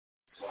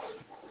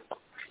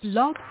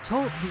Blog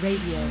Talk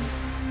Radio.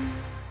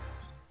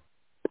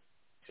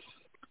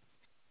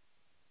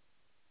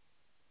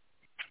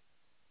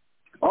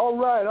 All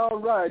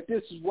right.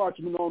 This is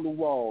Watchman on the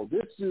Wall.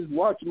 This is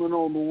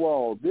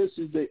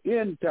the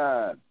end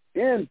time.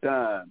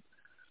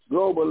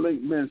 Global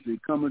Link Ministry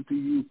coming to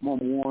you from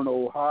Warren,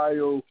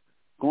 Ohio,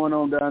 going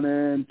on down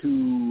there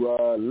into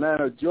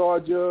Atlanta,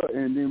 Georgia,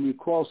 and then we're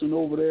crossing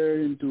over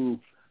there into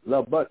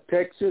Lubbock,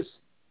 Texas.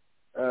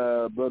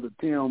 Brother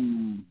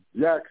Tim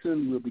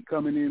Jackson will be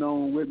coming in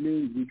on with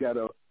me. We got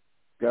a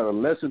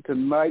lesson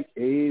tonight.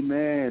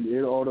 Amen.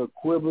 It ought to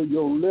quiver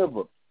your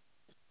liver.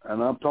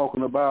 And I'm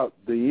talking about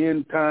the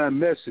end time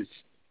message,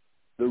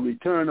 the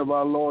return of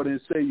our Lord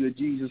and Savior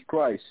Jesus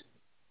Christ.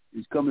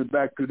 He's coming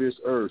back to this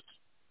earth.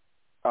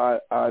 I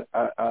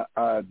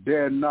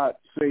dare not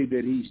say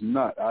that he's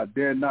not. I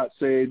dare not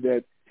say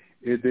that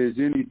if there's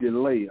any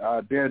delay.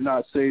 I dare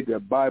not say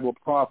that Bible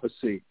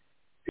prophecy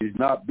is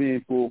not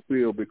being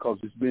fulfilled, because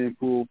it's being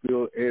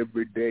fulfilled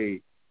every day,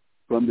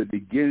 from the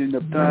beginning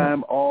of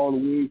time all the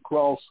way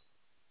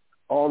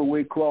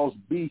across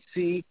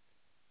BC.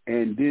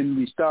 And then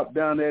we stop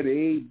down at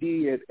AD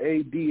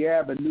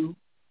Avenue.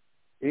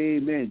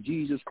 Amen.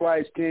 Jesus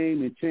Christ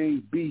came and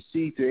changed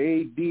BC to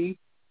AD.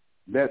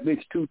 That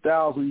makes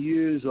 2,000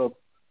 years of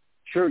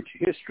church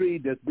history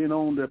that's been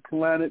on the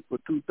planet for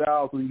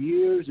 2,000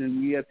 years. And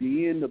we at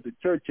the end of the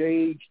church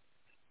age.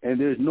 And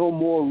there's no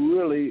more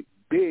really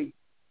big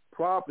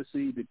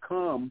prophecy to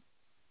come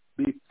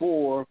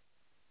before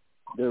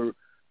the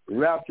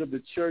rapture of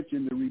the church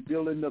and the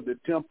rebuilding of the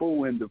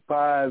temple and the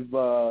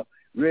 5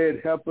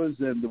 red heifers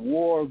and the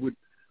war with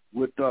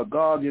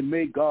Gog and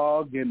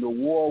Magog and the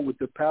war with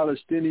the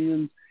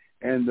Palestinians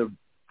and the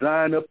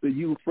drying up the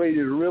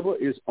Euphrates River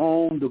is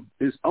on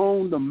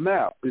the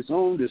map. It's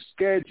on the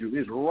schedule.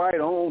 It's right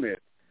on it.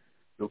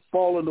 The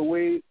falling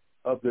away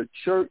of the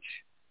church,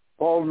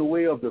 falling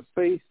away of the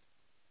faith.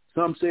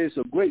 Some say it's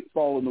a great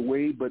falling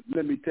away, but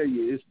let me tell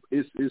you,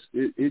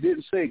 it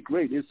didn't say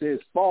great. It says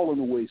falling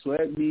away. So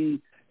that means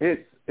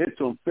it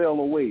fell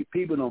away.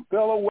 People done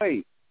fell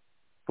away.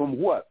 From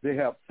what? They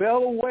have fell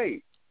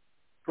away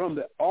from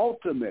the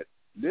ultimate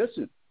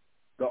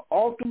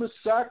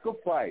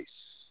sacrifice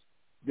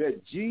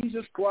that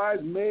Jesus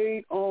Christ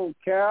made on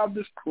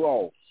Calvary's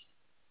cross.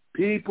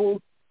 People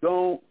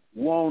don't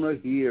want to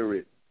hear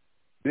it.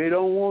 They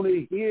don't want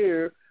to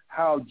hear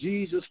how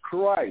Jesus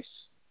Christ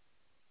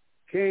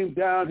came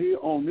down here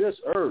on this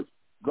earth,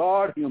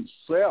 God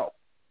himself,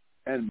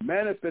 and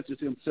manifested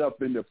himself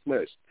in the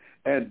flesh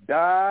and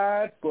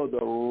died for the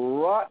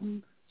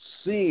rotten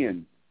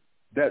sin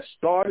that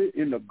started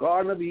in the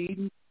Garden of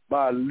Eden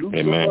by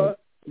Lucifer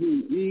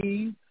through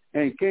Eve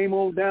and came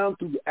on down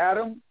through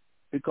Adam,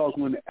 because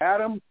when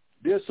Adam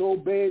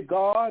disobeyed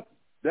God,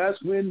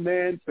 that's when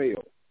man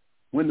failed.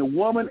 When the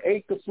woman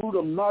ate the fruit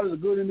of knowledge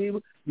of good and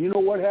evil, you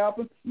know what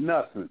happened?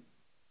 Nothing.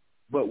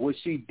 But what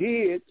she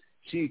did,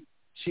 she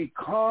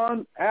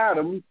conned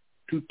Adam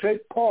to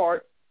take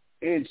part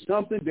in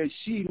something that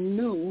she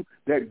knew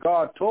that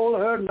God told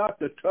her not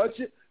to touch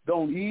it,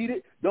 don't eat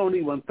it, don't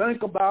even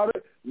think about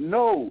it.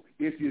 No,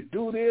 if you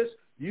do this,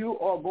 you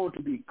are going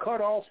to be cut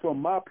off from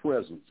my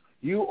presence.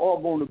 You are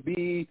going to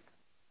be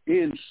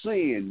in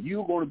sin.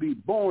 You're going to be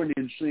born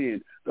in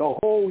sin. The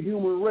whole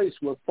human race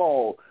will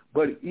fall.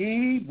 But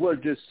Eve was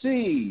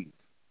deceived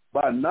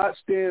by not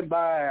standing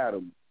by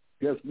Adam.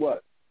 Guess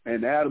what?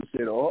 And Adam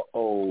said,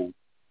 uh-oh.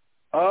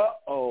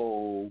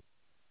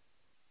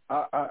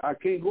 I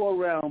can't go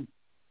around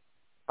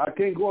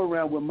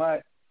with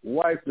my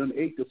wife done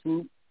ate the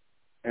fruit,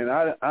 and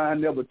I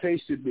never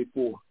tasted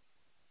before.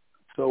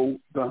 So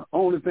the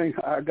only thing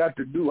I got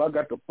to do, I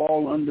got to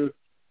fall under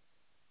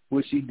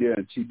what she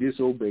did. She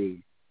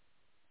disobeyed.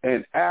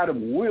 And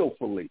Adam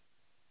willfully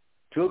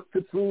took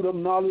the fruit of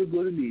knowledge of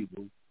good and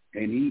evil,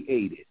 and he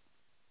ate it.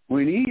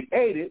 When he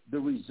ate it, the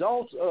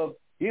results of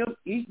him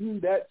eating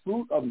that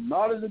fruit of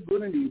knowledge of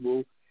good and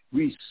evil,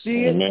 we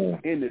see it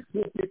in the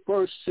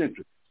 51st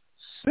century.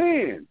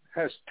 Sin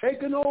has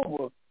taken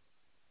over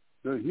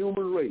the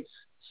human race.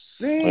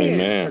 Sin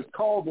has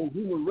caused the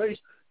human race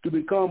to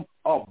become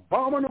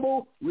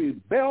abominable,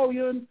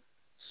 rebellion,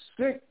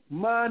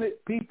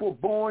 sick-minded people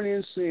born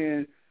in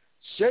sin,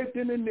 shaped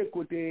in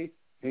iniquity,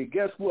 and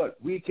guess what?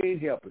 We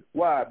can't help it.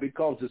 Why?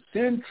 Because the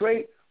sin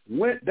trait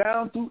went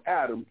down through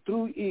Adam,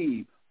 through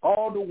Eve,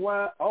 all the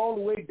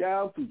way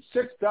down through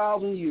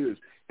 6,000 years.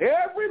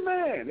 Every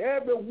man,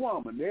 every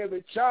woman,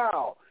 every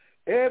child,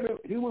 every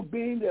human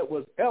being that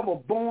was ever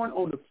born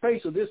on the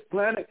face of this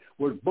planet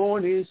was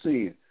born in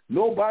sin.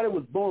 Nobody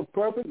was born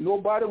perfect.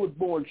 Nobody was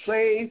born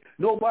saved.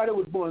 Nobody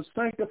was born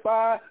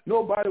sanctified.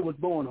 Nobody was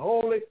born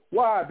holy.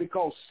 Why?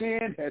 Because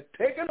sin had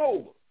taken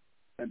over.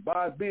 And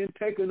by being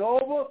taken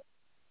over,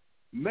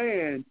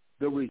 man,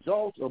 the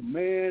results of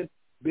man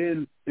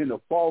being in a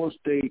fallen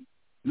state,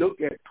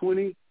 look at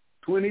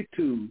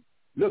 2022.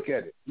 Look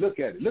at it. Look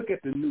at it. Look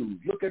at the news.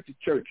 Look at the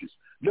churches.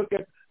 Look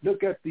at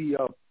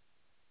the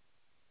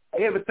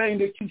everything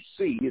that you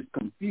see is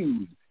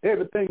confused.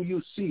 Everything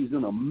you see is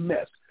in a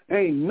mess.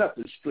 Ain't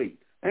nothing straight.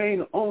 Ain't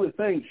the only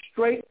thing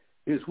straight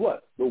is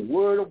what? The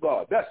Word of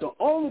God. That's the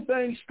only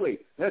thing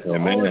straight. That's the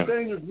Amen. only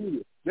thing is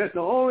real. That's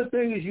the only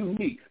thing is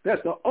unique.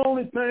 That's the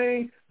only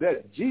thing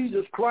that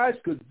Jesus Christ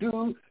could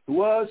do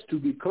was to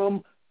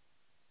become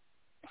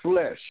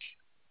flesh.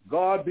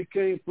 God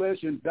became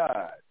flesh and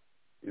died.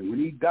 And when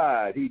he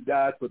died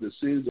for the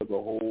sins of the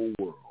whole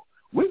world.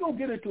 We're going to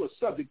get into a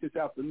subject this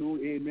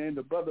afternoon, amen.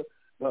 The brother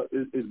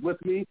is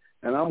with me,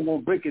 and I'm going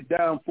to break it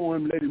down for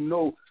him, let him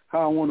know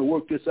how I want to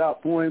work this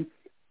out for him.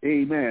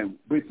 Amen.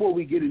 Before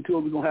we get into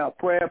it, we're going to have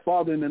prayer.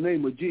 Father, in the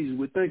name of Jesus,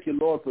 we thank you,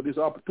 Lord, for this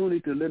opportunity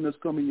to let us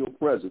come in your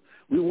presence.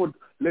 We want to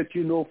let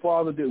you know,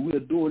 Father, that we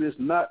are doing this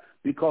not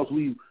because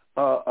we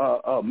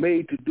are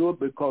made to do it,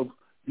 because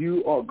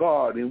you are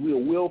God, and we are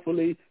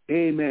willfully,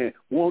 amen,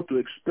 want to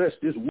express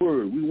this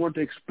word. We want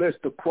to express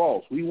the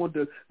cross. We want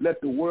to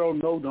let the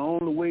world know the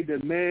only way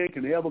that man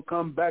can ever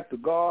come back to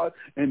God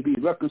and be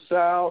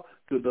reconciled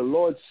to the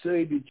Lord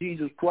Savior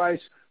Jesus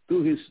Christ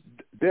through his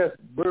death,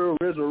 burial,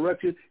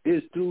 resurrection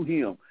is through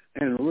him.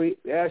 And we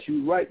ask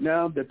you right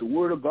now that the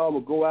word of God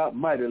will go out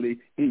mightily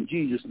in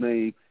Jesus'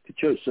 name. The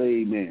church say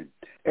amen.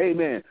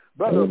 Amen.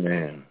 Brother,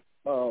 Amen.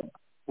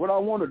 What I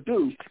want to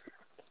do,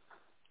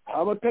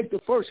 I'm going to take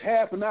the first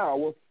half an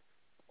hour,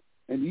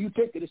 and you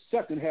take the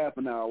second half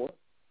an hour,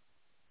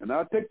 and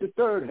I'll take the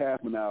third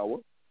half an hour,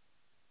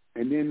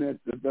 and then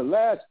the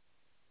last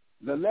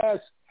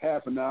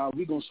half an hour,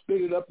 we're going to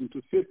split it up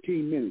into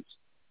 15 minutes.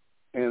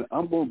 And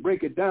I'm going to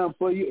break it down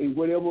for you, and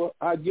whatever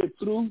I get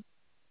through,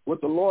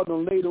 what the Lord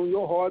done laid on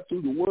your heart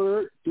through the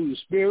word, through the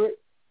spirit,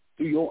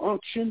 through your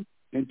unction,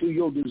 and through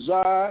your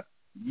desire,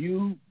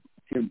 you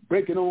can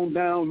break it on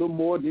down a little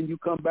more, then you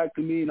come back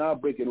to me, and I'll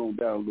break it on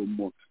down a little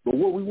more. But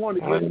what we want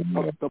to get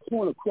the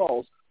point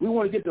across,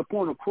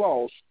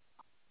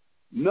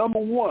 number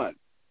one,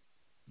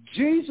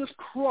 Jesus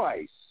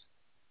Christ,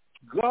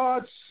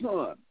 God's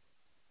Son,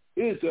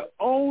 is the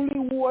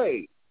only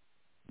way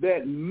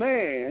that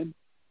man,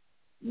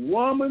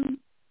 woman,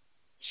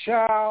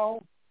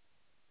 child,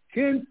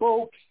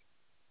 kinfolks,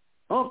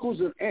 uncles,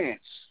 and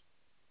aunts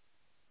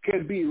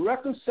can be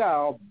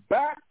reconciled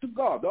back to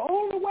God. The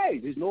only way.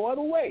 There's no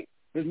other way.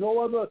 There's no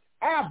other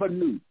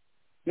avenue.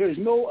 There's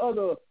no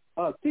other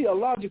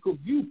theological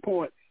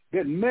viewpoint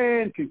that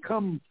man can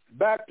come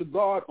back to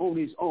God on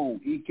his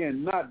own. He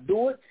cannot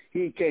do it.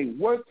 He can't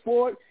work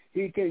for it.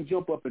 He can't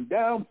jump up and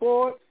down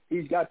for it.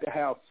 He's got to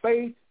have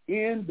faith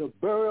in the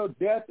burial,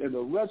 death, and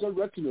the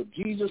resurrection of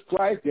Jesus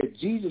Christ, that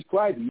Jesus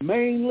Christ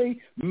mainly,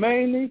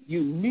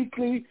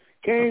 uniquely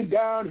came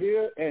down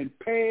here and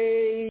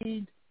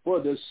paid for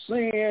the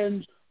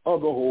sins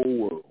of the whole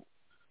world.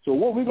 So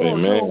what we're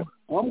going to do,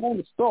 I'm going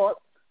to start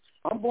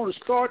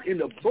in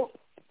the book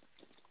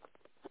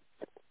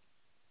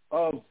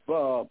of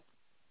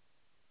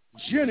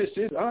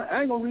Genesis.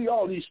 I ain't going to read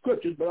all these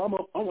scriptures, but I'm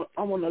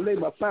going to lay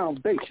my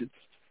foundation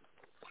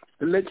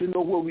to let you know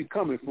where we're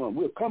coming from.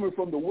 We're coming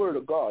from the Word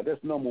of God.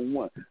 That's number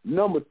one.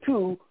 Number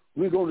two,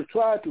 we're going to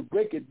try to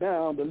break it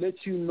down to let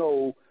you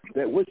know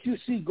that what you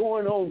see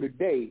going on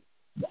today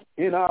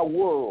in our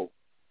world,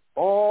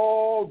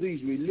 all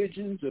these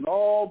religions and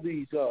all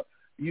these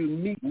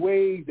unique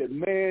ways that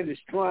man is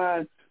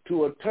trying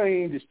to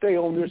attain to stay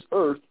on this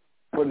earth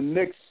for the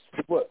next,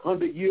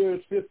 100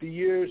 years, 50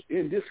 years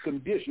in this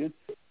condition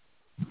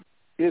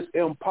is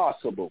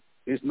impossible.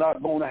 It's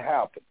not going to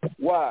happen.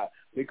 Why?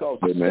 Because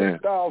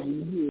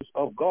 6,000 years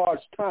of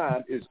God's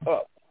time is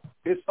up.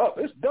 It's up.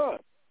 It's done.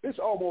 It's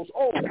almost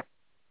over.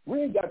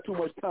 We ain't got too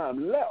much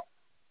time left.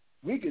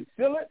 We can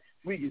feel it.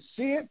 We can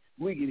see it.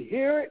 We can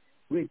hear it.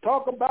 We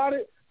talk about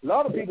it. A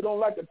lot of people don't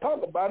like to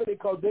talk about it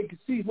because they can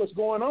see what's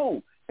going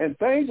on. And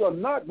things are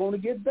not going to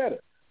get better.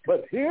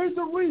 But here's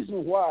the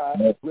reason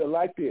why we're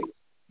like this.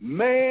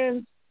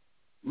 Man's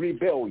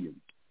rebellion.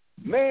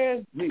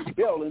 Man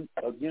rebelling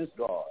against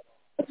God.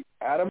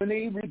 Adam and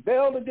Eve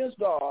rebelled against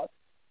God.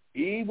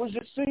 Eve was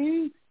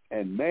deceived,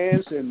 and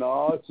man said,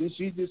 no, since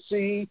she's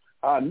deceived,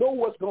 I know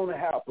what's going to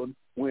happen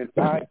when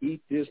I eat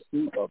this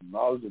fruit of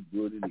knowledge of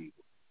good and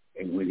evil.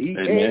 And when he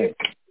ate it,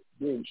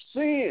 then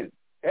sin,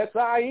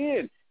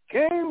 S-I-N,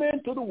 came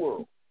into the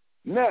world.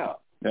 Now,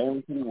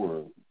 since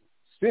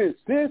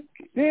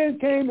sin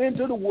came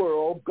into the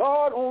world,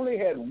 God only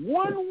had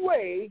one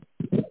way,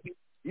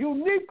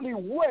 uniquely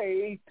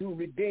way to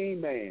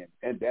redeem man,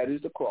 and that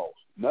is the cross.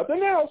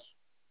 Nothing else.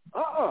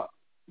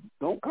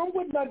 Don't come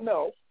with nothing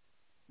else.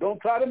 Don't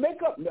try to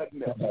make up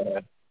nothing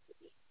else.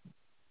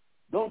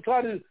 Don't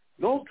try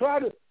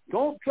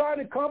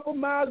to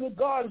compromise with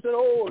God and say,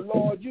 "Oh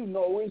Lord, you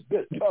know it's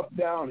just tough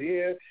down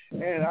here,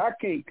 and I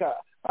can't.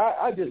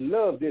 I just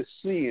love this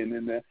sin,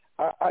 and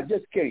I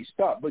just can't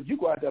stop." But you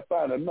gonna have to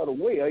find another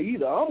way, or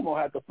either I'm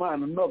gonna have to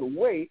find another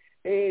way,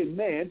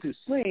 amen, to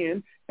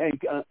sin and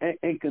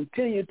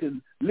continue to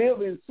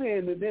live in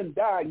sin and then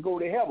die and go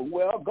to heaven.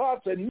 Well,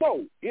 God said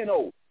no,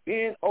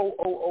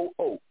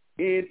 N-O-O-O-O.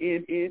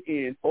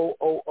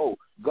 N-N-N-N-O-O-O.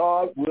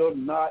 God will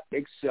not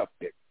accept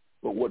it.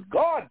 But what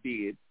God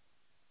did,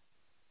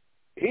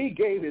 he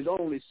gave his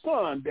only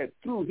son that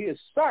through his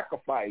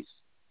sacrifice,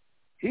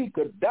 he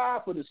could die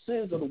for the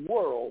sins of the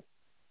world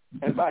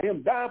And by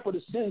him dying for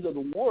the sins of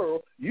the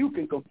world, you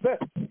can confess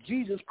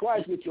Jesus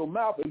Christ with your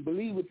mouth and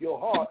believe with your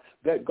heart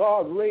that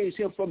God raised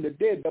him from the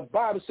dead. The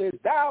Bible says,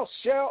 thou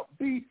shalt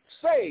be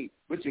saved.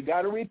 But you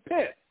got to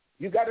repent.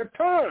 You got to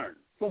turn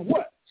from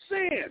what?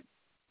 Sin.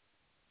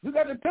 You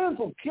got to turn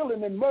from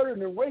killing and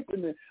murdering and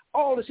raping and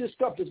all this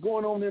stuff that's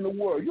going on in the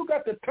world. You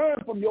got to turn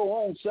from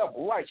your own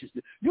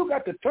self-righteousness. You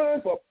got to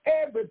turn from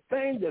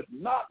everything that's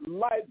not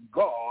like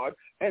God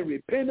and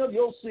repent of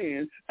your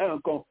sins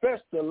and confess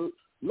the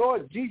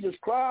Lord Jesus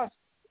Christ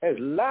as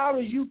loud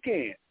as you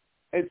can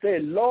and say,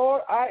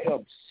 Lord, I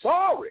am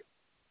sorry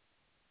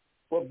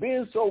for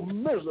being so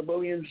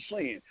miserable in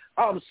sin.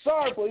 I'm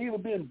sorry for even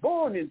being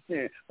born in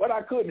sin, but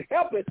I couldn't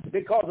help it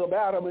because of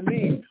Adam and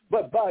Eve.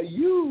 But by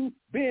you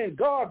being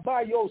God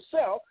by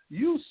yourself,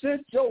 you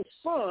sent your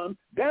son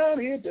down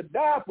here to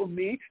die for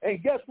me.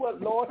 And guess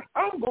what, Lord?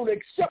 I'm going to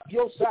accept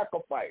your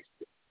sacrifice.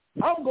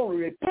 I'm going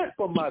to repent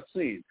for my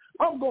sins.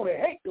 I'm going to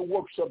hate the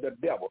works of the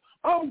devil.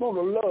 I'm going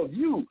to love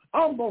you.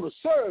 I'm going to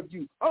serve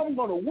you. I'm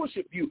going to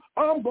worship you.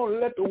 I'm going to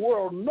let the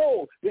world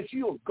know that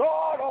you're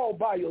God all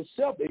by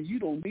yourself and you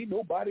don't need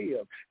nobody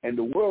else. And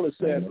the world is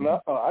saying,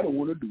 I don't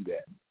want to do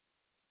that.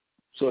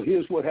 So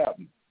here's what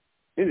happened.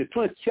 In the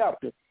 20th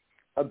chapter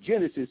of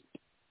Genesis,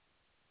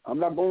 I'm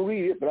not going to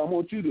read it, but I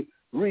want you to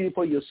read it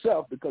for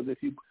yourself, because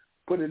if you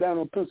put it down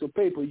on pencil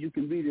paper, you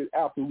can read it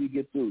after we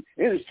get through.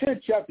 In the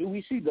 10th chapter,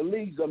 we see the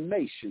leagues of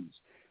nations.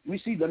 We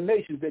see the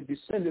nations that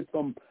descended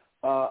from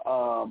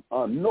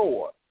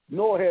Noah.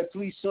 Noah had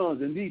 3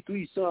 sons, and these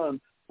 3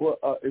 sons were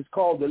it's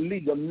called the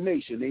League of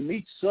Nations. And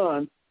each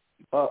son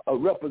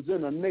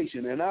represent a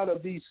nation. And out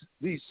of these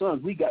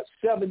sons, we got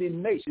 70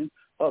 nations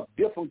of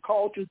different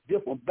cultures,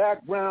 different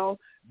backgrounds,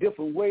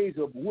 different ways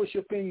of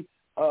worshiping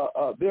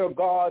their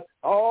God,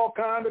 all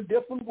kinds of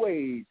different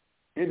ways.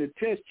 In the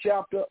 10th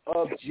chapter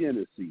of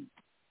Genesis.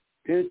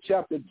 10th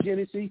chapter of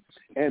Genesis.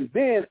 And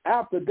then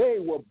after they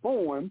were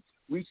born,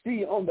 we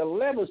see on the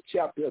 11th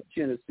chapter of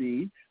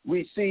Genesis,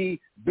 we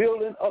see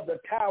building of the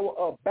Tower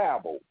of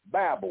Babel.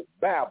 Babel.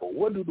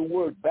 What do the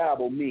word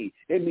Babel mean?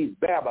 It means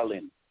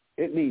babbling.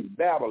 It means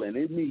babbling.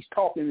 It means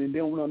talking and they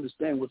don't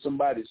understand what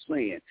somebody's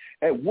saying.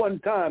 At one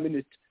time in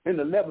the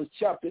 11th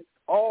chapter,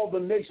 all the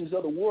nations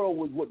of the world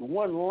was with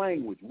one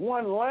language.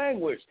 One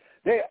language.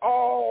 They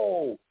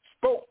all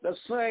spoke the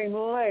same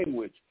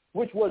language,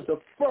 which was the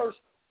first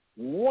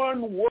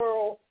one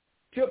world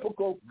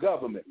typical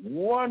government.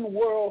 One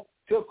world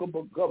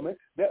typical government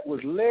that was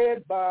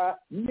led by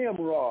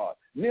Nimrod.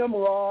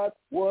 Nimrod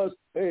was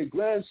a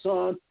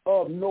grandson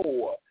of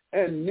Noah,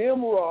 and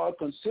Nimrod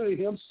considered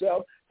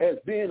himself as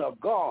being a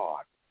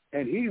god,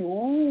 and he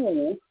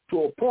ruled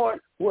to a point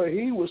where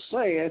he was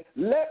saying,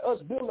 let us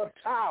build a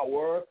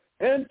tower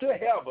into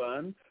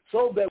heaven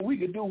so that we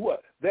can do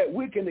what? That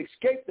we can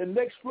escape the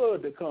next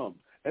flood to come.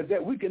 And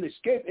that we can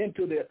escape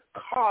into the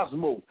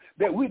cosmos,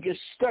 that we can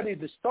study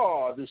the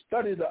stars and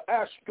study the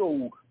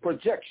astral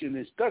projection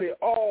and study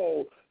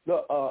all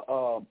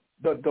the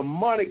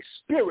demonic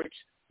spirits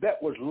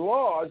that was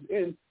lodged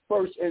in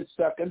first and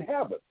second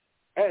heaven.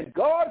 And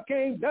God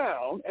came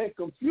down and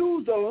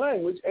confused the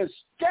language and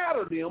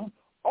scattered them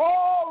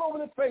all over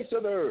the face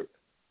of the earth,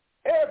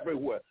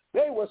 everywhere.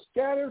 They were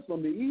scattered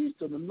from the east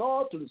to the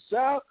north to the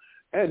south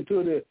and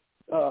to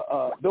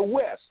the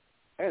west.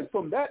 And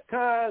from that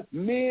time,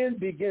 men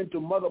began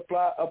to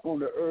multiply up on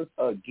the earth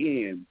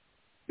again,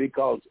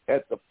 because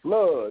at the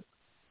flood,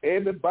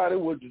 everybody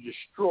was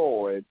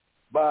destroyed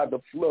by the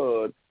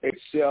flood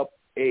except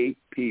 8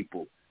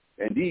 people.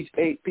 And these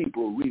 8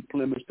 people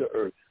replenished the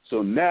earth.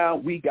 So now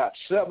we got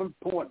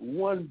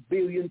 7.1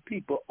 billion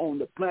people on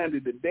the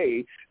planet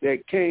today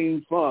that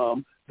came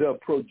from the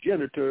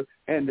progenitor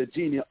and the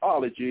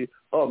genealogy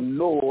of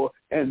Noah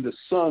and the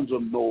sons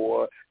of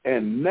Noah.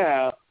 And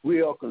now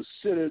we are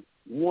considered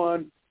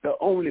the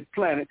only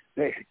planet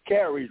that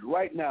carries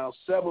right now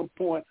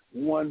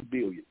 7.1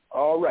 billion.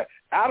 All right.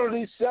 Out of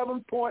these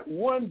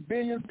 7.1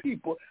 billion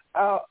people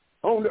out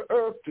on the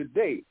earth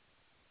today,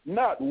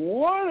 not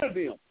one of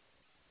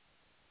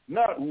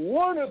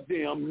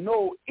them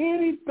know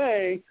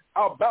anything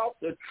about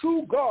the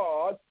true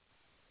God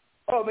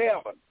of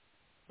heaven.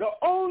 The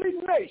only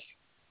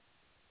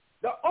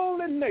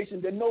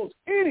nation that knows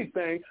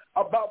anything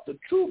about the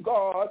true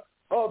God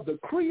of the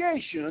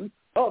creation,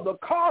 of the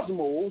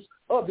cosmos,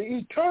 of the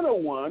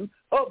eternal one,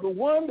 of the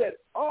one that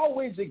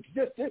always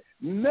existed,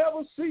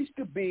 never ceased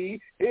to be,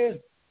 is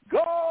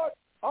God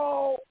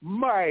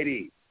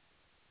Almighty.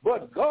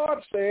 But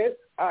God said,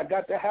 I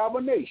got to have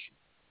a nation.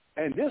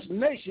 And this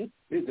nation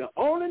is the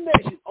only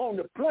nation on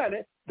the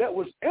planet that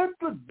was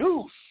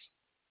introduced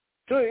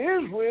to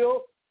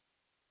Israel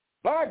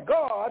by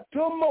God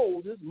to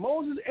Moses.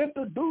 Moses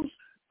introduced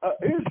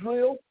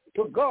Israel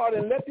to God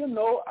and let them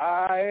know,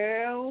 I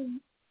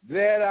am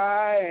that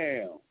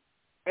I am.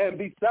 And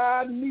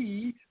beside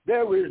me,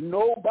 there is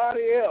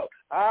nobody else.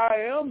 I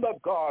am the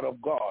God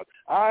of gods.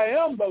 I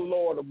am the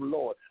Lord of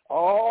lords.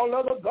 All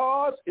other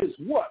gods is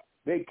what?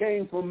 They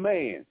came from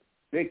man.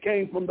 They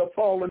came from the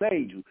fallen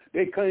angels.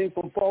 They came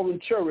from fallen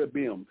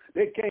cherubim.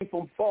 They came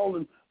from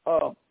fallen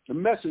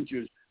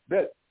messengers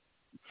that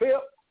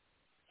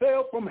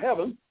fell from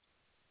heaven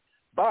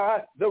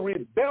by the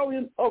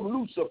rebellion of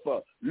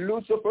Lucifer.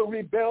 Lucifer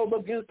rebelled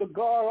against the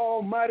God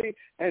Almighty,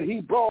 and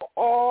he brought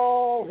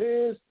all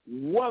his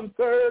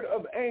 1/3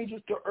 of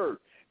angels to earth.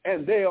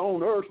 And they're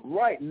on earth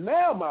right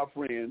now, my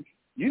friends.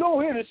 You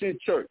don't hear this in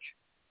church.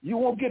 You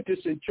won't get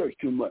this in church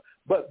too much.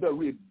 But the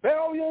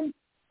rebellion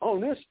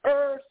on this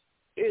earth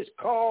is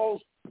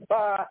caused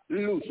by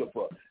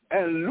Lucifer.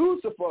 And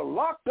Lucifer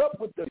locked up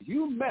with the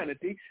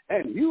humanity,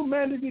 and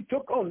humanity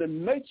took on the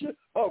nature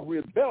of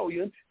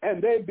rebellion, and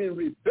they've been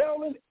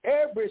rebelling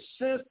ever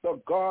since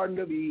the Garden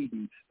of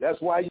Eden. That's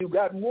why you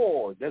got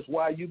wars. That's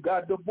why you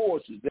got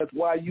divorces. That's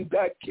why you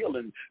got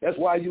killing. That's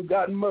why you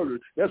got murder.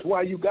 That's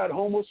why you got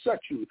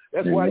homosexuals.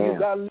 That's why you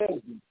got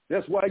lesbians.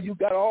 That's why you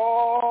got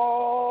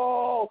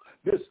all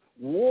this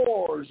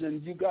wars,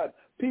 and you got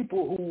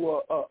people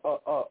who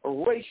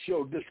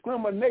racial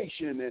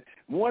discrimination, and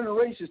one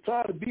race is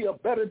trying to be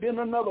better than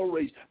another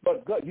race.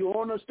 But God, you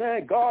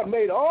understand, God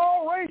made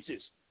all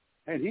races,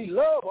 and he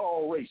loved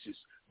all races,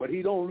 but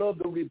he don't love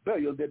the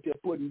rebellion that they're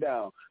putting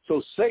down.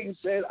 So Satan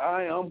said,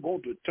 I am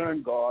going to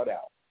turn God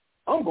out.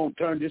 I'm going to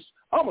turn this.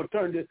 I'm going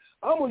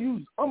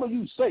to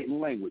use Satan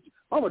language.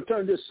 I'm going to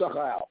turn this sucker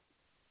out.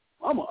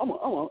 I'm going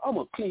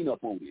to clean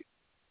up on it.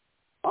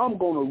 I'm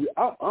going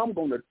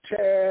to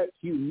tear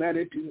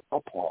humanity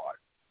apart.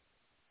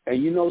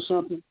 And you know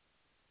something?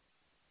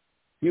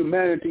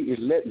 Humanity is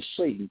letting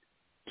Satan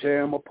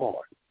tear them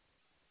apart.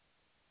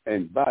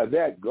 And by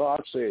that,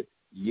 God said,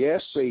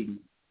 yes, Satan,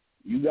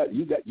 you got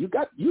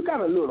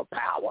a little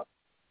power.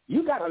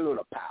 You got a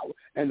little power.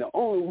 And the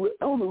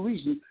only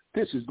reason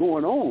this is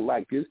going on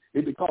like this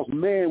is because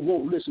man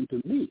won't listen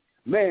to me.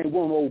 Man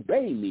won't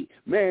obey me.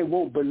 Man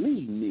won't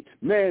believe me.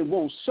 Man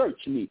won't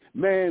search me.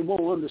 Man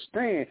won't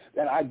understand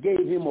that I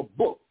gave him a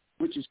book,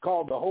 which is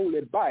called the Holy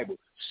Bible.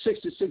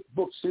 66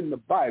 books in the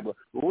Bible,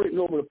 written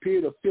over a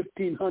period of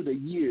 1,500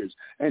 years.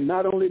 And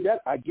not only that,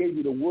 I gave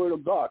you the word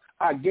of God.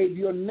 I gave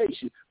you a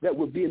nation that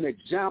would be an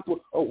example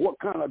of what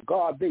kind of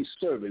God they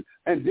serving.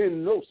 And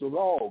then most of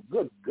all,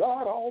 good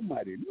God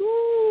Almighty,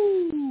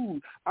 no,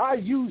 I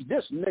use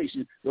this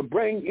nation to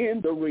bring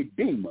in the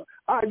Redeemer.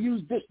 I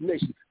use this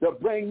nation to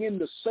bring in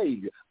the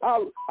Savior.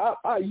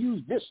 I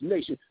use this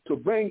nation to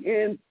bring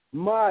in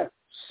my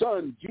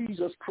Son,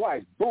 Jesus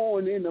Christ,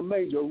 born in the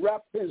manger,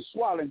 wrapped in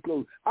swaddling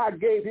clothes. I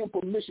gave him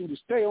permission to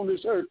stay on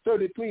this earth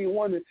 33 and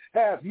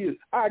 1.5 years.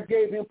 I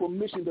gave him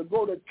permission to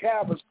go to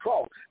Calvary's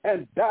cross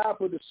and die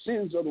for the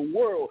sins of the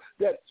world,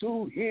 that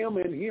through him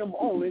and him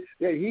only,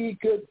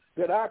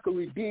 that I could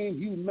redeem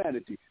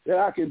humanity, that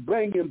I can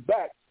bring him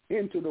back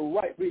into the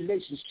right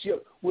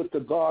relationship with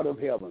the God of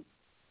heaven.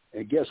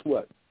 And guess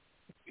what?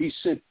 He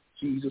sent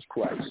Jesus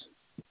Christ.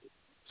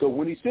 So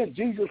when he sent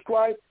Jesus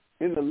Christ,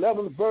 in the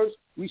 11th verse,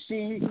 we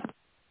see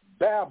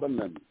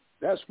Babylon.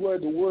 That's where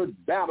the word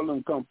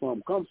Babylon comes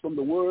from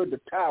the word the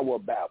Tower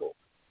of Babel.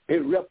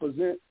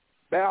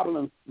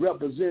 Babylon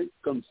represents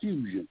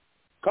confusion,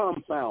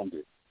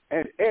 confounded.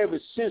 And ever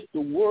since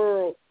the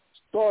world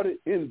started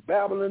in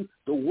Babylon,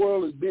 the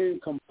world has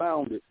been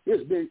confounded.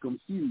 It's been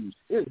confused.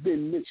 It's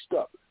been mixed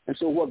up. And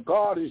so what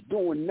God is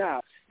doing now,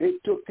 it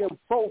took him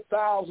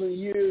 4,000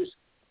 years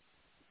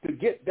to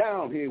get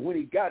down here. When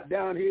he got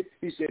down here,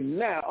 he said,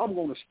 now I'm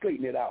going to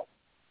straighten it out.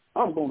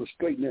 I'm going to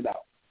straighten it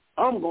out.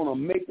 I'm going to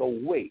make a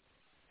way,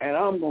 and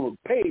I'm going to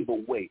pave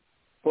a way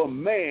for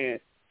man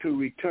to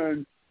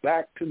return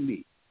back to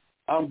me.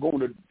 I'm going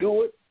to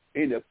do it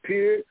in a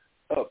period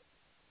of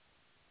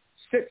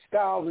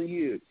 6,000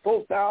 years,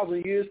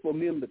 4,000 years for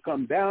him to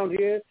come down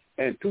here,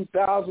 and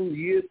 2,000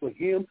 years for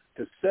him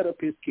to set up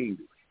his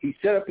kingdom. He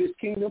set up his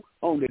kingdom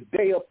on the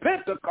day of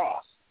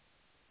Pentecost.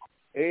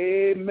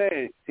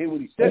 Amen. And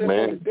when he set up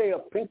on the day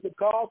of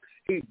Pentecost,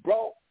 he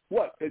brought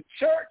what? The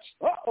church?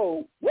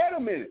 Wait a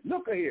minute.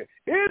 Look at here.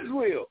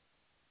 Israel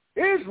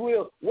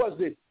was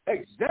the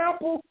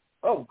example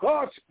of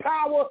God's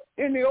power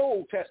in the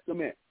Old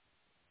Testament.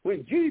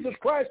 When Jesus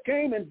Christ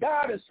came and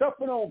died and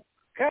suffered on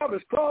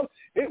Calvary's cross,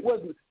 it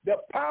was the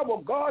power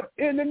of God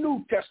in the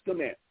New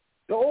Testament.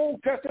 The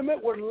Old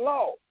Testament was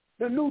law.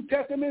 The New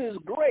Testament is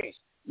grace.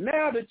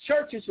 Now the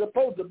church is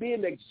supposed to be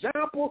an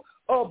example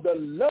of the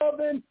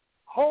loving,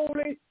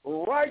 holy,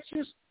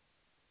 righteous,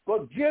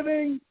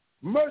 forgiving,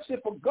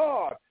 merciful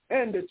God.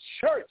 And the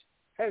church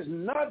has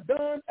not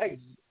done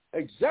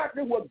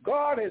exactly what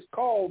God has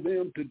called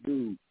them to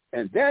do.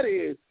 And that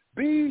is,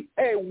 be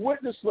a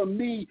witness for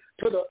me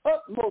to the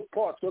utmost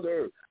parts of the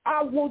earth.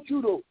 I want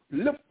you to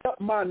lift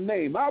up my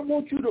name. I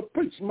want you to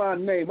preach my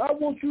name. I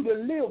want you to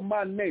live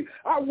my name.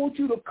 I want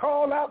you to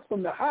call out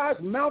from the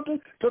highest mountain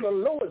to the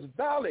lowest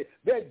valley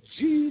that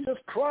Jesus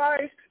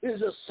Christ is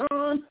the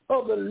Son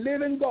of the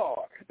living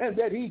God, and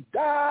that he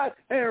died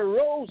and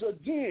rose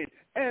again.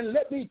 And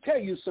let me tell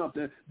you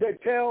something. They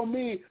tell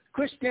me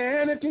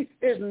Christianity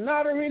is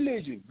not a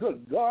religion.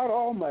 Good God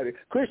Almighty.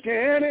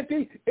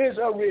 Christianity is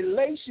a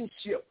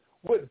relationship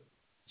with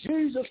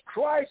Jesus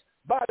Christ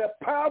by the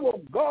power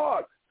of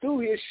God through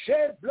his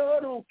shed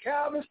blood on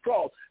Calvary's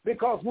cross.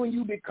 Because when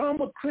you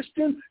become a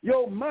Christian,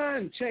 your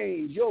mind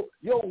change, your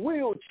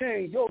will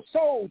change, your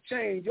soul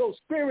change, your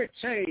spirit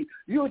change.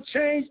 You'll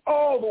change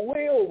all the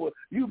way over.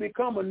 You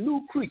become a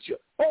new creature.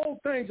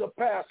 Old things are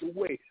passed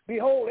away.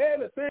 Behold,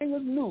 everything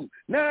is new.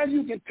 Now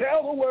you can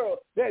tell the world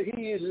that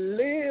he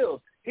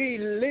lives. He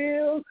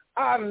lives.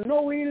 I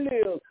know he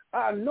lives.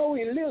 I know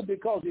he lives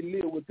because he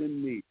lives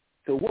within me.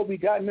 So what we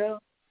got now?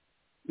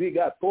 We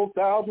got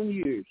 4,000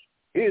 years.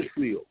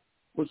 Israel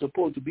was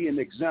supposed to be an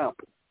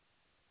example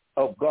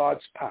of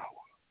God's power.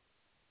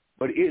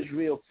 But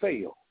Israel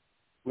failed.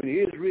 When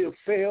Israel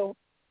failed,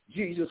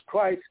 Jesus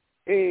Christ,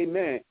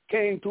 amen,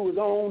 came to his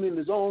own, and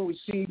his own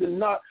received him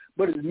not.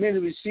 But as many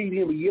received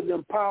him, he gave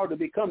them power to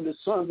become the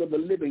sons of the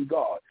living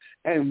God.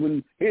 And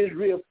when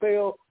Israel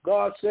failed,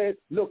 God said,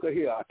 look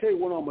here, I'll tell you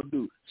what I'm going to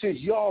do. Since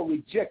y'all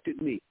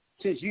rejected me,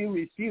 since you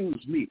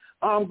refused me,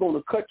 I'm going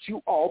to cut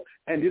you off,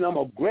 and then I'm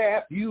going to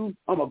grab you,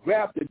 I'm going to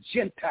grab the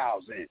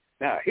Gentiles in.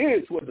 Now,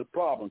 here's where the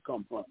problem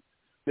comes from.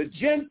 The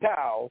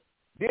Gentiles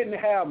didn't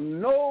have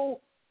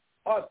no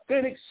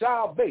authentic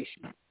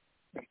salvation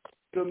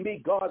to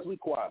meet God's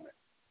requirement.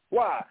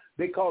 Why?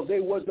 Because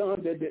they was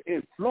under the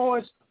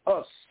influence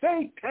of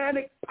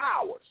satanic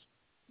powers.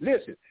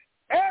 Listen,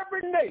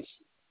 every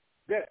nation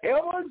that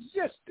ever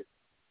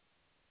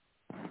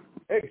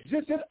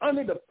existed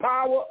under the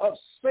power of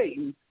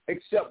Satan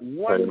except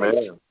one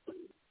nation.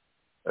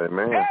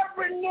 Amen.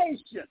 Every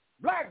nation,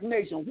 black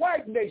nation,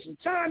 white nation,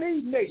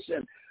 Chinese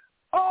nation,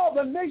 all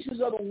the nations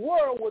of the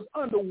world was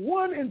under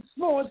one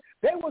influence.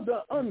 They was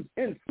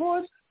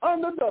influence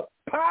under the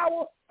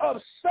power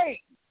of Satan.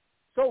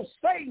 So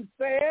Satan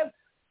says,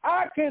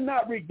 I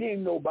cannot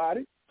redeem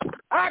nobody.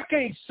 I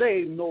can't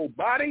save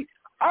nobody.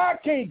 I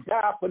can't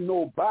die for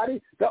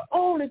nobody. The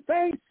only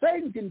thing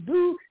Satan can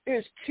do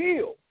is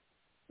kill,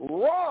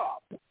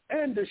 rob,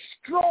 and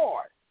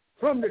destroy.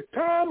 From the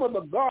time of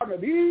the Garden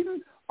of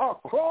Eden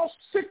across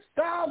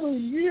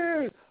 6,000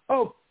 years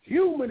of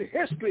human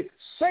history,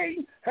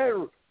 Satan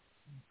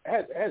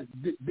has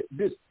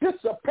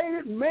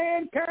dissipated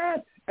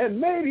mankind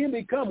and made him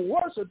become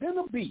worse than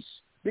a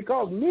beast.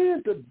 Because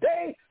men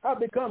today have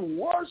become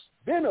worse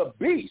than a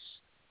beast,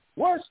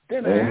 worse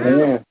than an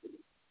animal.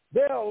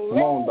 They're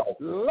low.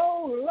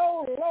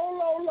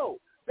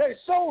 They're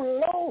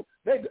so low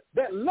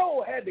that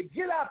low had to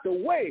get out the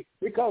way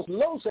because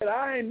low said,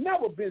 I ain't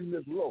never been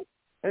this low.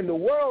 And the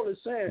world is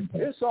saying,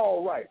 it's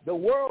all right. The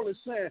world is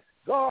saying,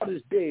 God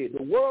is dead.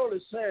 The world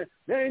is saying,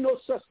 there ain't no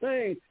such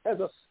thing as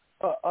a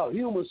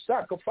human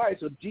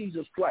sacrifice of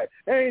Jesus Christ.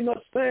 There ain't no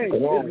thing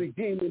as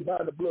redeeming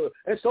by the blood.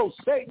 And so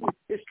Satan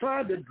is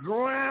trying to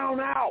drown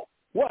out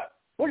what?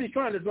 What is he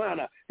trying to drown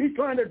out? He's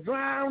trying to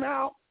drown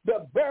out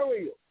the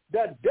burial,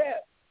 the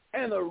death,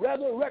 and the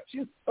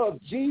resurrection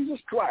of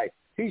Jesus Christ.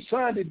 He's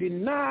trying to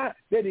deny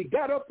that he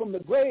got up from the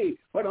grave.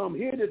 But I'm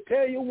here to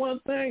tell you one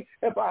thing.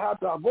 If I have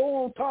to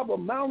go on top of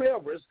Mount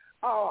Everest,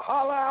 I'll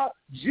holler out,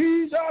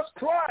 Jesus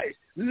Christ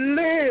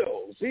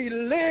lives. He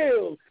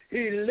lives.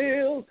 He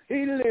lives.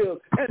 He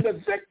lives. And the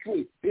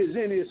victory is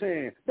in his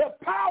hand. The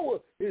power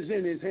is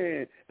in his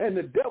hand. And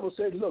the devil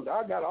said, look,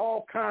 I got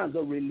all kinds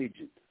of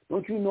religion.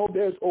 Don't you know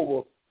there's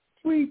over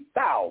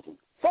 3,000,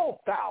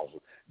 4,000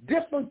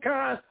 different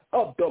kinds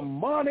of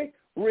demonic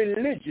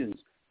religions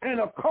and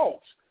occults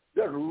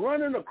that's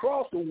running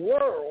across the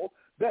world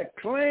that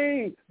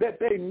claim that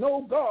they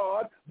know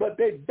God, but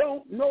they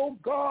don't know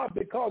God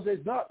because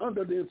it's not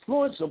under the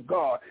influence of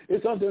God.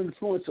 It's under the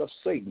influence of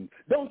Satan.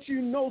 Don't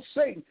you know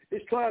Satan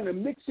is trying to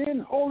mix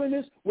in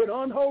holiness with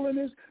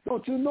unholiness?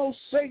 Don't you know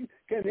Satan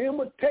can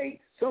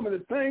imitate some of the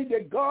things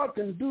that God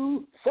can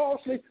do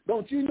falsely?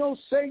 Don't you know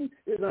Satan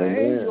is an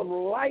angel of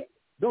light?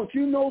 Don't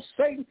you know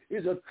Satan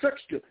is a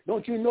trickster?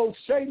 Don't you know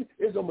Satan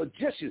is a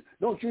magician?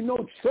 Don't you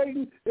know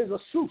Satan is a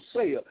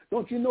soothsayer?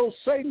 Don't you know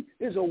Satan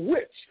is a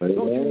witch?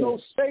 Don't you know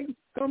Satan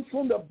comes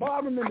from the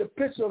bottom in the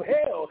pits of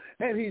hell,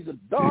 and he's a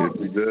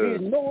darkness. He's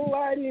no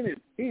light in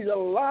it. He's a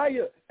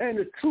liar, and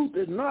the truth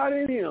is not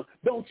in him.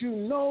 Don't you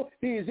know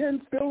he's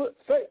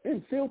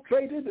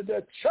infiltrated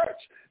the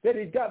church, that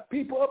he's got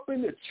people up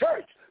in the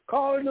church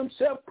calling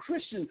themselves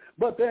Christians,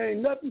 but they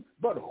ain't nothing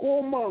but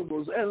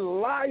whoremongers and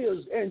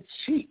liars and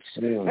cheats.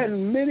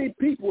 And many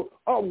people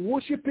are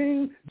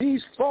worshiping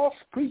these false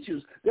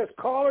preachers that's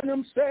calling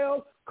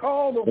themselves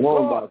called of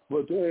God,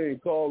 but they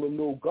ain't calling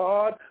no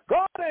God.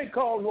 God ain't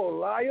called no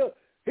liar.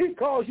 He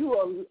calls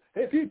you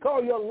if he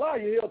calls you a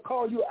liar, he'll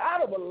call you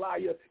out of a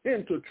liar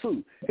into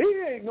truth. He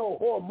ain't no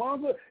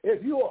whoremonger.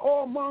 If you're a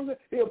whoremonger,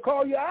 he'll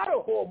call you out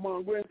of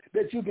whoremongering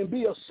that you can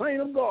be a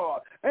saint of God.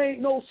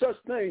 Ain't no such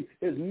thing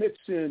as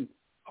mixing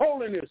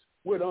holiness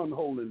with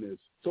unholiness.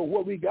 So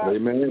what we got,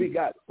 we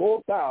got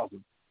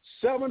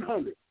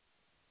 4,700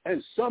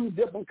 and some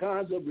different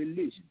kinds of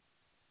religion.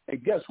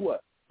 And guess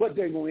what? What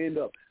they're going to end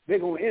up? They're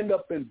going to end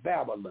up in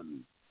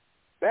Babylon.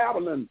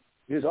 Babylon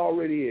is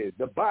already is.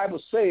 The Bible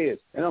says,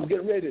 and I'm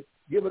getting ready to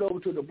give it over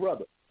to the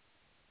brother.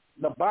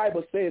 The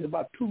Bible says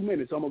about 2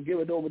 minutes, I'm going to give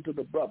it over to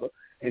the brother,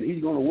 and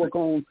he's going to work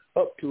on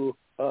up to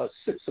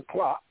 6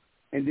 o'clock.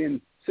 And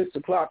then 6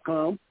 o'clock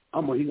comes,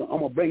 I'm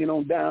gonna bring it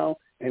on down,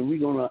 and we're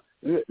gonna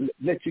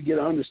let you get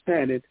an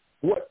understanding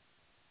what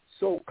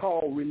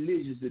so-called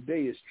religions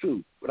today is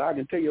true. But I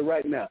can tell you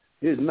right now,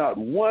 there's not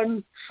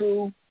one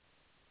true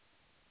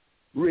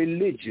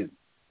religion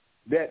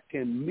that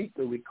can meet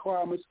the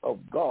requirements of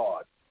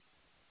God.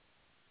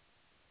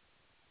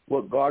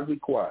 What God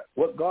requires.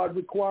 What God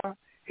requires?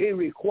 He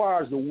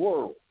requires the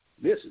world.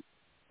 Listen,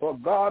 for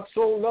God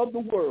so loved the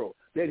world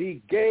that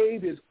he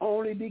gave his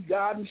only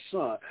begotten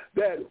Son,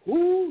 that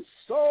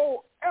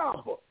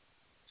whosoever,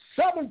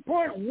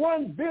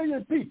 7.1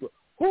 billion people,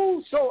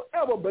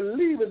 whosoever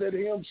believeth in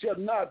him shall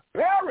not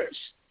perish,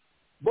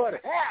 but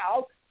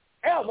have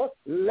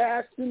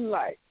everlasting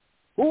life.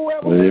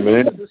 Whoever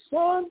believes the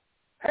Son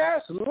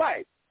has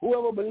life.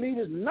 Whoever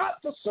believes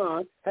not the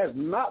Son has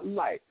not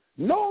life.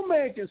 No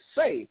man can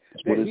say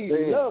that he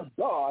loves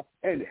God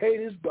and hate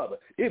his brother.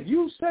 If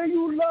you say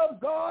you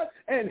love God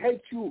and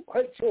hate your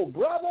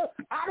brother,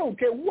 I don't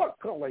care what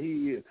color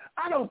he is.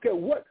 I don't care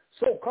what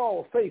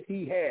so-called faith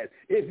he has.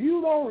 If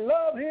you don't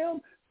love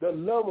him, the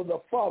love of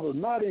the Father is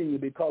not in you,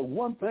 because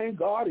one thing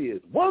God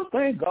is.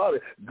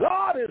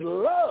 God is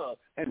love,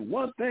 and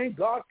one thing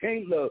God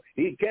can't love.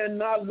 He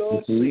cannot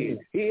love sin.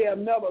 He have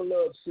never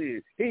loved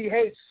sin. He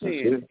hates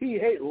sin. He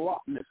hates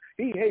rottenness.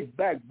 He hates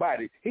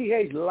backbiting. He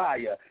hates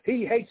liar.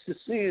 He hates the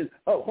sins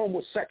of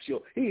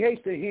homosexual. He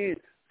hates the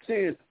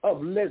sin of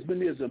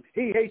lesbianism.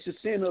 He hates the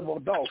sin of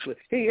adultery.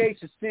 He hates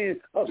the sin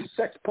of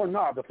sex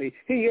pornography.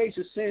 He hates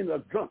the sin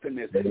of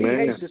drunkenness. He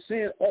hates the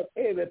sin of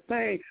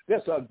everything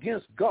that's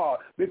against God.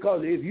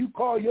 Because if you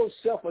call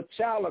yourself a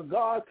child of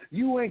God,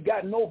 you ain't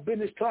got no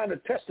business trying to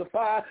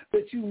testify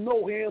that you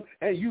know him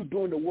and you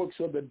doing the works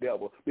of the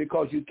devil.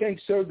 Because you can't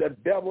serve the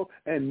devil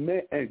and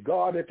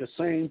God at the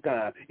same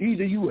time.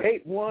 Either you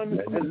hate one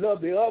and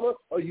love the other,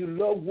 or you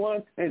love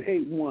one and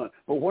hate one.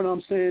 But what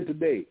I'm saying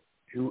today,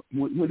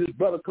 when this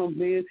brother comes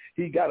in,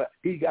 he got a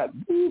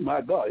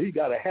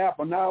half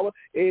an hour,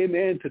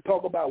 amen, to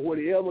talk about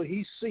whatever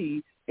he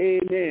sees,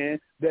 amen,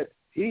 that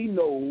he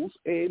knows,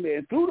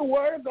 amen, through the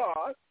word of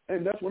God,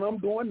 and that's what I'm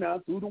doing now,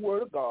 through the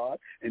word of God,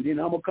 and then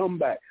I'm going to come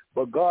back.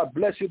 But God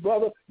bless you,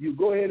 brother. You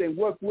go ahead and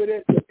work with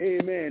it,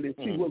 amen, and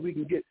see what we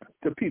can get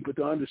to people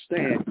to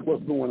understand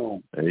what's going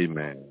on.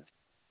 Amen.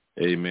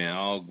 Amen.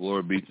 All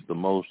glory be to the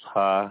Most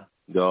High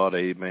God,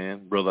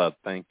 amen. Brother, I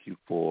thank you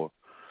for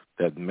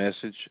that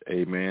message,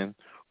 amen.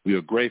 We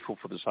are grateful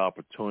for this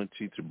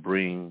opportunity to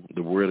bring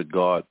the word of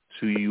God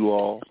to you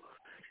all.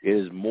 It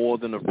is more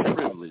than a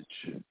privilege,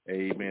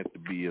 amen, to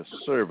be a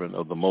servant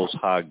of the Most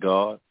High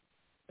God,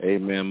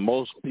 amen.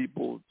 Most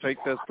people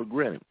take that for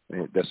granted.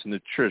 That's in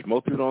the church.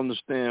 Most people don't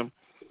understand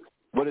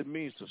what it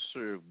means to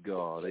serve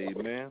God,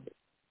 amen.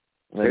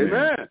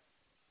 Amen.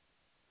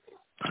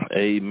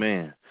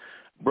 Amen.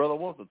 Brother, I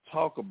want to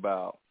talk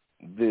about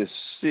this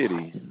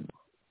city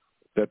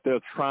that they're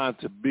trying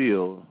to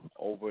build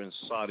over in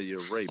Saudi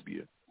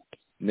Arabia.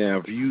 Now,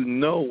 if you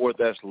know where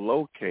that's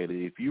located,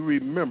 if you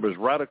remember, it's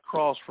right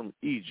across from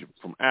Egypt,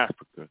 from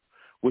Africa,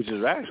 which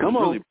is actually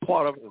really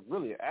part of it,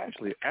 really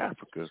actually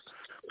Africa.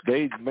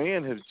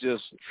 Man has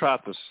just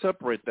tried to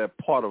separate that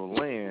part of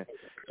land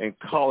and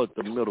call it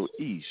the Middle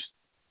East.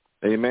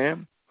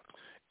 Amen?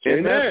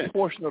 In that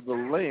portion of the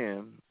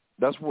land,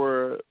 that's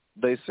where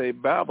they say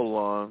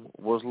Babylon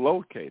was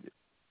located.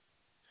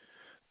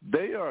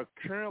 They are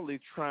currently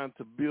trying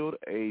to build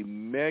a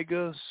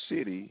mega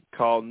city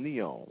called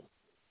Neom.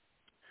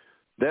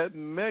 That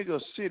mega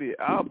city,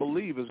 I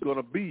believe, is going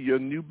to be your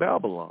new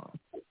Babylon.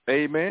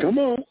 Amen? Come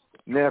on.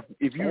 Now,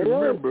 if you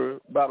remember,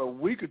 about a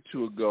week or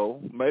two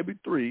ago, maybe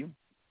 3,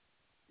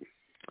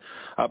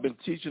 I've been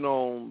teaching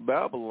on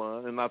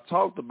Babylon, and I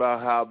talked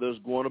about how there's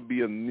going to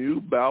be a new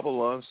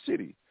Babylon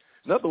city.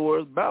 In other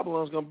words,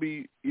 Babylon's going to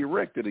be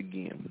erected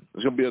again.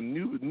 There's going to be a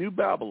new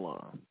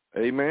Babylon.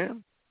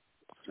 Amen?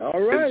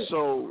 All right. And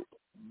so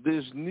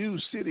this new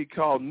city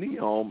called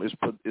Neom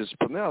is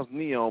pronounced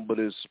Neom, but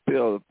it's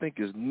spelled, I think,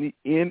 is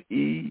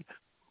Neom.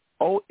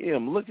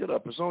 Look it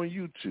up. It's on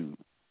YouTube.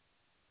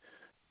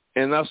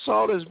 And I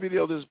saw this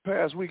video this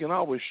past week, and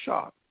I was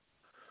shocked.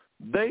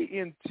 They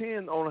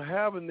intend on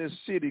having this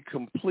city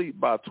complete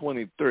by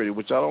 2030,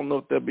 which I don't know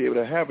if they'll be able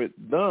to have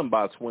it done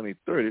by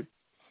 2030.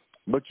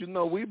 But,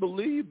 we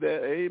believe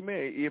that,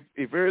 amen,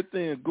 if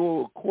everything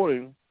go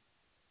according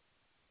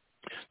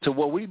to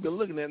what we've been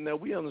looking at. Now,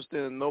 we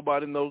understand that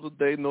nobody knows the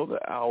day nor the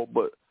hour,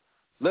 but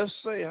let's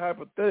say,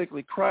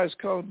 hypothetically, Christ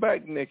comes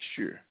back next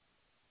year.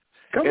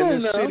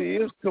 And the city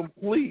is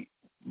complete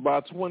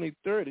by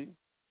 2030.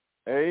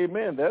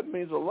 Amen. That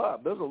means a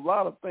lot. There's a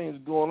lot of things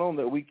going on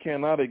that we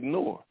cannot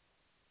ignore.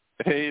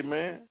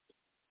 Amen.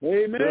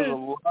 Amen. There's a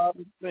lot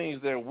of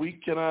things that we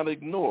cannot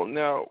ignore.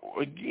 Now,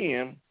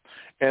 again,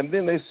 and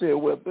then they said,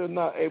 well, if they're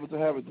not able to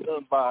have it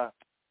done by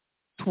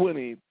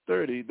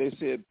 2030, they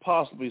said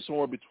possibly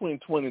somewhere between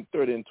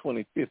 2030 and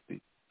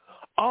 2050.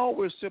 All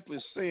we're simply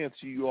saying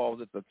to you all is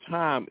that the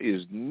time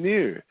is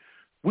near.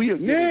 We are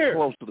getting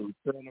close to the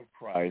return of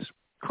Christ.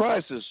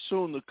 Christ is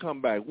soon to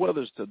come back,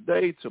 whether it's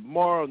today,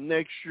 tomorrow,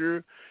 next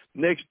year,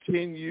 next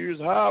 10 years,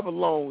 however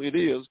long it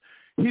is,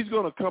 he's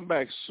going to come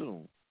back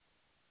soon.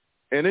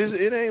 And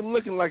it ain't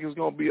looking like it's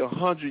going to be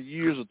 100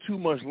 years or too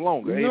much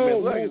longer. No,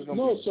 Amen. Like it's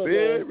going to be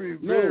very,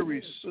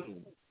 very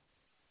soon.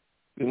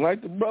 And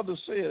like the brother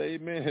said,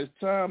 amen, it's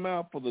time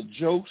out for the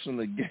jokes and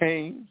the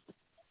games.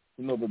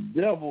 You know, the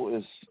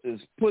devil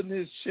is putting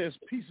his chess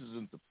pieces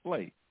into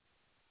play.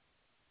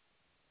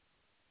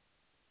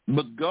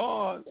 But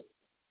God,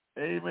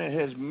 amen,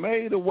 has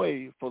made a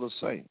way for the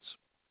saints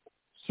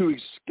to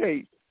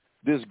escape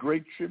this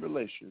great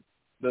tribulation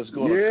that's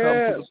going to come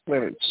to the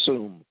planet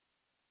soon.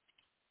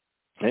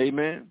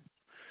 Amen.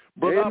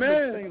 But I've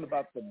been thinking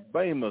about the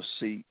Bema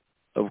seat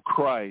of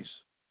Christ,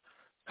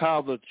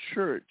 how the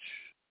church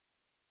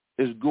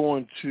is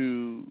going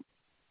to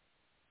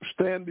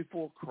stand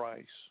before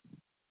Christ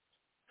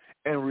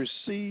and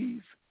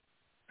receive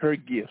her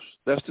gifts.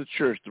 That's the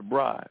church, the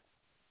bride.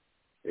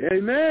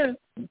 Amen.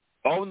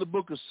 All in the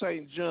book of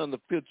St. John, the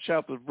 5th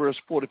chapter, verse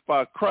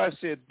 45, Christ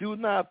said, do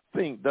not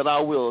think that I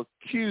will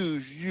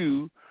accuse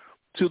you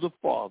to the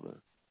Father.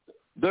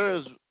 There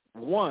is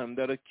one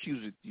that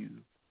accuseth you,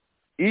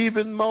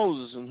 even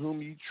Moses, in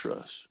whom ye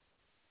trust.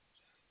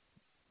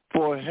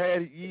 For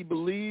had ye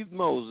believed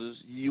Moses,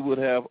 ye would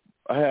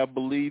have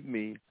believed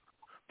me.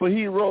 For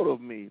he wrote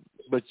of me,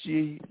 but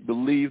ye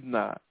believe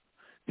not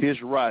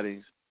his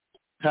writings.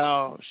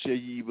 How shall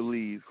ye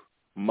believe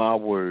my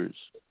words?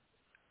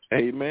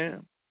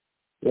 Amen.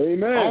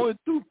 Amen. Only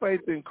through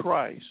faith in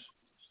Christ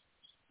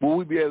will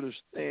we be able to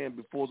stand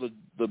before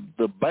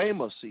the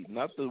Bema seat,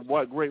 not the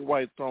great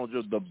white throne,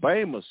 just the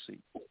Bema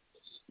seat.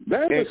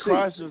 And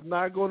Christ is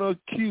not going to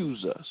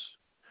accuse us.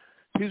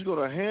 He's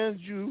going to hand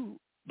you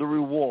the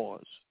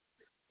rewards.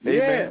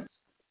 Amen.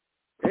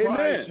 Yes.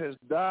 Christ has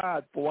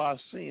died for our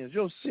sins.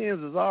 Your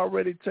sins is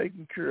already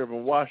taken care of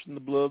and washed in the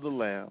blood of the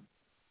Lamb.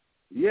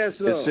 Yes,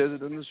 sir. It says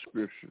it in the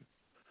scripture.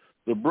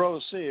 The brother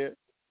said,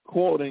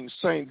 quoting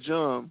St.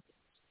 John,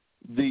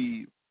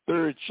 the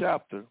 3rd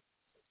chapter,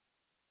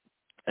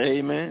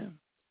 amen.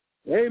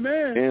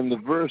 Amen. And the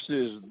verse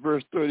is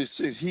verse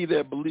 36, he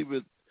that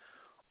believeth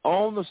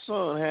on the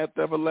Son hath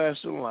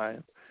everlasting life,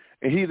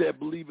 and he that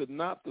believeth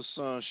not the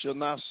Son shall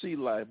not see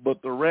life,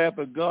 but the wrath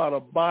of God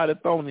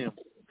abideth on him.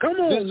 Come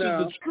on this now.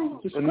 This is the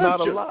truth and not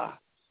a lie.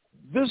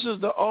 This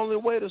is the only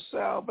way to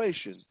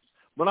salvation.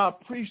 When I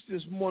preached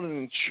this morning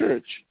in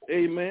church,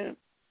 amen,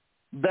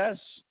 that's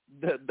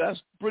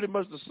pretty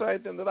much the same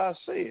thing that I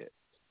said.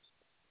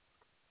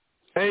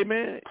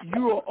 Amen.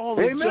 You are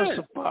only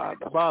justified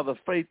by the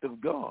faith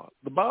of God.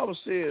 The Bible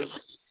says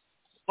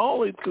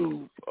only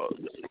through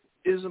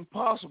it's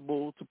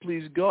impossible to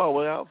please God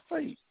without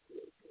faith.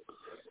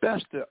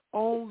 That's the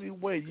only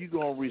way you're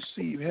going to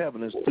receive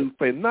heaven is through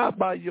faith, not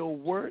by your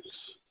works.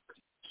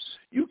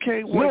 You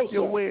can't work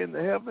your way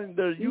into heaven.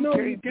 You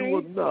can't do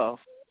enough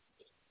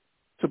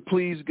to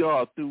please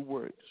God through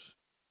works.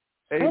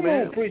 Amen. Come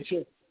on,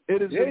 preacher.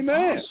 It is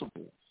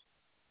impossible.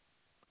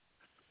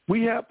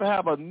 We have to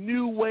have a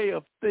new way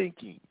of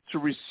thinking to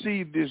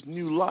receive this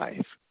new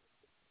life.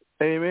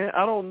 Amen.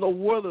 I don't know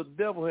where the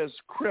devil has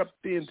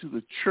crept into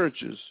the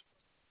churches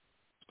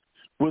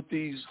with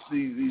these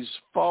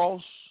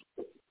false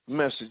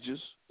messages.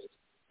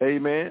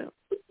 Amen.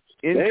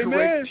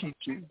 Incorrect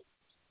teaching.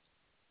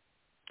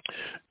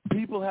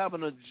 People have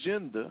an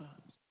agenda.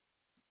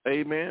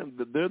 Amen.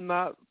 That they're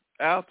not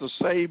out to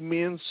save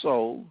men's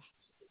souls.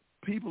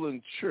 People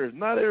in church,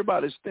 not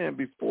everybody stand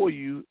before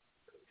you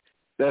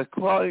that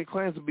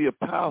claims to be a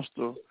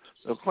pastor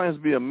or claims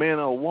to be a man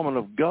or a woman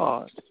of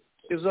God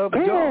is of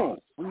God.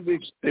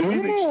 We've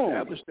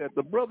established that.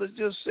 The brother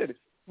just said it.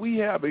 We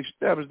have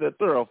established that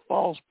there are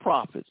false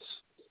prophets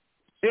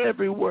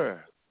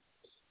everywhere,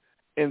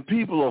 and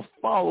people are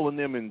following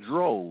them in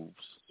droves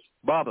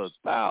by the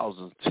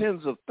thousands,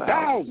 tens of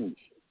thousands.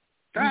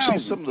 You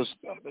see some of the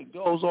stuff that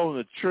goes on in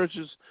the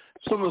churches,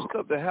 some of the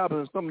stuff that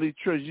happens in some of these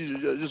churches,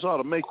 you just ought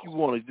to make you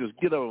want to just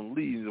get up and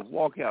leave and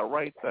walk out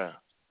right there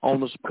on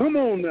the spot. Come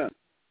on now.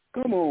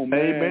 Come on, man.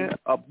 Amen.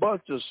 A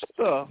bunch of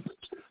stuff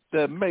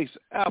that makes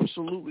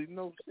absolutely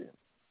no sense.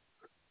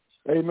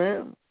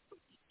 Amen.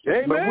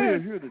 Amen. But we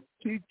are here to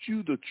teach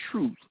you the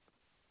truth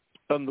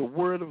and the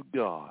word of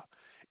God.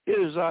 It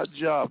is our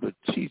job to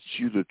teach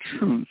you the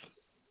truth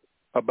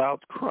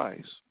about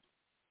Christ.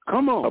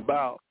 Come on.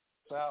 About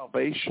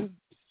salvation.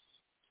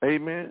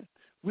 Amen.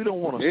 We don't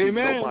want to see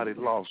nobody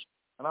lost.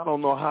 And I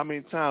don't know how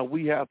many times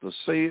we have to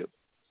say it,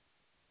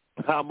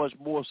 how much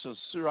more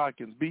sincere I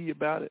can be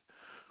about it.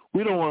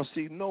 We don't want to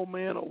see no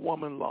man or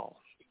woman lost.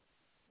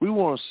 We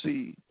want to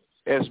see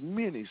as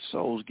many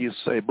souls get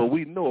saved. But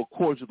we know,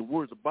 according to the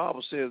words, the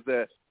Bible says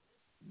that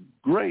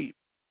great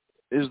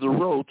is the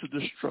road to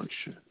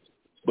destruction,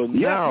 but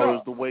narrow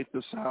is the way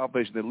to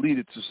salvation that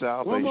leadeth to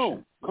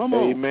salvation. Come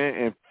on. Amen.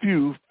 And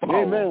few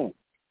follow. Amen.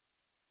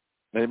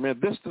 Amen.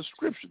 That's the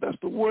scripture. That's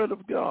the word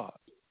of God.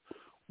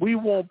 We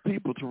want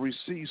people to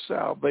receive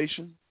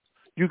salvation.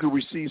 You can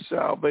receive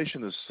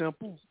salvation as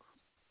simple.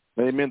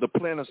 Amen. The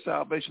plan of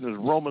salvation is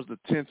Romans, the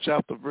 10th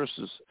chapter,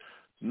 verses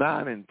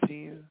 9 and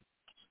 10.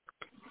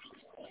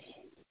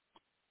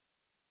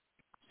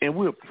 And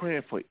we're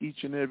praying for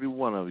each and every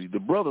one of you. The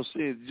brother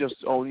said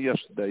just on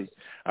yesterday,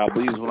 I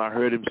believe when I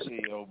heard him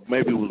say, or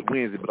maybe it was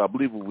Wednesday, but I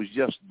believe it was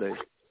yesterday.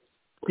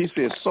 He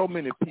said so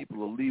many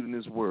people are leaving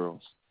this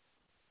world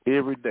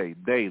every day,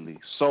 daily.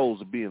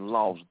 Souls are being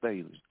lost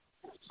daily.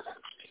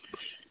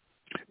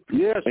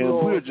 Yes, and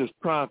Lord. we're just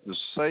trying to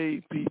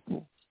save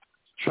people,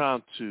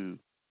 trying to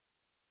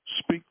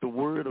speak the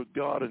word of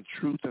God in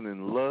truth and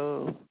in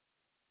love.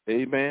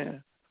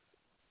 Amen.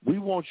 We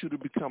want you to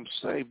become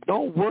saved.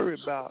 Don't worry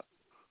about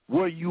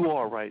where you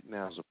are right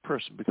now as a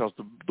person, because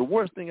the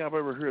worst thing I've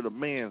ever heard a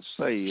man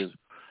say is,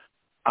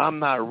 I'm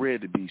not ready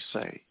to be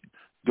saved.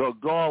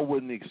 God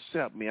wouldn't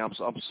accept me. I'm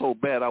so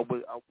bad.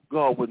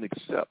 God wouldn't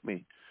accept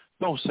me.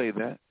 Don't say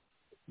that.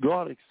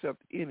 God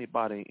accepts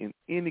anybody in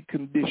any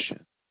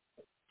condition.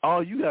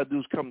 All you got to do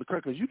is come to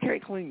Christ, because you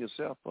can't clean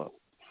yourself up.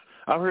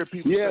 I've heard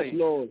people say,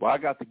 Lord. well, I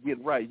got to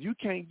get right. You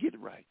can't get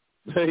right.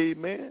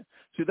 Amen.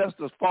 See, that's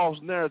the false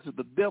narrative.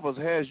 The devil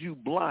has you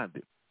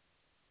blinded.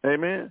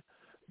 Amen.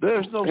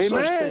 There's no such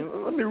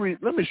thing.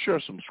 Let me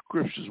share some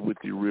scriptures with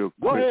you real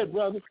quick. Go ahead,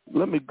 brother.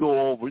 Let me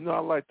go over. I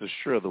like to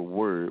share the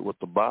word, what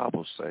the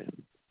Bible says.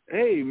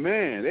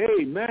 Amen.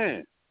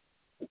 Amen.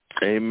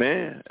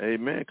 Amen.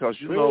 Amen. Because,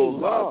 a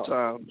lot of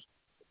times,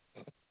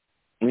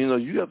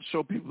 you have to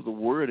show people the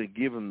word and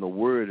give them the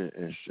word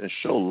and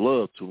show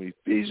love to them.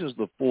 Ephesians,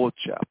 the 4th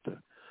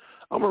chapter.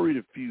 I'm going to read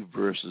a few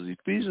verses.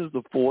 Ephesians,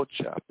 the 4th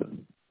chapter.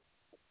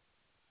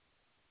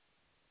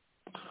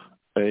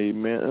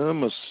 Amen. And I'm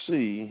going to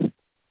see.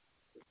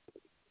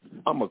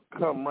 I'm going to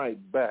come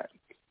right back.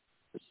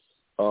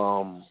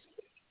 Let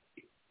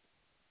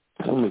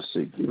me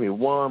see. Give me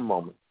one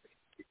moment.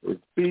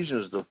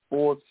 Ephesians, the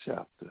 4th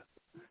chapter.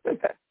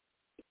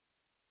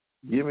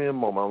 Give me a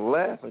moment. I'm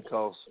laughing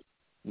because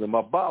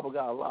my Bible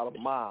got a lot of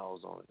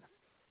miles on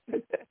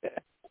it.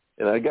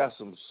 And I got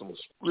some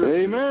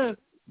scriptures. Amen.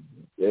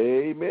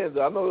 Amen.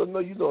 I know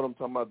you know what I'm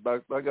talking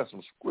about. I got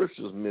some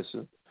scriptures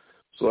missing.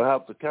 So I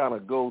have to kind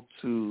of go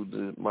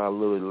to my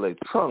little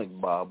electronic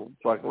Bible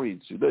so I can read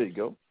it to you. There you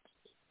go.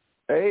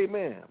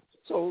 Amen.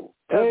 So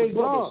as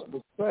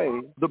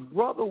the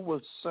brother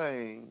was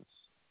saying,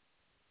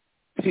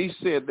 he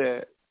said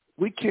that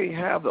we can't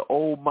have the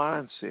old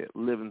mindset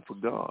living for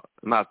God.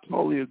 And I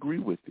totally agree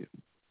with you.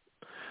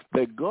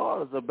 That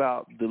God is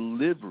about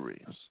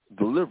deliverance.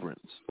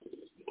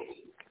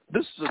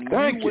 This is a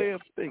new way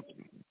of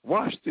thinking.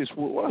 Watch this. I'm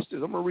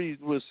going to read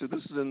what it says.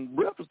 This is in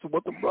reference to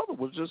what the brother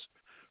was just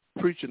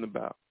preaching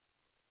about.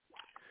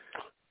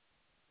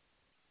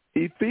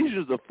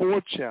 Ephesians, the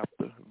 4th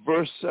chapter,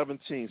 verse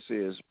 17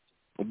 says,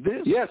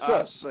 This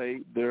I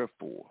say,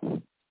 therefore,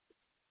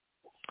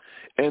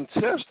 and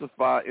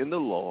testify in the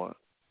Lord,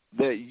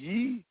 that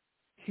ye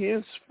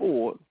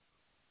henceforth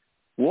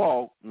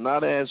walk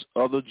not as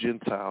other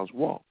Gentiles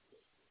walk.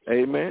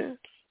 Amen?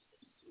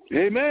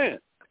 Amen.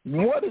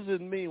 What does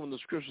it mean when the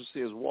scripture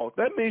says walk?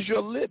 That means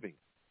you're living.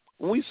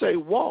 When we say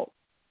walk,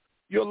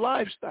 your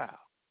lifestyle.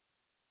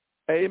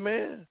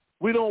 Amen?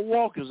 We don't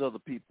walk as other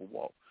people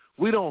walk.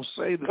 We don't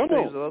say the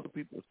things that other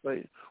people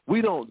say.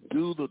 We don't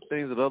do the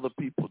things that other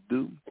people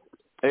do.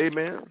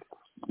 Amen?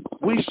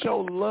 We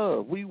show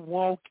love. We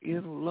walk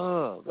in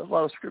love. That's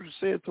why the scripture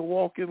said to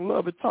walk in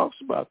love. It talks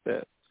about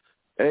that.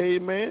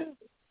 Amen?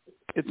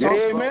 It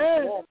talks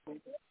about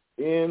walking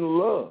in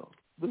love.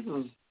 This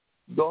is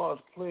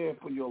God's plan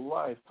for your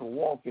life, to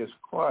walk as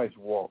Christ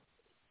walked,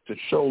 to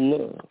show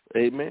love.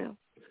 Amen?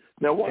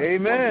 Now, what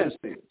this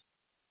is?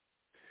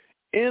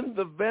 In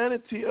the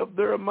vanity of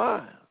their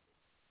mind,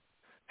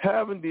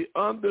 having the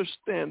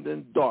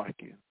understanding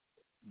darkened,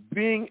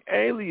 being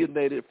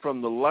alienated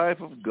from the life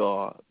of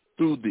God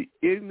through the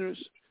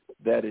ignorance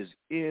that is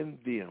in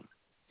them.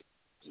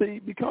 See,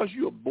 because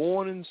you're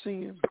born in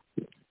sin,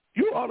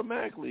 you're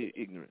automatically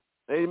ignorant.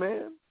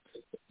 Amen?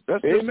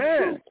 That's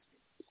Amen.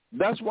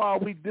 That's why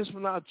we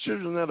discipline our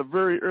children at a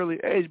very early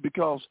age,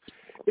 because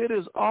it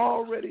is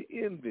already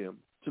in them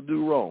to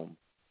do wrong.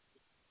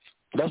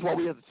 That's why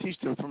we have to teach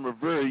them from a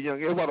very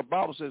young age. That's why the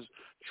Bible says,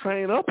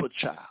 train up a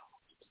child.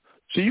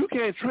 See, you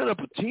can't train up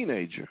a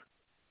teenager.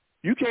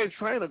 You can't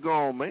train a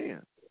grown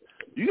man.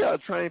 You got to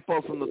train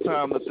folks from the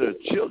time that they're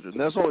children.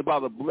 That's only by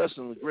the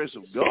blessing and the grace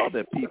of God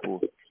that people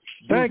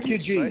Thank you,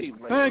 Jesus.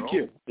 Thank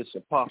you. It's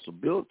a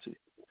possibility.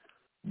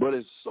 But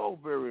it's so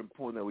very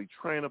important that we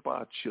train up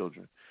our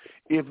children.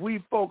 If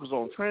we focus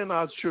on training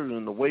our children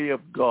in the way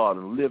of God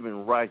and live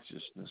in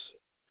righteousness,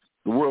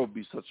 the world would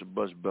be such a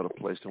much better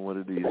place than what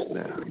it is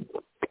now.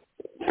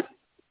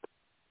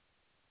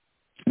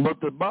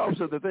 But the Bible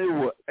said that they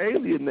were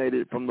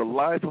alienated from the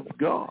life of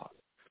God.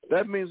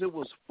 That means it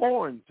was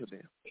foreign to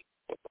them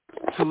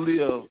to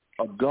live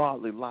a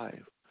godly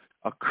life,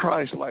 a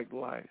Christ-like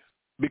life,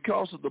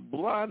 because of the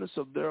blindness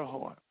of their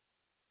heart.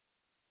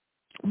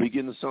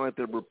 Begin to sound like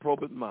their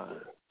reprobate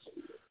minds.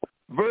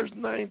 Verse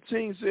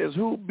 19 says,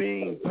 who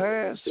being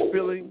past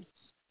feeling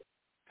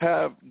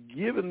have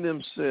given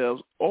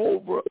themselves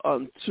over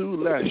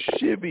unto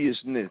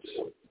lasciviousness,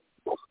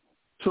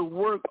 to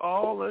work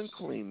all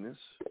uncleanness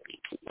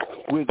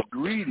with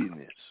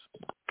greediness.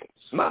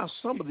 Now,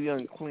 some of the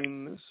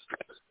uncleanness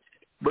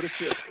But it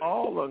says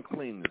all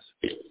uncleanness.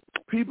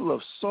 People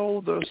have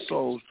sold their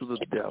souls to the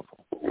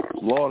devil.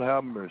 Lord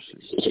have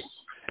mercy.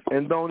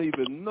 And don't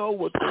even know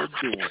what they're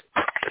doing.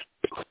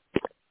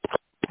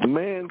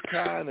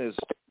 Mankind has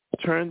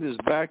turned his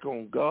back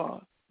on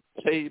God.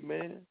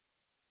 Amen.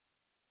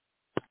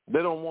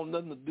 They don't want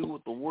nothing to do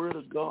with the word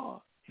of God.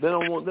 They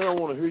don't want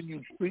to hear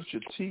you preach or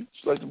teach,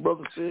 like the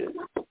brother said.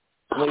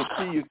 When they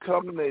see you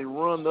coming, they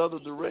run the other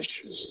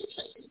direction.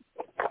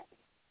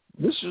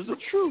 This is the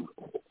truth.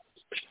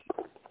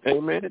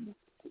 Amen.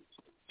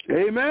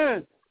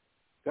 Amen.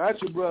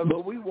 Got you, brother.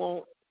 But we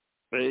want,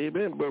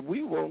 amen, but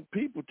we want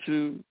people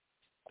to,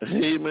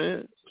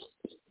 amen,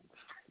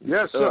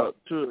 yes, sir,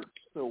 to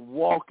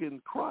walk in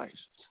Christ,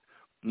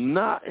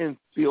 not in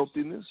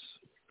filthiness.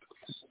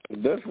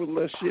 That's what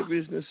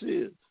lasciviousness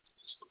is.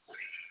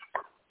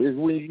 Is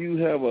when you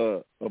have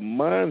a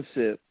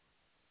mindset,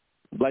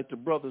 like the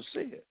brother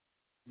said,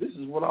 this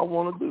is what I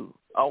want to do.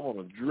 I want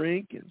to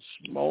drink and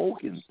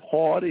smoke and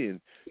party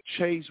and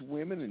chase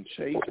women and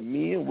chase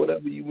men,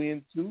 whatever you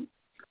into.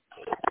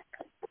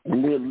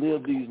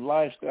 Live these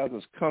lifestyles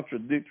that's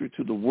contradictory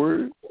to the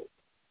word.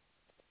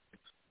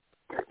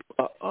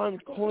 An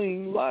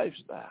unclean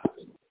lifestyle.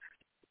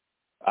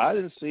 I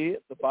didn't see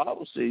it. The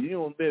Bible said. You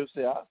don't be able to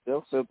say, I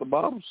still said the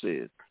Bible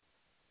said.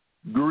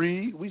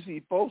 Greed. We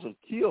see folks are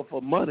killed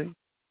for money.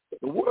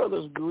 The world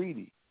is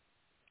greedy.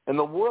 And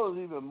the world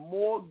is even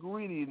more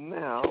greedy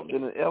now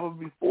than ever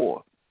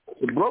before.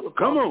 The brother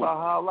talks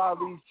about how a lot of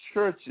these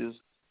churches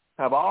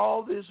have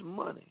all this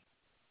money.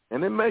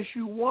 And it makes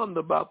you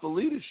wonder about the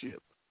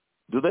leadership.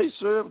 Do they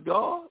serve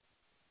God?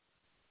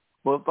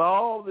 But for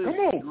all this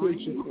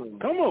greed and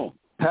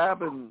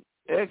having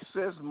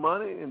excess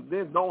money and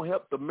then don't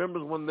help the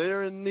members when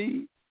they're in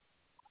need.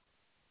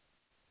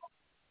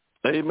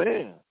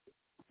 Amen.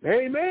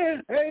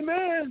 Amen.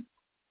 Amen.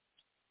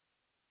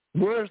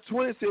 Verse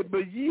 20 said,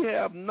 but ye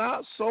have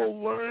not so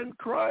learned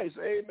Christ.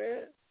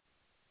 Amen.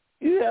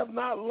 Ye have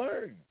not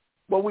learned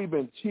what we've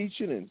been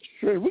teaching in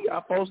church. We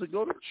got folks that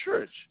go to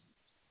church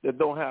that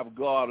don't have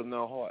God in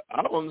their heart.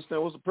 I don't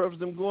understand what's the purpose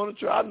of them going to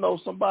church. I know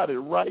somebody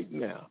right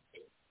now.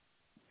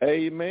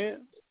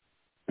 Amen.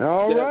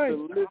 All right.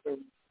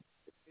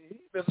 He's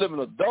been living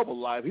a double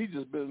life. He's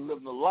just been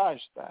living a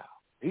lifestyle.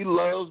 He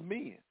loves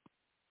men.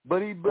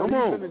 But he's been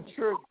in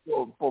church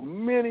for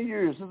many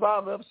years, since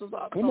I've been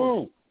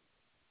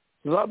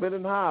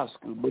in high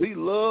school. But he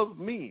loves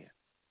men.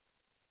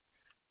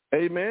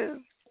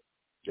 Amen.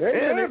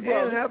 And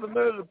have the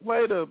nerve to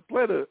play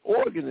the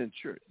organ in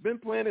church. Been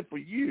playing it for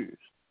years.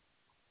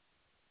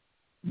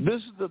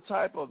 This is the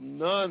type of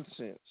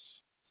nonsense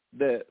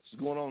that's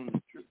going on in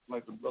the church,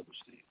 like the brother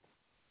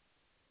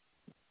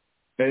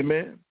said.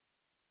 Amen.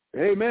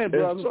 Amen,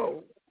 brother. And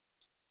so,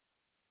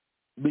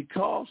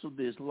 because of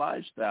this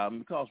lifestyle, and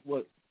because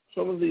what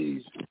some of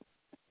these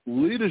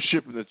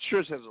leadership in the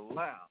church has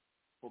allowed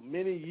for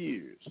many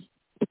years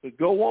to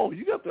go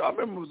on, I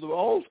remember the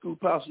old school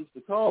pastors used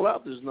to call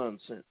out this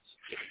nonsense.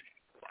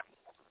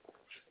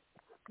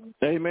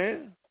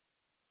 Amen.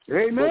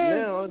 Amen. But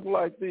now it's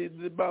like the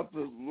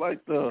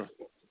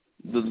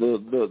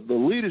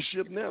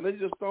leadership now, they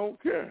just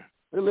don't care.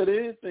 They let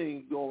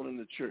anything go on in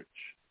the church.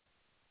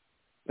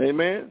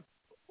 Amen.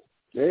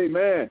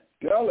 Amen.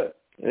 Tell it.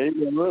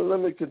 Amen. Let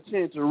me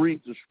continue to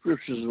read the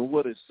scriptures and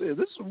what it says.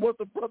 This is what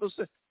the brother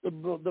said.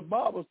 The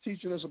Bible is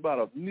teaching us about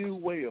a new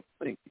way of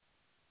thinking.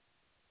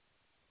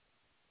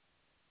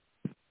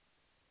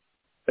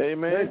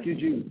 Amen. Thank you,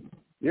 Jesus.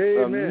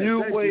 Amen. A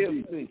new way of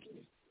thinking.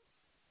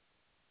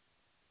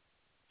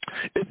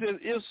 It says,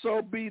 if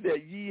so be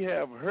that ye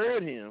have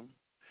heard him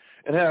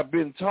and have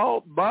been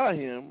taught by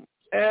him,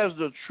 as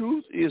the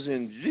truth is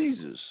in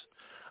Jesus.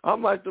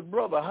 I'm like the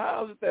brother.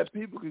 How is it that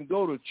people can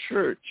go to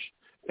church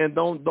and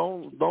don't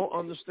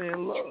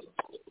understand love?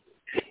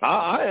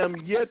 I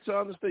am yet to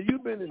understand.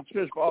 You've been in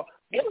church for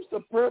what's the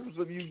purpose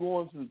of you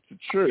going to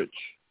church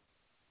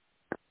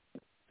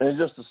and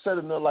just to sit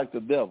in there like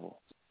the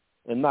devil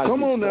and not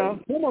come on now,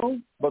 come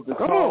on, but to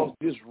cause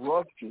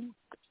disruption,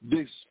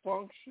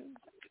 dysfunction,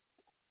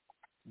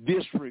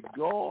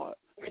 disregard,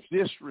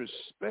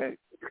 disrespect.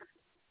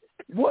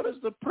 What is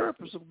the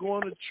purpose of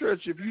going to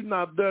church if you're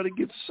not there to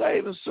get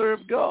saved and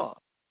serve God?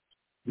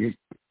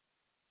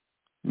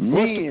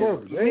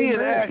 Men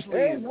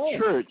actually in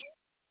church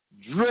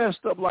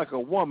dressed up like a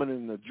woman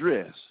in a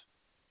dress.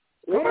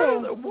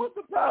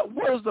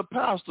 What is the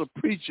pastor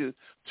preaching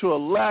to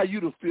allow you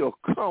to feel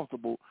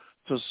comfortable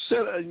to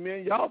sit?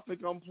 Man, y'all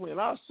think I'm playing.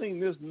 I've seen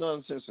this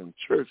nonsense in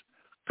church.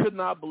 Could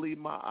not believe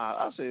my eyes.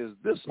 I say, is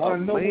this a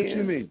man what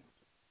you mean.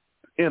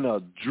 In a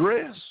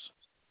dress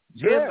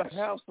in the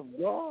house of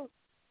God?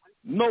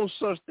 No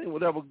such thing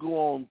would ever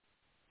go on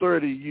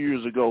 30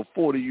 years ago,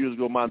 40 years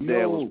ago. My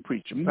dad was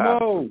preaching.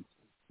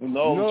 When the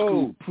old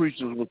school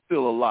preachers were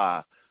still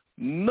alive.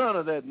 None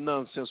of that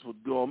nonsense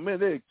would go on. Man,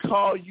 they'd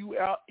call you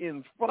out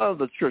in front of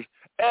the church,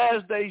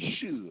 as they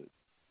should.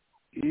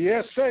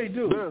 Yes, they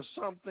do. There are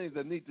some things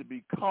that need to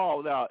be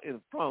called out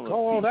in front of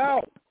people.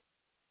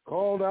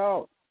 Called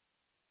out.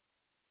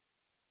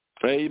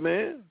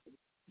 Amen.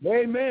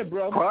 Amen,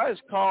 brother.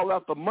 Christ called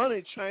out the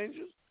money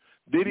changers.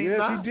 Did he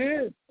not? Yes, he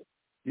did.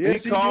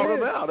 Yes, he called did.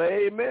 them out.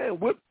 Amen.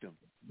 Whipped them.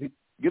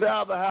 Get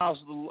out of the house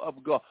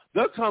of God.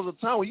 There comes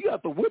a time when you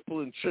have to whip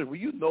in church when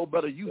you know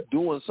better. You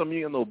doing something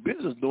you ain't no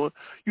business doing.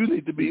 You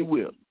need to be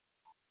whipped.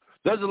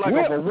 That's just like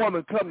if a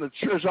woman come to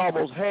church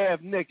almost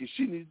half naked.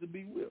 She needs to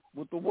be whipped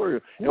with the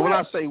word. And when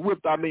I say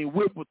whipped, I mean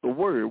whip with the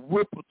word,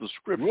 whip with the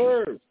scripture.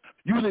 Word.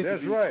 You need to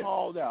be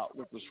called out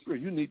with the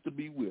scripture. You need to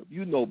be whipped.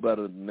 You know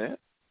better than that.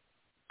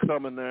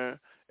 Coming there,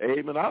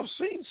 amen. I've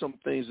seen some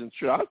things in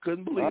church. I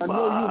couldn't believe my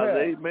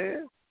eyes,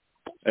 amen.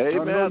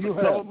 Amen. I have to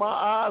cover my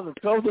eyes and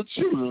cover the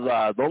children's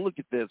eyes. Don't look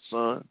at that,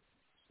 son.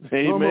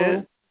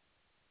 Amen.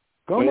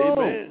 Come on.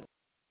 Amen.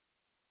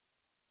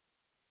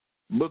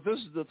 But this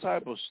is the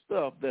type of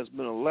stuff that's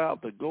been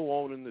allowed to go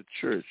on in the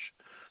church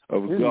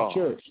of God. The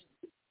church.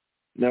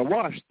 Now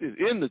watch this.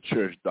 In the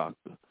church,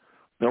 doctor.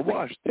 Now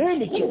watch this. In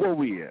the church. Where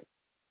we at?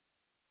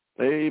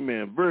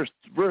 Amen. Verse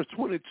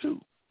 22.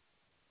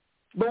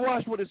 But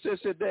watch what it says,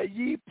 that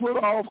ye put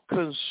off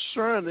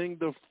concerning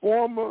the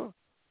former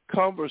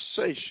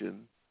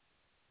conversation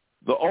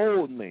the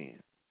old man.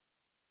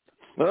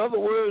 In other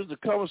words, the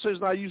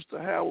conversation I used to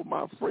have with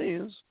my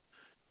friends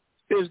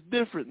is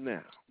different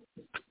now.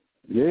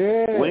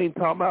 Yeah. We ain't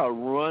talking about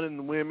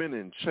running women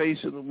and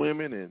chasing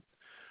women and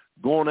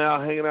going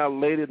out, hanging out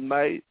late at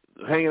night,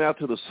 hanging out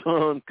till the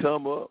sun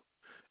come up.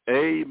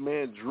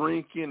 Amen.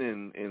 Drinking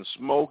and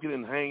smoking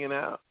and hanging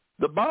out.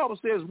 The Bible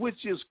says,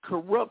 which is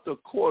corrupt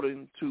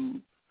according to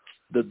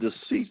the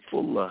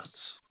deceitful lusts.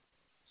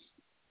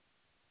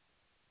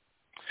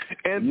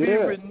 And be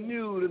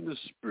renewed in the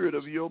spirit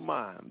of your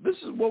mind. This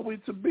is what we're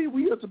to be.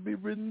 We have to be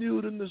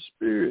renewed in the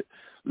spirit.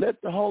 Let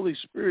the Holy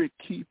Spirit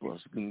keep us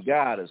and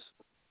guide us.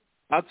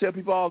 I tell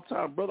people all the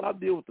time, brother, I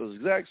deal with the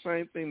exact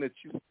same thing that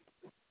you do.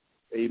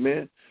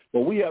 Amen.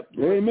 But we have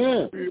to let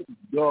the Spirit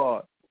of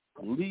God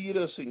lead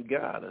us and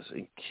guide us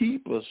and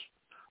keep us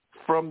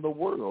from the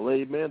world.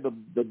 Amen.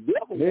 The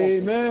devil.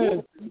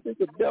 Amen. You think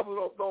the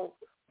devil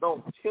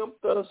don't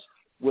tempt us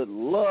with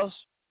lust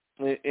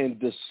and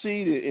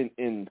deceit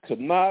and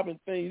conniving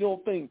things? You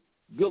don't think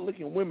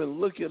good-looking women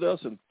look at us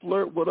and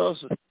flirt with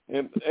us?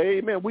 And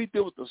amen, we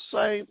deal with the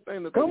same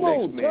thing that the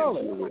next man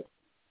deal with.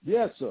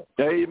 Yes, sir.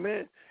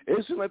 Amen.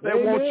 It seems like they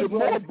want you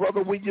more,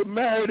 brother, when you're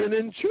married and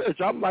in church.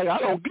 I'm like, I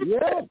don't get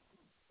that.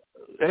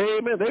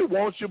 Amen. They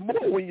want you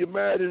more when you're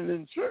married and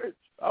in church.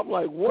 I'm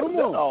like, what is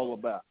that all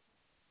about?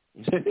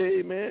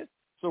 Amen.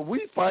 So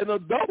we fighting a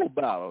double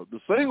battle. The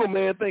single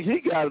man think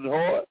he got it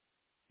hard.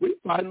 We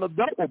fighting a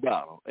double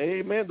battle.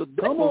 Amen. The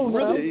devil's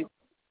really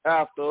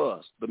after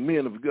us, the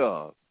men of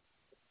God.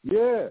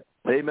 Yeah.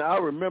 Amen. I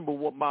remember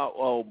what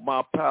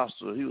my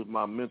pastor, he was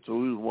my mentor.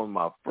 He was one of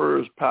my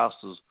first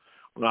pastors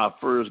when I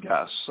first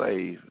got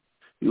saved.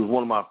 He was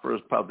one of my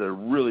first pastors that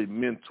really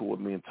mentored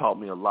me and taught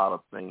me a lot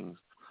of things.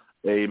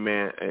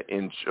 Amen.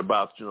 And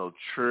about,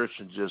 church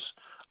and just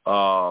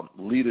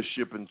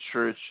leadership in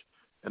church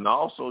and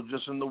also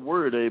just in the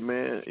word.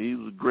 Amen. He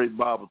was a great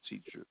Bible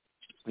teacher.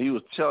 He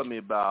was telling me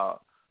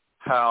about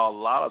how a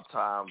lot of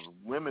times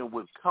women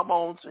would come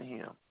on to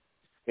him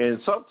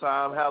and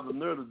sometimes have the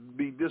nerve to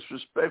be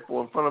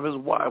disrespectful in front of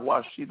his wife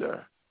while she's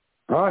there.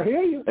 I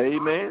hear you.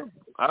 Amen.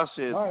 I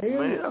said,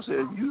 man, I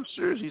said, you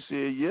serious? He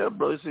said, yeah,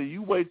 brother. He said,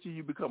 you wait till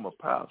you become a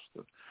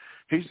pastor.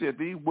 He said,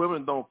 these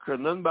women don't care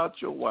nothing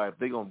about your wife.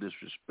 They're going to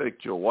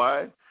disrespect your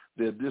wife.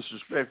 They're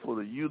disrespectful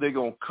to you. They're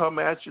going to come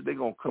at you. They're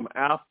going to come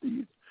after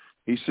you.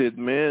 He said,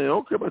 man, they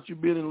don't care about you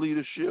being in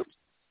leadership.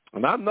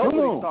 And I know what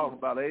he's talking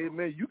about.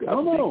 Amen. You got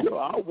to be good.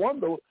 I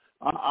wonder,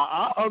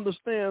 I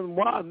understand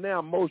why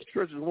now most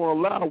churches won't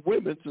allow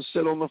women to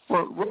sit on the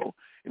front row.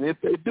 And if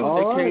they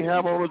do, they can't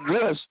have on a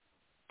dress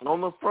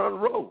on the front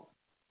row.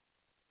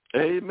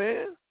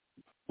 Amen.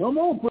 Come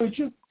on,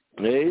 preacher.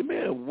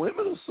 Amen.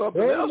 Women are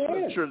something else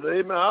in the church.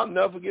 Amen. I'll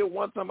never forget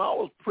one time I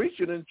was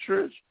preaching in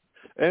church,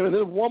 and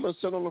this woman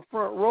sat on the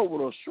front row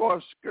with a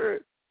short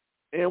skirt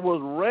and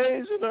was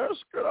raising her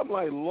skirt. I'm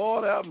like,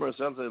 Lord have mercy.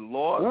 I said,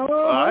 Lord,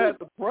 I had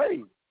to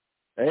pray.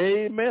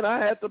 Amen. I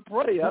had to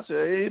pray. I said,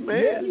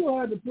 amen. Yeah, you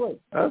had to pray.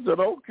 I said,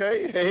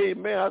 okay.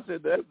 Amen. I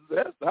said,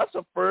 that's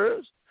a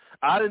first.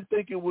 I didn't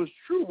think it was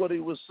true what he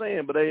was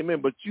saying, but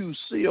amen. But you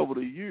see over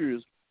the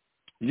years,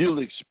 you'll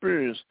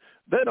experience,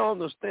 they don't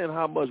understand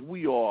how much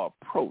we are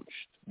approached,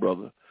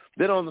 brother.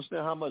 They don't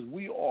understand how much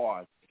we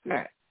are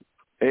attacked.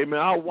 Amen.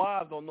 Our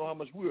wives don't know how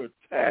much we're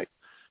attacked.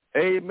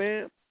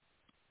 Amen.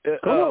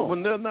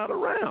 When they're not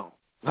around,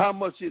 how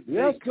much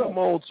they come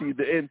on to you.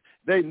 And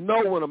they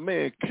know when a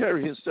man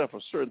carry himself a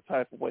certain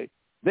type of way,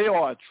 they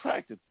are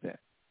attracted to that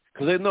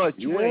because they know that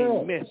you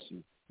ain't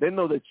messy. They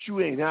know that you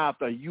ain't out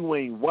there, you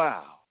ain't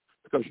wild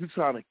because you're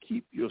trying to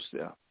keep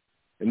yourself.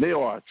 And they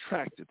are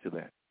attracted to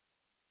that.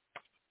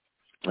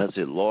 I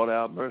said, Lord,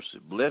 have mercy.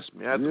 Bless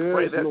me. I had to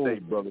pray that day,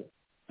 brother,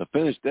 to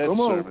finish that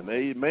sermon.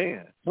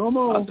 Amen. Come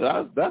on. I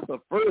said, that's the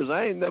first.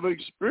 I ain't never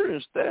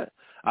experienced that.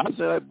 I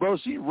said, bro,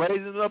 she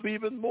raised it up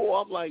even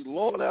more. I'm like,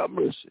 Lord, have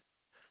mercy.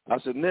 I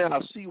said, now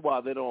I see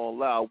why they don't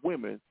allow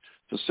women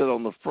to sit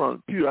on the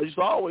front pew. I used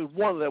to always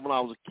wonder that when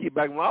I was a kid.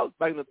 Back in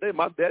the day,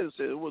 my daddy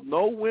said there was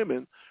no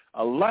women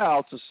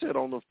allowed to sit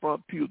on the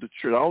front pew of the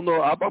church. I don't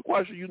know. I'm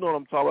quite sure you know what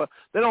I'm talking about.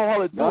 They don't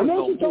hardly do it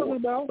no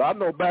more. But I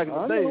know back in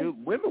the day,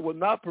 women were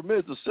not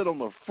permitted to sit on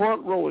the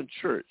front row in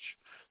church.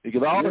 They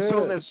could always sit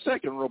on that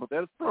second row, but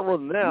that front row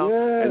now,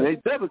 and they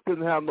definitely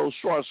couldn't have no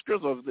short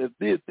skirts.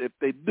 If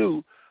they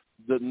do,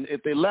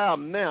 if they allow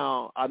them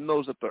now, I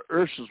notice that the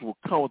ushers will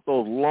come with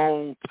those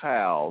long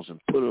towels and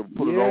put it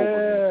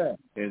over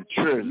in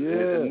church.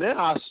 And now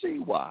I see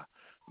why.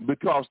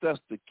 Because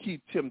that's the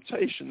key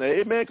temptation.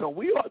 Amen. Because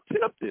we are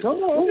tempted. We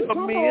are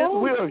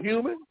men. We are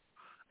human.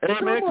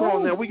 Amen. Come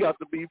on now. We got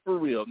to be for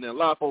real. Now, a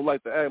lot of folks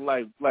like to act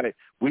like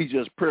we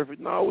just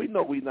perfect. No, we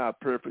know we're not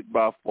perfect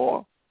by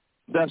far.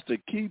 That's the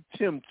key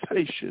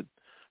temptation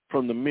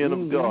from the men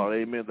of God.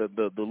 Amen.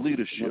 The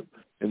leadership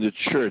in the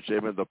church.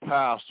 Amen. The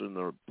pastor and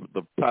the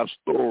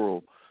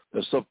pastoral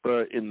that's up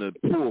there in the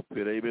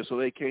pulpit. Amen. So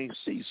they can't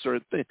see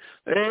certain things.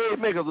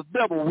 Amen. Because the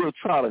devil will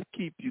try to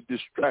keep you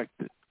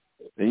distracted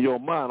in your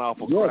mind off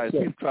of Christ.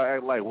 People try to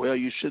act like, well,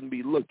 you shouldn't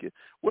be looking.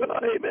 Well,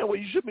 amen. Well,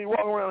 you shouldn't be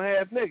walking around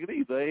half naked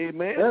either.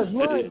 Amen. That's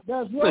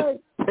right.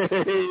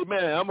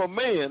 Amen. I'm a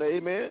man.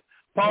 Amen.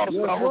 Paul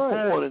said I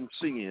was born in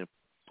sin.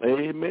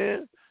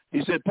 Amen.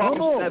 He said,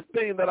 Paul, that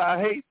thing that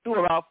I hate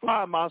doing, I'll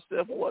find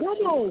myself what?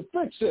 Come on,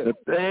 fix it.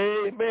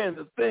 Amen.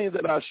 The thing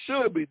that I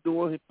should be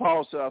doing,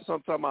 Paul said,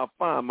 sometimes I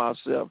find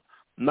myself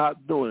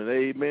not doing it.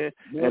 Amen.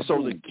 And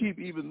so to keep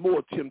even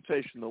more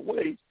temptation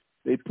away,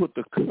 they put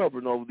the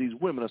covering over these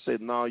women and said,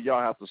 no,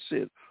 y'all have to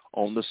sit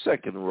on the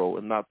second row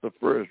and not the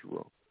first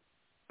row.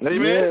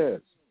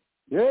 Amen?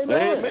 Yes.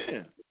 Amen.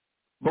 Amen.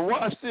 But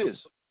watch this.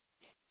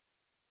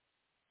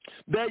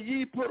 That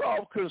ye put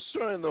off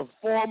concerning the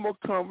former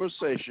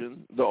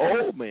conversation, the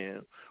old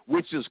man,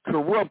 which is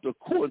corrupt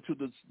according to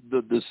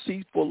the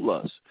deceitful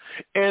lust,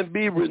 and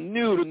be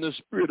renewed in the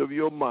spirit of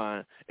your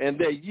mind, and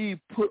that ye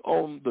put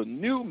on the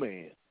new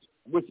man,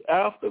 which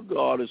after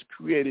God is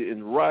created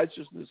in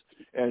righteousness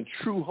and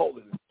true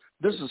holiness.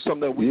 This is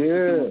something that we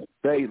do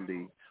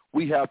daily.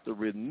 We have to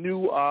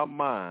renew our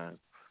mind.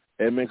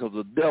 Amen, because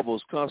the devil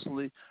is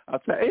constantly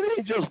attacking. It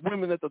ain't just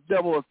women that the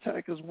devil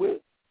attacks us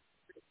with.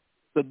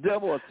 The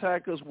devil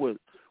attacks us with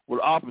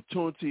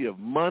opportunity of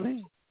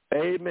money.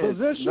 Amen.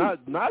 Position.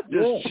 Not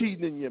just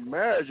cheating in your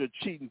marriage or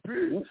cheating,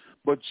 period,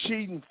 but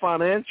cheating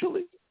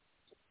financially.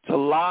 To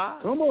lie,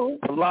 to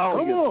lie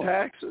on your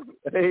taxes,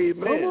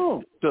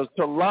 amen,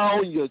 to lie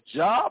on your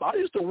job. I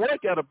used to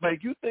work at a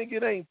bank. You think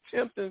it ain't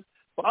tempting?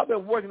 Well, I've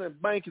been working in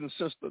banking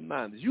since the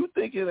 90s. You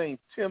think it ain't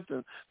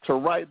tempting to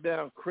write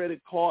down credit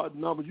card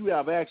numbers? You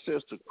have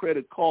access to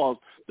credit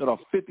cards that are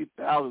 $50,000,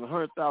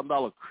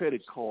 $100,000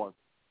 credit cards.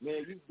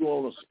 Man, you go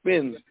on a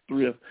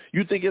spendthrift.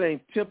 You think it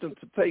ain't tempting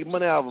to take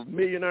money out of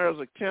millionaires'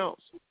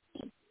 accounts?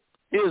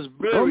 It's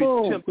very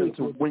tempting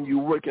to when you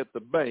work at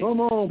the bank. They ain't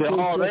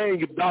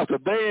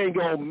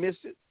going to miss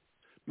it.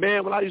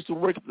 Man, when I used to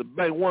work at the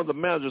bank, one of the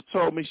managers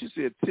told me, she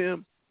said,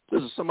 Tim,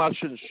 this is something I'm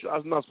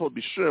not supposed to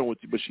be sharing with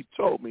you, but she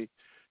told me,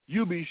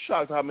 you'd be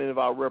shocked how many of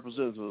our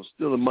representatives are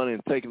stealing money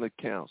and taking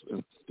accounts.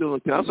 I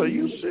said, are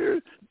you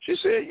serious? She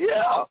said,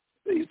 yeah.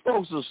 These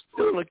folks are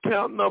stealing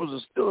account numbers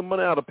and stealing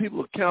money out of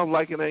people's accounts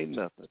like it ain't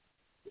nothing.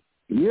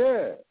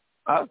 Yeah.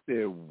 I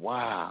said,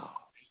 wow.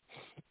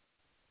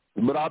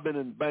 But I've been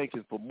in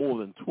banking for more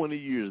than 20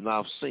 years, and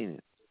I've seen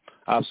it.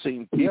 I've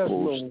seen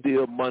people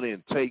steal money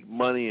and take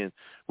money. And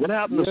what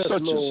happened to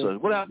such and such?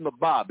 What happened to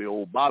Bobby?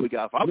 Old Bobby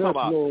got. I'm talking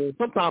about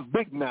sometimes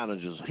big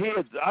managers,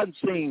 heads. I've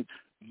seen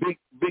big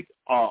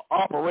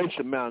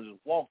operation managers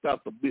walked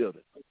out the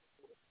building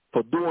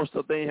for doing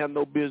stuff they ain't have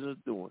no business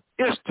doing.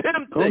 It's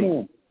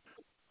tempting.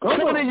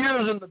 20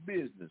 years in the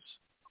business.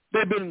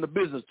 They've been in the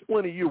business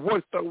 20 years,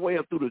 worked their way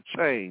up through the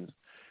chains.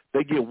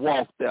 They get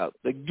walked out.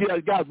 They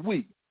got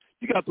weak.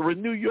 You got to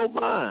renew your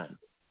mind.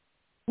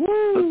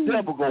 The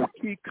devil going to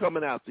keep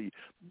coming after you.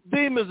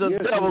 Demons and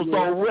devils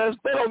don't rest.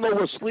 They don't know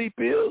what sleep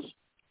is.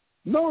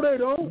 No, they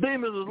don't.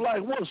 Demons is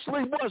like, what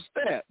sleep? What's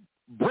that?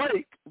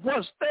 Break?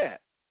 What's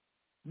that?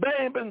 They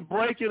ain't been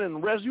breaking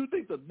and resting. You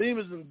think the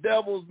demons and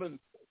devils been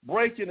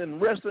breaking and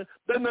resting?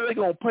 They know they're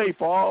going to pay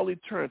for all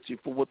eternity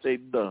for what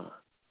they've done.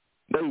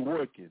 They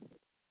working.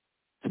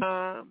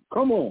 Time.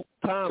 Come on.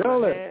 Time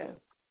and a half.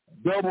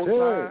 Double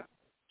time.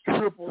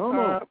 Triple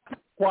time.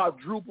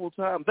 Quadruple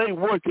time. They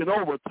working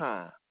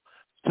overtime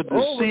to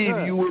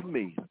deceive you and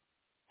me.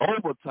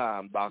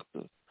 Overtime,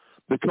 doctor.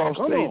 Because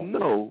they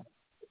know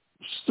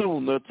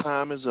soon their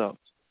time is up.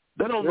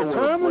 They don't know what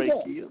a break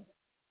is.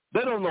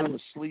 They don't know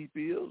what sleep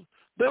is.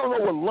 They don't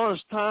know what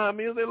lunchtime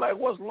is. They're like,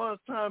 what's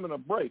lunchtime and a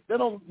break? They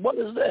don't. What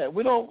is that?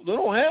 They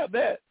don't have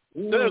that.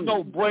 There's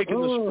no break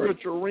in the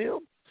spiritual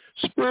realm.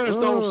 Spirits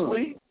don't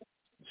sleep.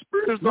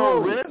 Spirits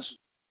don't rest.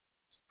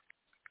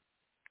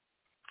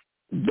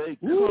 They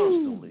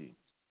constantly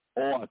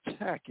are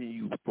attacking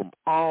you from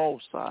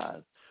all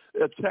sides.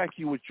 They attack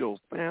you with your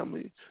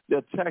family. They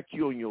attack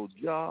you on your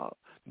job.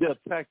 They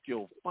attack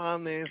your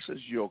finances,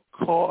 your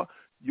car,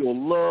 your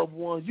loved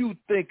ones. You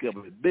think of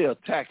it. They're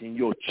attacking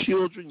your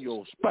children,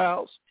 your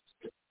spouse.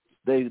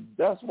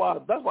 That's why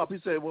people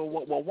say, well,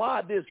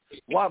 why this?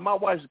 Why my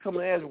wife's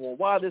coming and asking, well,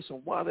 why this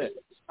and why that?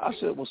 I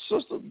said, well,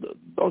 sister,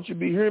 don't you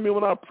be hearing me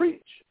when I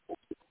preach?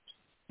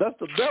 That's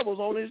the devil's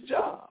on his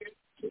job.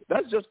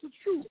 That's just the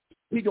truth.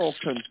 He gonna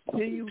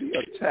continually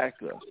attack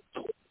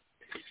us.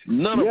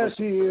 None of us. Yes,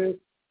 he is.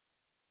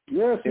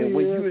 Yes, he is. And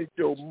when you're at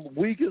your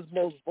weakest,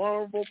 most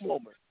vulnerable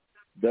moment,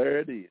 there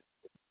it is.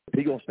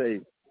 He gonna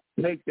say,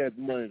 take that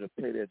money to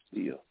pay that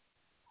bill.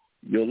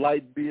 Your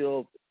light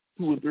bill,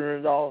 $200 or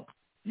 $300.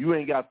 You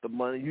ain't got the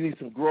money. You need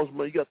some grocery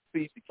money. You got to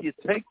feed the kids.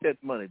 Take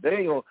that money. They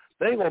ain't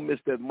gonna miss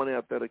that money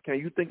out that account.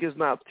 You think it's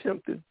not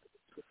tempting?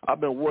 I've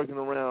been working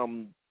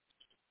around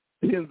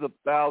tens of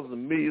thousands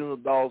and millions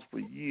of dollars for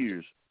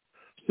years.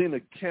 Seen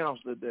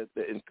accounts that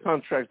in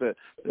contracts that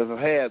have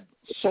had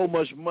so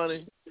much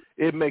money,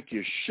 it make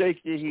you shake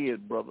your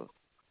head, brother.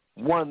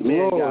 One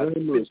man got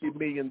 $50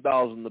 million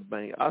in the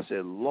bank. I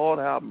said, Lord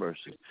have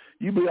mercy.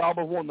 You be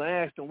almost wanting to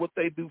ask them what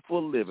they do for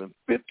a living.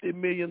 $50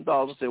 million.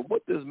 I said,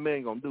 what this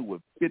man going to do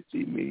with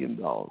 $50 million?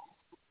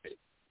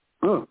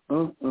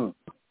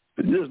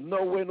 There's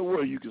no way in the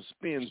world you can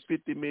spend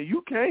 $50 million.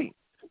 You can't.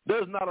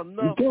 There's not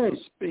enough to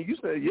spend. You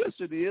say, yes,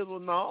 it is. Well,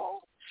 no,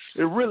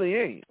 it really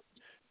ain't.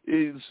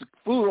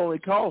 Food only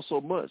costs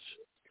so much.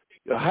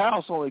 Your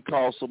house only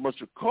costs so much.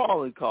 Your car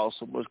only costs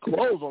so much.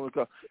 Clothes only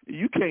cost.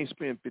 You can't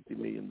spend $50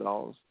 million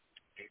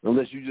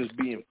unless you're just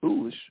being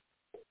foolish.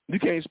 You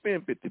can't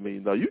spend $50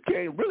 million. You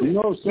can't really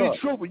be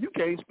truthful. You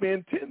can't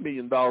spend $10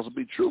 million to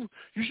be truthful.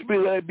 You should be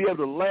able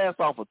to last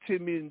off of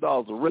 $10 million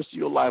the rest of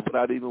your life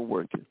without even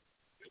working.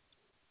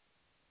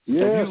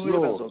 Yes, if you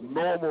live as a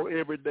normal,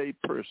 everyday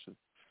person.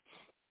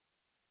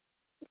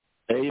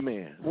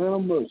 Amen.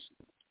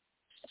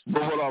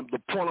 But the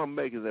point I'm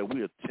making is that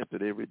we are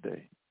tempted every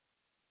day.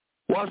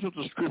 Watch what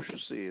the scripture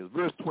says.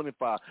 Verse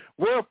 25.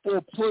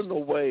 Wherefore putting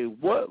away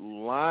what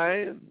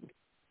lying?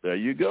 There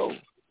you go.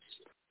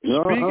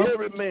 Speak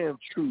every man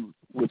truth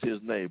with his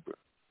neighbor.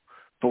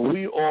 For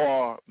we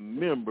are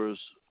members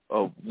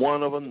of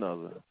one of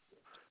another.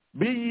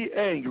 Be ye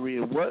angry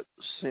and what?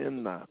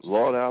 Sin not.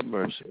 Lord have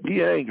mercy.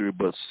 Be angry,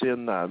 but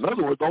sin not. In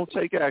other words, don't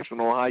take action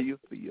on how you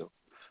feel.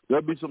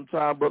 There'll be some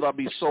time, brother, I'll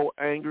be so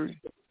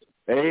angry.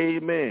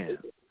 Amen.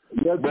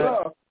 Yes,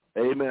 sir.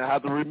 Amen. I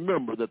have to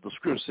remember that the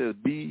scripture says,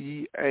 be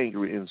ye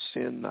angry and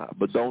sin not.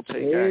 But don't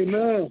take action.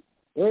 Amen.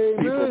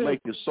 People make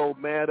you so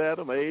mad at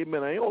them.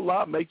 Amen. I ain't gonna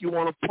lie, make you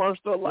want to punch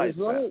their life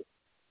out.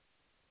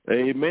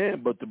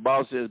 Amen. But the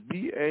Bible says,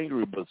 be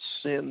angry, but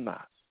sin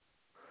not.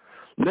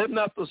 Let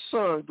not the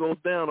sun go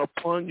down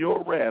upon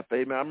your wrath.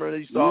 Amen. I remember they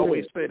used to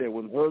always say that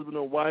when husband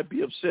and wife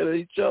be upset at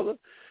each other.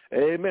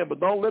 Amen. But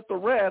don't let the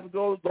wrath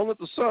go. Don't let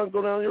the sun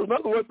go down your. In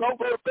other words, don't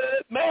go to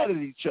bed mad at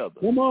each other.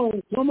 Come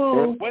on.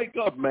 And wake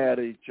up mad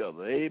at each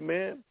other.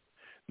 Amen.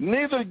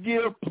 Neither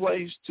give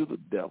place to the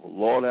devil.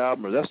 Lord have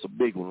mercy. That's a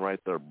big one right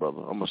there,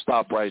 brother. I'm gonna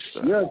stop right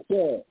there. Yes,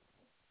 sir.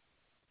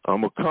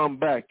 I'm gonna come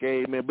back.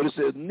 Amen. But it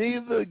says,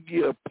 neither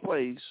give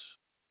place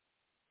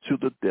to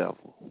the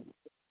devil.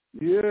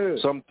 Yeah.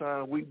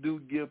 Sometimes we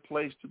do give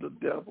place to the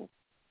devil,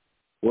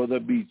 whether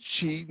it be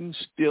cheating,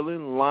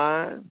 stealing,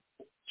 lying,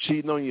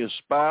 cheating on your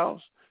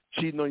spouse,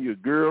 cheating on your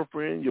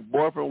girlfriend, your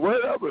boyfriend,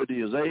 whatever it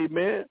is.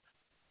 Amen.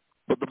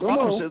 But the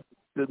Bible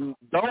says,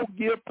 don't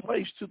give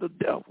place to the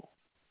devil.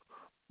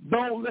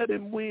 Don't let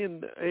him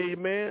win.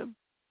 Amen.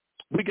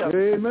 We got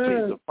to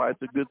continue to fight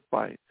the good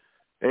fight.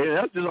 And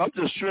I'm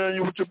just sharing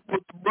you what the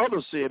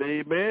brother said.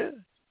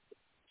 Amen.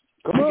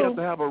 We got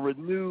to have a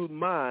renewed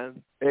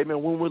mind.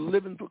 Amen. When we're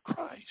living for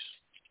Christ.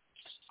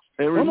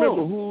 And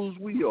remember whose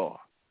we are.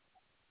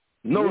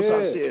 Notice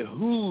I said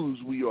whose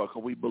we are,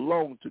 because we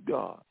belong to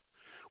God.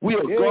 We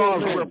are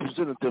God's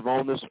representative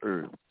on this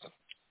earth.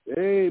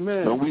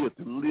 Amen. And we have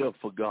to live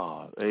for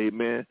God.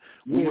 Amen.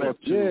 We have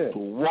to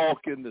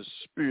walk in the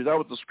Spirit. That's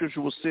what the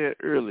scripture was saying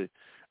earlier.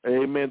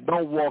 Amen.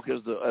 Don't walk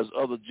as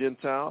other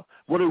Gentiles.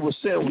 What it was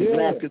saying was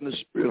walk in the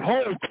Spirit.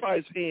 Hold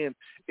Christ's hand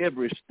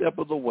every step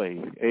of the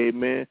way.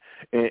 Amen.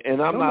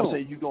 And I'm not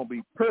saying you're going to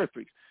be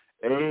perfect.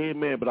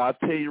 Amen. But I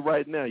tell you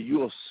right now,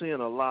 you'll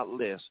sin a lot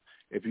less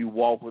if you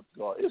walk with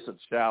God. It's a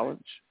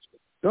challenge.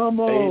 Come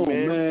on,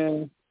 Amen.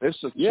 man.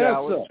 It's a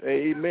challenge. Sir.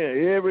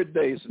 Amen. Every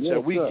day it's a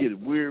challenge. We sir. get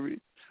weary.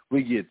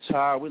 We get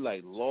tired. We're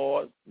like,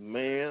 Lord,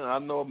 man, I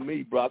know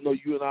me, bro. I know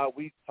you and I,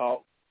 we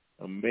talk.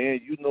 And,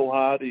 man, you know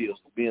how it is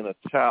being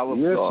a child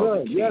of God.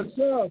 Sir. Yes,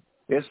 sir.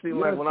 It seemed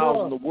like when I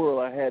was in the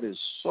world, I had it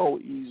so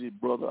easy,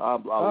 brother. I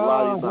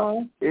lie you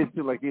not. It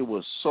seemed like it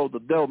was so, the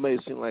devil made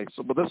it seem like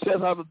so. But that's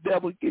how the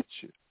devil gets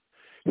you.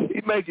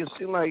 He make it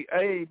seem like,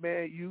 hey,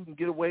 man, you can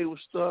get away with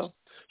stuff.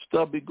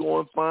 Stuff be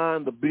going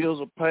fine. The bills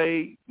are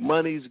paid.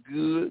 Money's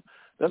good.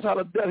 That's how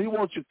the devil, he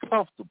wants you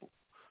comfortable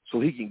so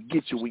he can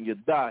get you when you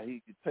die.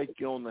 He can take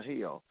you on the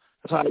hell.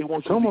 That's how he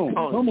wants you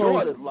to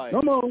enjoy this life.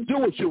 Do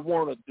what you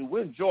want to do.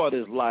 Enjoy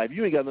this life.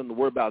 You ain't got nothing to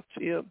worry about,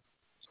 Tim.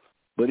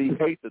 But he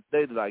hates the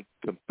day that I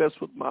confess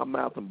with my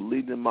mouth and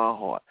believed in my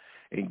heart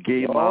and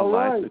gave my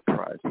life to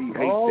Christ. He hates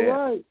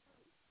that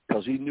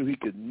because he knew he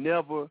could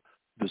never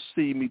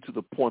deceive me to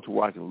the point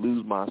where I can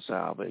lose my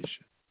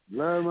salvation.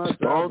 Learn my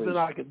The only thing salvation.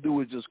 I can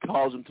do is just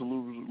cause him to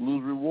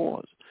lose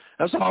rewards.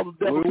 That's all the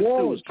devil can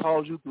do, is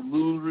cause you to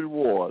lose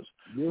rewards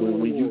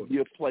when you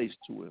give place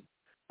to him.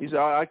 He said,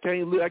 I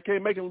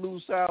can't make him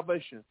lose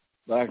salvation,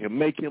 but I can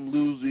make him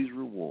lose these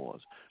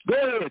rewards. Go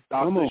ahead,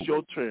 Doctor. It's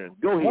your turn.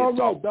 Go ahead. All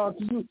right,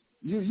 Doctor.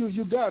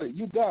 You got it.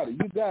 You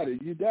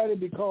got it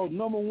because,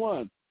 number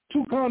one,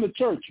 two kind of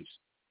churches.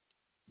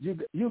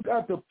 You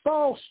got the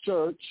false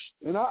church,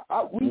 and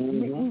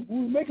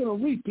we're making a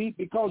repeat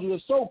because we're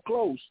so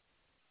close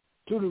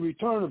to the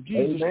return of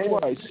Jesus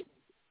Christ.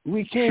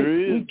 We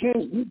can't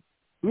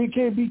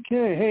be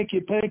hanky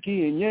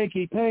panky and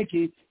Yankee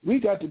panky. We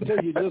got to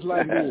tell you just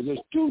like it is. There's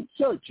two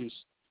churches.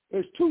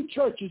 There's two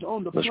churches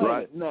on the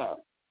planet now.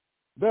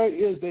 There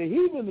is the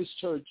heathenist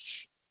church,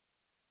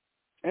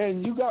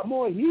 and you got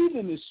more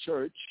heathenist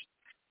church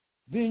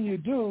than you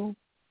do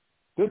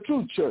the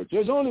true church.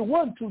 There's only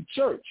one true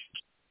church,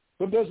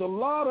 but there's a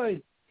lot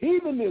of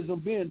heathenism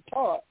being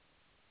taught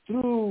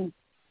through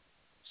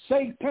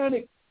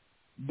satanic,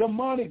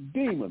 demonic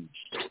demons.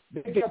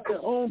 They got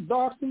their own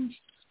doctrines.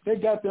 They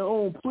got their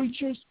own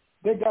preachers.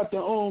 They got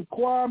their own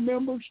choir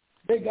members.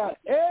 They got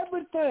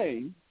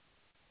everything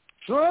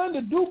trying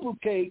to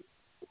duplicate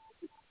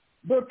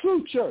the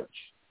true church.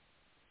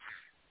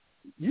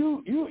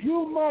 You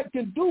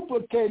can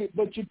duplicate it,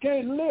 but you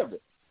can't live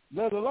it.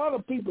 There's a lot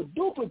of people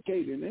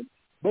duplicating it,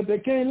 but they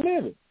can't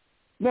live it.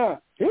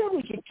 Now, here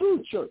is the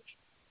true church.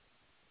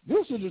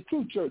 This is the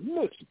true church.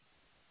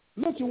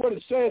 Listen what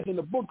it says in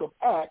the book of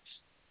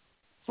Acts,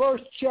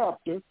 1st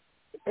chapter,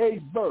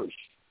 8th verse.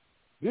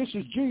 This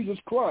is Jesus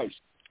Christ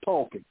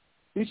talking.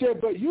 He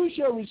said, but you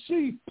shall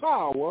receive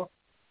power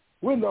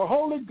when the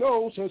Holy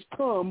Ghost has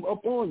come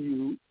upon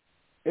you,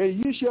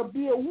 and you shall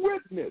be a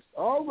witness.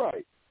 All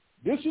right.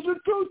 This is the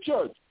true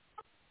church.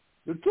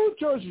 The true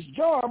church's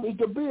job is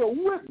to be a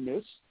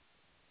witness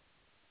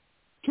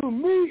to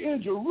me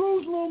in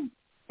Jerusalem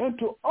and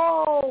to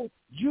all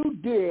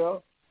Judea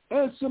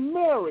and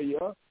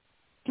Samaria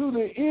to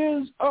the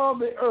ends of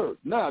the earth.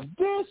 Now,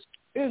 this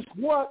is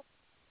what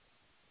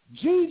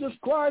Jesus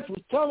Christ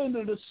was telling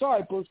the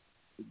disciples: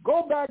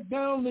 go back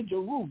down to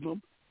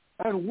Jerusalem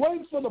and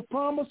wait for the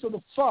promise of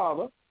the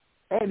Father,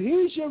 and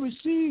he shall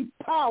receive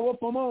power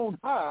from on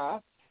high,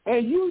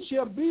 and you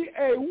shall be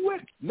a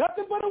witness.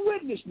 Nothing but a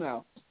witness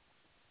now.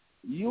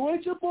 You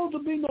ain't supposed to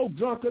be no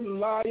drunken,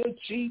 liar,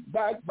 cheat,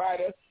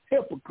 backbiter,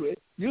 hypocrite.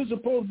 You're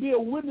supposed to be a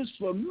witness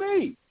for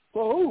me.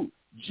 For who?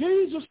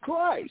 Jesus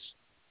Christ.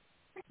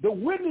 The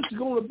witness is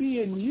going to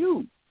be in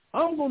you.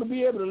 I'm going to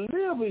be able to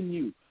live in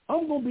you.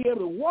 I'm going to be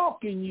able to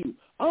walk in you.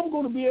 I'm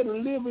going to be able to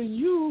live in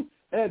you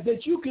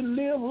that you can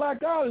live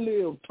like I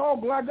live,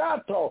 talk like I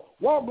talk,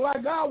 walk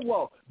like I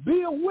walk.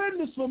 Be a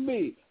witness for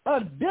me.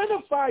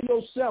 Identify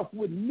yourself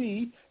with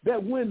me,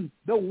 that when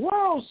the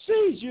world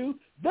sees you,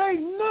 they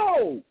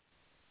know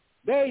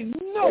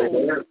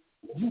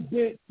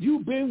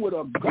you've been with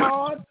a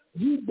God,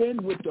 you've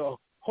been with the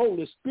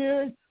Holy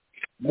Spirit.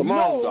 The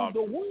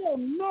world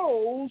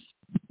knows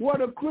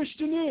what a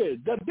Christian is.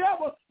 The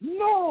devil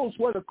knows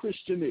what a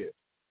Christian is.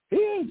 He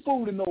ain't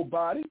fooling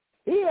nobody.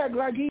 He act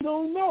like he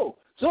don't know.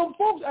 Some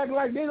folks act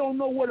like they don't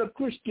know what a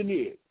Christian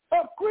is.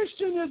 A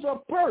Christian is a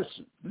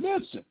person,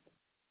 listen,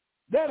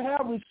 that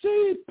have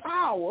received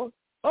power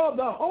of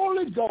the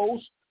Holy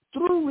Ghost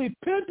through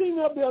repenting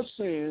of their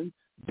sins,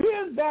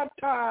 being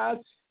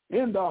baptized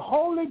in the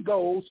Holy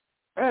Ghost,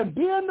 and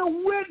being a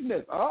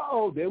witness.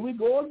 There we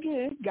go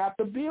again. Got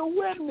to be a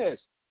witness.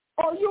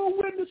 Are you a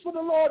witness for the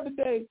Lord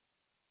today?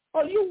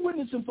 Are you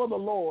witnessing for the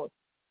Lord?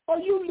 Are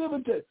you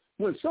living to,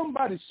 when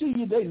somebody see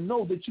you, they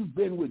know that you've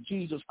been with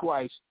Jesus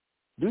Christ?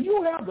 Do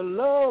you have the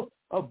love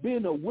of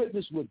being a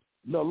witness with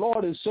the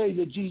Lord and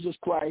Savior Jesus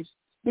Christ?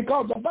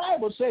 Because the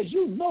Bible says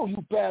you know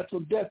you pass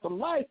from death to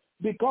life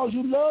because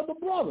you love the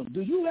brother.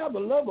 Do you have the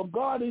love of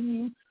God in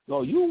you?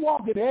 Are you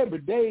walking every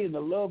day in the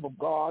love of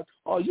God?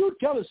 Are you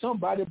telling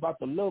somebody about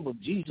the love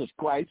of Jesus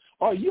Christ?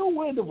 Are you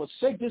willing to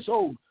forsake this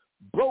old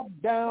broke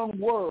down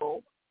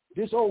world,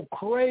 this old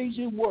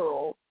crazy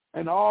world,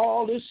 and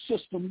all its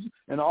systems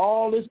and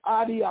all its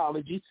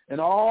ideology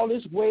and all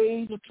its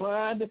ways of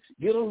trying to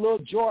get a little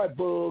joy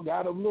bug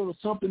out of a little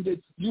something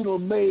that you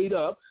done made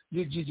up?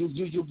 You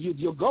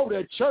go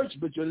to church,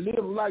 but you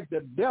live like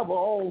the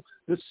devil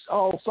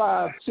all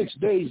 5-6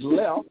 days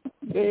left.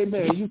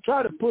 Amen. You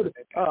try to put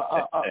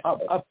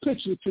a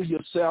picture to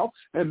yourself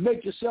and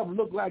make yourself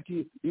look like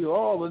you're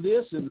all of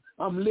this and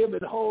I'm living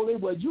holy.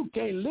 Well, you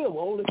can't live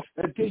holy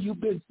until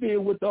you've been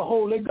filled with the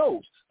Holy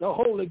Ghost. The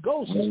Holy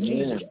Ghost is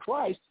Jesus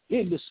Christ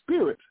in the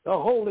Spirit. The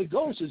Holy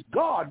Ghost is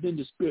God in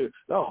the Spirit.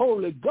 The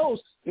Holy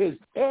Ghost is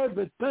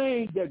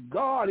everything that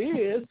God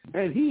is,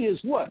 and he is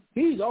what?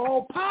 He's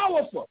all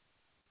powerful.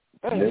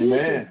 And he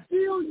can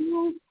fill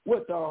you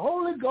with the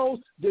Holy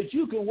Ghost that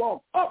you can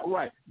walk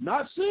upright.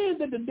 Not saying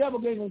that the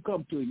devil ain't going to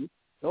come to you.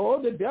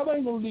 No, the devil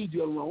ain't going to leave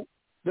you alone.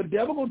 The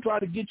devil going to try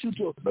to get you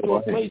to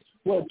a place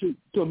where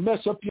to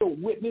mess up your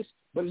witness.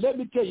 But let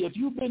me tell you, if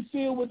you've been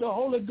filled with the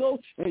Holy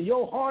Ghost and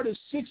your heart is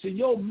fixed and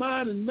your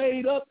mind is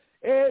made up,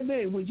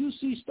 Amen. When you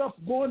see stuff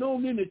going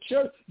on in the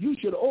church, you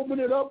should open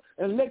it up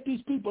and let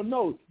these people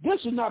know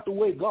this is not the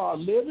way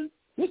God's living.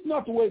 This is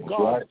not the way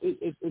God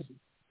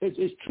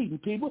is treating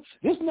people.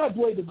 This is not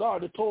the way the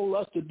God has told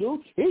us to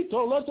do. He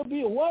told us to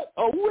be a what?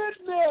 A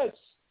witness.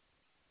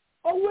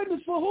 A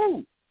witness for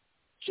who?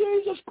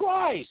 Jesus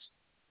Christ.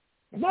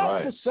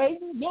 Not for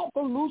Satan, not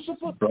for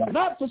Lucifer,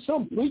 not for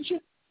some preacher.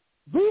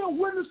 Be a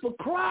witness for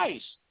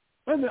Christ.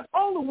 And the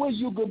only way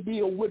you can be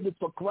a witness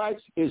for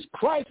Christ is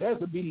Christ has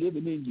to be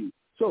living in you.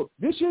 So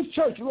this is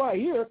church right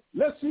here.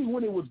 Let's see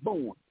when it was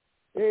born.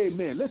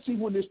 Amen. Let's see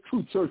when this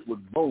true church was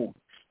born.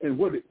 And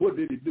what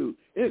did it do?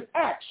 In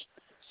Acts,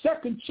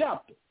 2nd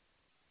chapter.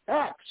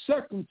 Acts,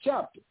 2nd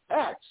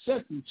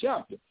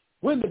chapter.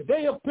 When the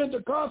day of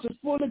Pentecost is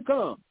fully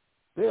come,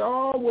 they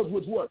all was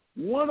with what?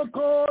 One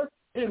accord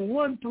in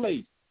one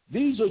place.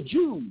 These are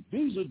Jews.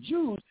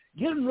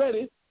 Getting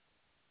ready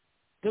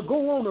to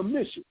go on a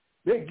mission.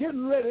 They're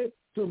getting ready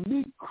to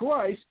meet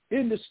Christ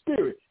in the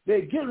spirit.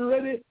 They're getting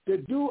ready to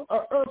do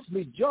an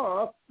earthly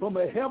job from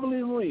a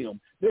heavenly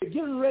realm. They're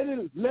getting ready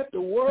to let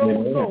the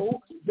world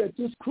know that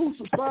this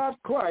crucified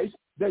Christ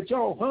that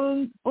y'all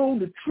hung on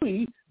the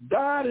tree,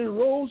 died and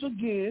rose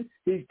again.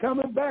 He's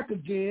coming back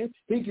again.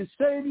 He can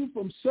save you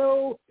from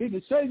soul. He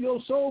can save your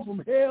soul from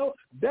hell,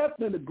 death,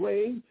 and the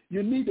grave.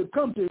 You need to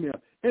come to him.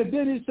 And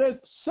then he says,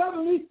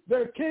 suddenly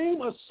there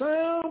came a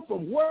sound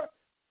from where?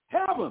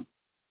 Heaven.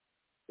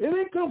 It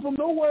didn't come from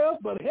nowhere else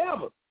but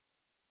heaven.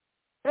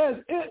 As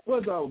it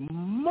was a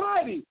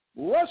mighty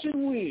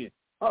rushing wind,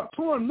 a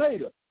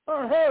tornado,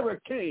 a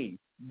hurricane,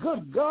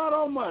 good God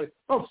Almighty,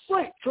 a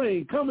freight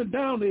train coming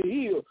down the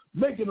hill,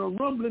 making a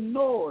rumbling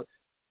noise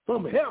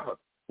from heaven.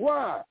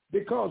 Why?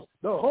 Because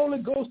the Holy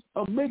Ghost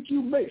will make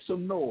you make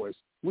some noise.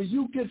 When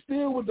you get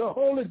filled with the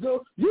Holy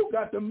Ghost, you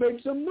got to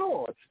make some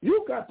noise.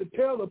 You got to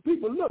tell the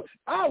people, look,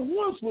 I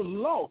once was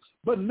lost,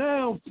 but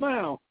now I'm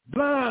found,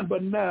 blind,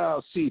 but now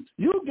I see.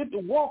 You get to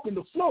walk in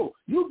the flow.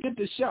 You get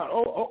to shout,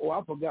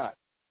 I forgot.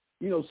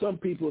 You know, some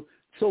people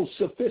so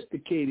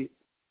sophisticated,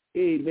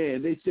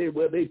 amen, they say,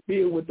 well, they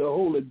filled with the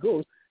Holy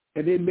Ghost,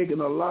 and they're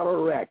making a lot of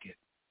racket.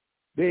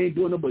 They ain't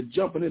doing nothing but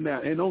jumping in and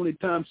out. And the only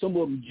time some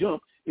of them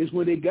jump is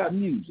when they got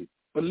music.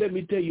 But let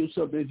me tell you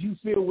something. If you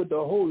feel with the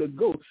Holy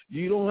Ghost,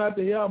 you don't have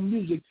to have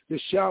music to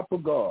shout for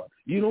God.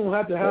 You don't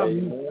have to have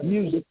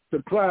music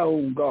to cry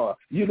on God.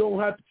 You don't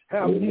have to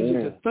have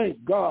music to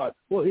thank God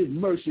for his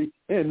mercy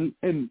and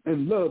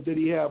love that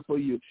he has for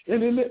you.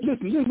 And then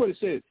listen what it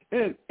says.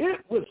 And it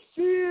would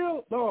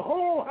fill the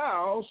whole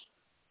house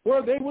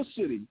where they were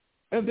sitting.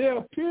 And there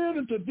appeared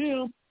unto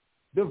them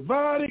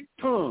divided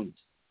tongues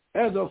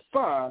as of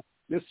fire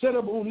that set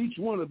up on each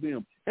one of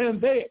them. And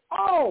they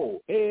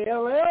all,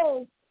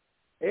 A-L-L,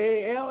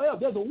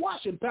 there's a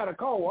washing powder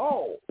called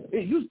all.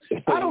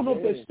 I don't know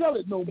if they sell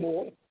it no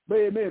more, but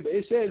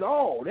it says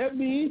all. That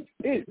means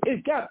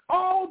it got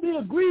all the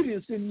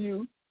ingredients in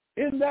you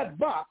in that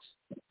box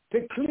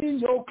to clean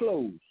your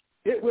clothes.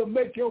 It will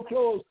make your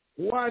clothes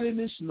whiter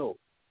than snow.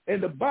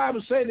 And the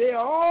Bible says they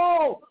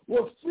all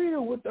were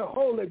filled with the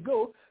Holy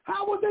Ghost.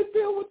 How were they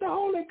filled with the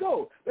Holy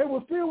Ghost? They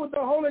were filled with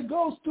the Holy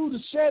Ghost through the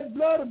shed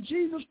blood of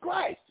Jesus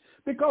Christ.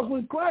 Because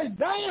when Christ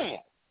died,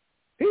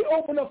 he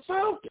opened a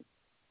fountain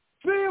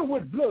filled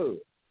with blood,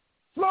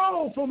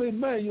 flowed from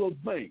Emmanuel's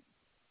veins.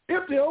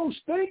 If the old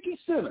stinky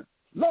sinner,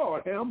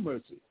 Lord have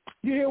mercy.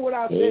 You hear what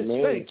I said?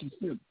 Stinky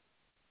sinner.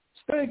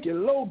 Stinky,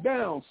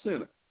 low-down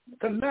sinner,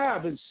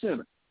 conniving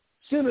sinner,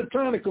 sinner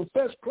trying to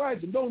confess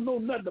Christ and don't know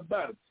nothing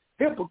about it.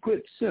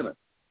 Hypocrite sinner,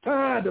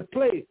 trying to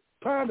play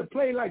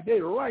like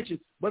they're righteous,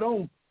 but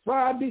on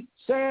Friday,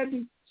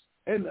 Saturday,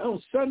 and on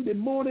Sunday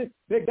morning,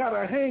 they got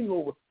a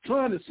hangover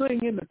trying to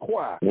sing in the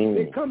choir.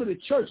 They come to the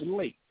church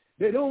late.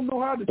 They don't know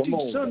how to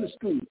teach Sunday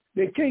school.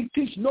 They can't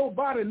teach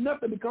nobody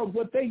nothing because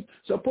what they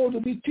supposed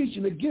to be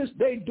teaching against,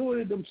 they doing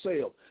it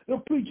themselves. The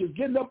preachers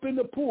getting up in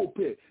the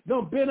pulpit.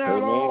 Done been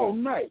out all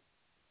night.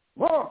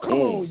 Oh, come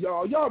on,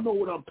 y'all. Y'all know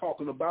what I'm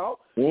talking about.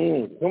 Come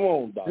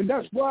on, Doctor. And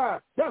that's why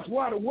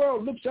the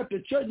world looks at the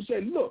church and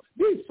says, look,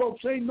 these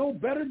folks ain't no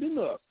better than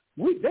us.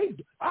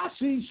 I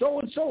see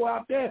so-and-so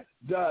out there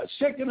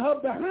shaking her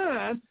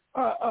behind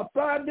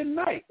Friday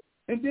night.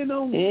 And then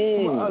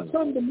on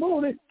Sunday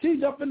morning,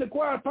 she's up in the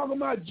choir talking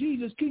about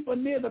Jesus, keep her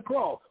near the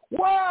cross.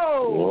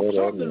 Whoa,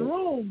 something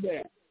wrong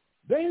there.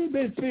 They ain't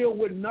been filled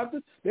with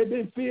nothing. They've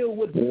been filled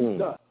with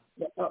the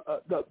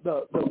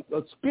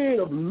spirit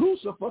of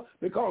Lucifer,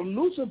 because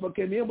Lucifer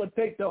can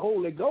imitate the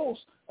Holy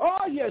Ghost.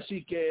 Oh, yes,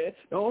 he can.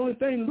 The only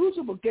thing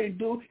Lucifer can't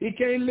do, he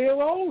can't live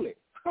holy.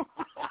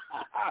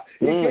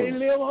 He can't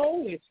live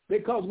holy,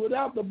 because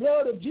without the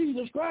blood of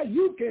Jesus Christ,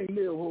 you can't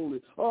live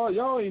holy. Oh,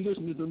 y'all ain't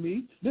listening to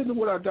me. Listen to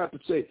what I got to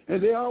say.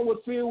 And they all were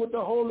filled with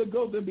the Holy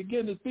Ghost and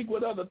began to speak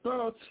with other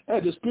tongues,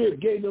 and the Spirit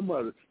gave them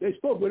utterance. They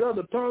spoke with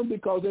other tongues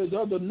because there's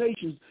other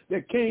nations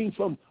that came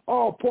from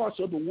all parts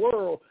of the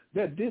world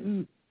that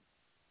didn't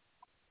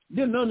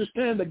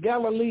understand the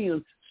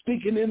Galileans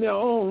speaking in their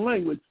own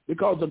language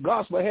because the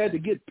gospel had to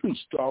get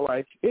preached, all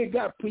right. It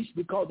got preached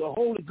because the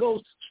Holy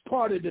Ghost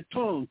parted the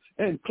tongue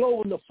and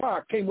cloven the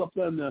fire came up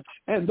on them.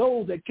 And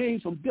those that came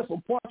from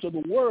different parts of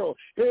the world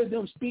heard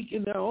them speak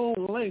in their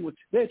own language.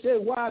 They said,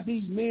 why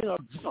these men are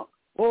drunk?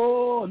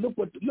 Oh, look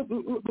what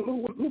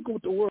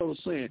the world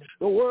is saying.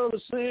 The world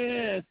is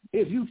saying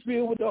if you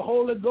filled with the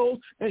Holy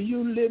Ghost and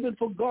you living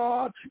for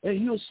God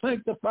and you're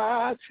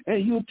sanctified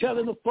and you're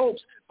telling the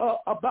folks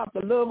about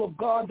the love of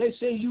God, they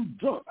say you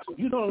drunk.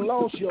 You done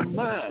lost your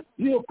mind.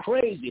 You're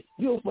crazy.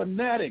 You're a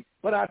fanatic.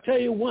 But I tell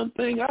you one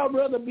thing, I'd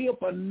rather be a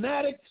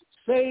fanatic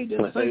saved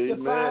and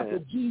sanctified for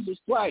Jesus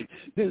Christ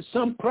than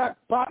some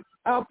crackpot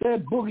out there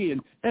boogieing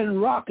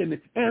and rocking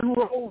and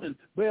rolling.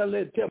 Well,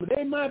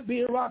 they might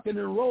be rocking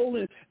and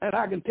rolling, and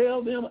I can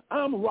tell them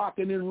I'm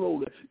rocking and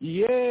rolling.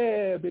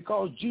 Yeah,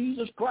 because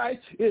Jesus Christ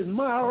is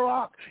my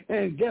rock,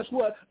 and guess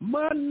what?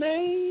 My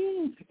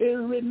name is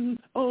written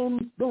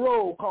on the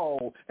roll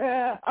call.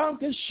 I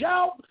can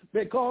shout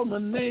because my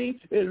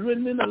name is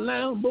written in the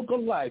Lamb Book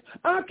of Life.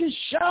 I can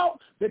shout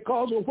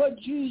because of what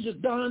Jesus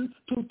done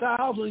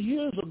 2,000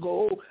 years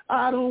ago.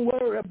 I don't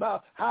worry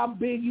about how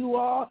big you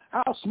are,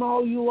 how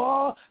small you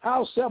are,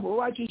 how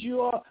self-righteous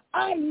you are.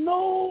 I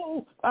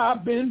know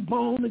I've been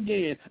born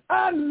again.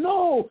 I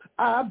know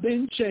I've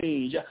been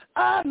changed.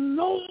 I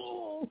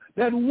know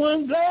that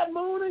one glad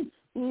morning,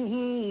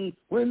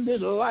 when this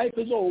life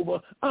is over,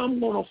 I'm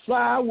going to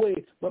fly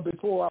away. But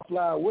before I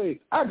fly away,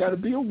 I got to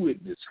be a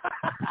witness.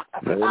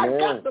 I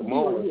got to be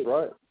a witness.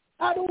 Right.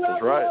 I don't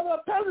have no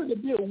other person to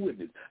be a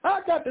witness. I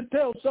got to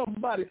tell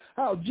somebody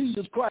how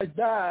Jesus Christ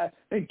died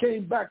and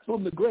came back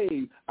from the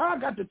grave. I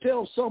got to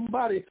tell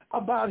somebody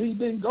about he's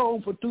been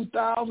gone for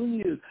 2,000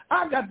 years.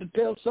 I got to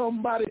tell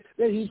somebody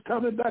that he's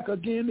coming back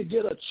again to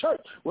get a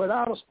church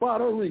without a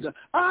spot or wrinkle.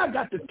 I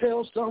got to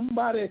tell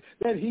somebody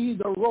that he's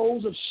the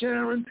rose of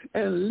Sharon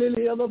and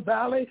lily of the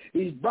valley.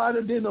 He's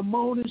brighter than the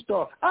morning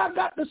star. I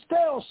got to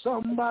tell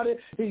somebody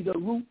he's the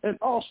root and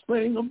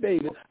offspring of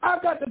David. I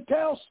got to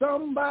tell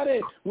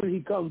somebody when he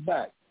comes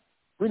back.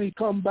 When he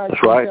comes back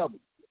from heaven,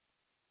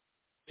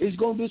 he's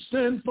going to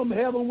descend from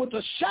heaven with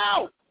a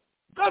shout.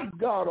 Good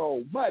God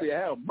Almighty,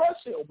 have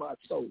mercy on my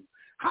soul.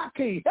 I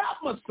can't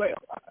help myself.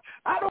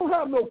 I don't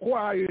have no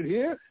choir in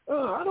here.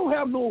 I don't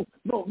have no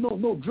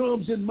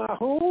drums in my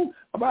home.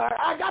 But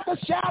I got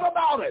to shout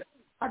about it.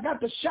 I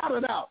got to shout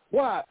it out.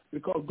 Why?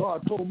 Because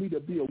God told me to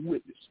be a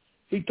witness.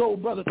 He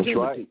told Brother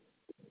Timothy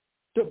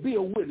to be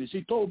a witness.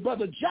 He told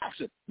Brother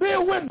Jackson, be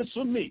a witness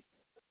for me.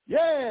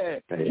 Yeah,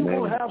 you're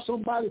going to have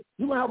somebody,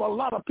 you're going to have a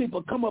lot of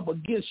people come up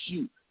against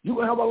you. You're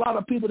going to have a lot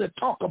of people that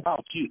talk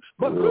about you.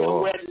 But be a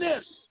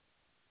witness.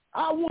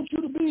 I want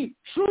you to be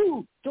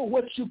true to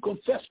what you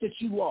confess that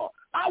you are.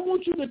 I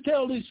want you to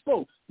tell these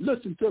folks,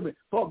 listen to me,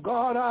 for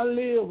God I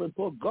live and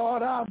for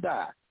God I'll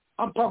die.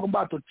 I'm talking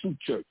about the true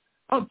church.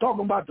 I'm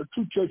talking about the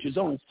true church is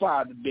on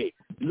fire today.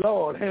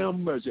 Lord, have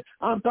mercy.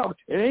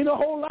 It ain't a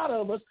whole lot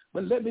of us,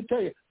 but let me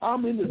tell you,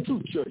 I'm in the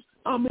true church.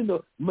 I'm in the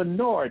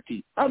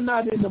minority. I'm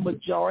not in the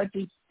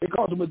majority,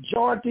 because the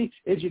majority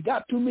is you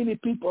got too many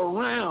people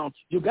around.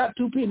 You got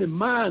too many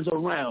minds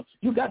around.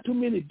 You got too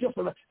many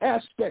different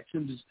aspects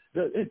in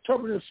the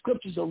interpretive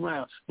scriptures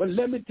around. But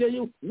let me tell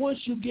you, once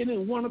you get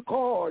in one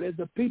accord, as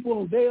the people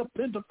on day of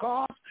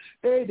Pentecost,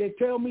 they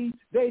tell me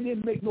they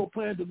didn't make no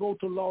plan to go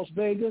to Las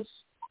Vegas.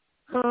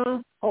 Huh?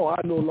 Oh, I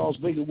know Las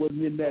Vegas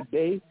wasn't in that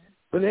day.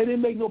 But they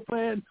didn't make no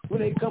plan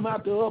when they come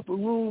out the upper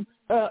room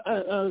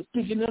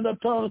speaking in other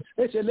tongues.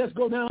 They said, let's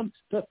go down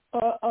to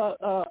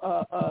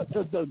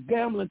the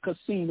gambling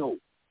casino.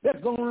 Let's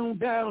go on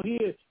down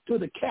here to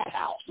the cat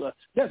house.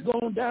 Let's go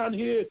on down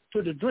here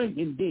to the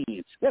drinking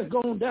den. Let's go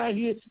on down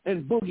here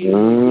and boogie.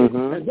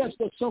 And that's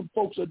what some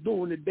folks are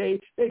doing today.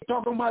 They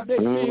talking about they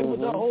filled with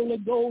the Holy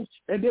Ghost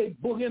and they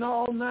boogieing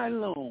all night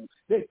long.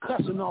 They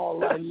cussing all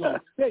night long.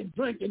 They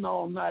drinking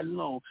all night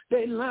long.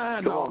 They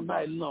lying all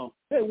night long.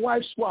 They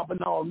wife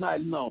swapping all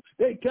night long.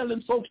 They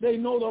telling folks they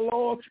know the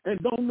Lord and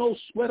don't know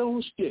sweat on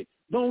a stick.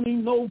 Don't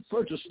even know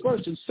first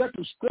and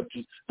second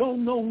scriptures.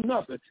 Don't know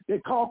nothing.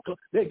 The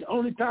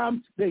only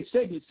time they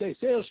say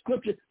a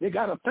scripture, they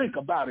got to think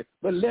about it.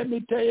 But let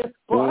me tell you,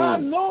 for I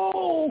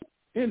know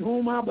in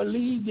whom I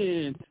believe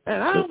in,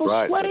 and I'm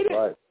persuaded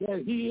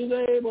that he is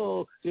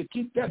able to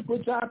keep that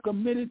which I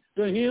committed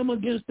to him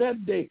against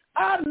that day.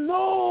 I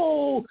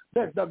know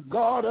that the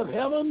God of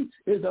heaven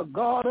is the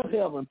God of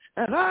heaven,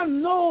 and I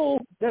know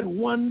that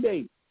one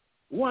day,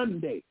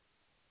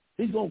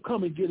 he's going to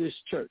come and get his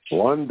church.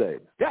 One day.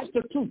 That's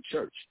the true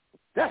church.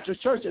 That's the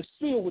church that's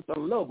filled with the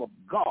love of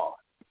God.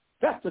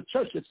 That's the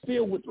church that's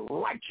filled with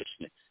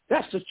righteousness.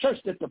 That's the church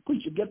that the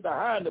preacher get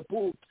behind the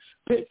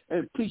pulpit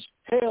and preach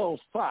hell's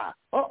fire.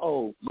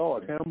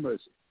 Lord have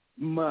mercy.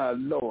 My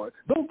Lord.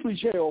 Don't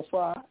preach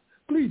hellfire.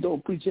 Please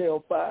don't preach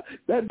hellfire.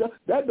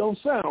 That don't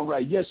sound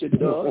right. Yes, it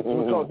does,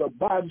 because the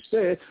Bible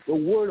says the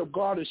word of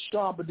God is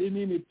sharper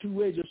than any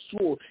two-edged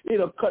sword.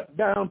 It'll cut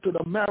down to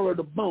the marrow of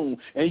the bone.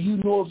 And you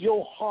know if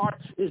your heart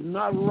is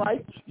not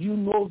right, you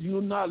know if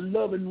you're not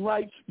loving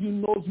right, you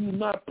know if you're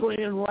not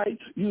praying right,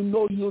 you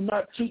know you're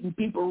not treating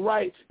people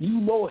right, you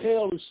know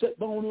hell is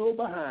sitting on your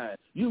behind.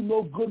 You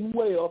know good and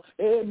well,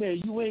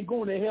 amen, you ain't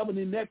going to heaven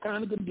in that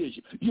kind of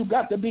condition. You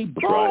got to be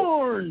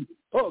born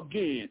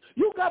again.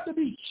 You got to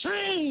be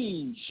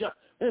changed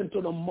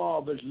into the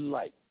marvelous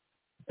light.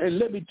 And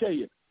let me tell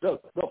you, the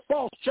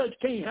false church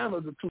can't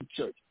handle the true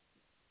church.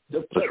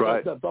 The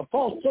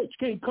false church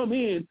can't come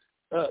in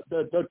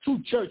the true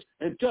church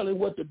and tell him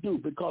what to do,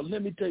 because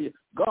let me tell you,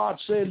 God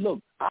said, look,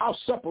 I'll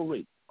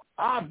separate.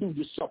 I'll do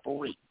the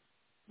separate.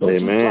 Don't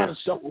you try to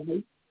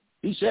separate.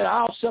 He said,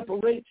 I'll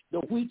separate the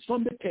wheat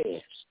from the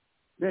tares.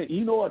 Now,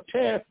 you know, a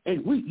tare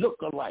and wheat look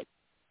alike.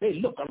 They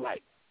look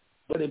alike.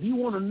 But if you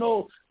want to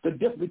know the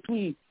difference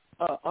between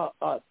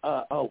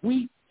a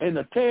wheat and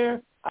a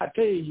tare, I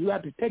tell you, you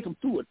have to take them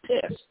through a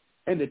test.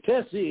 And the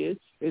test is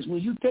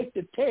when you take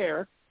the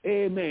tare,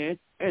 amen,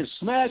 and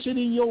smash it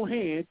in your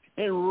hand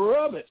and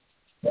rub it.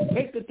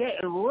 Take the tare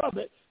and rub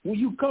it. When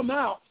you come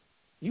out,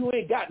 you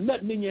ain't got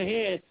nothing in your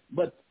hand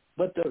but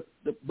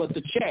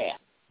the chaff.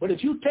 But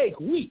if you take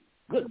wheat,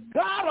 good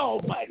God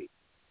Almighty,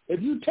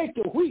 if you take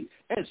the wheat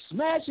and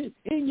smash it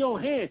in your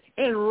hand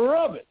and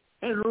rub it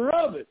and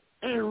rub it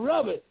and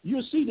rub it,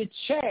 you'll see the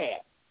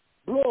chaff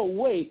blow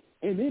away,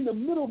 and in the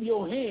middle of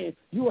your hand,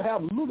 you'll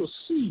have little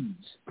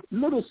seeds,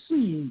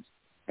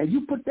 and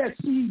you put that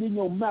seed in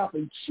your mouth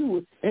and chew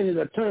it, and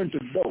it'll turn to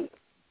dough.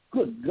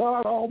 Good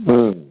God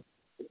Almighty.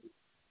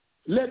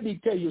 Let me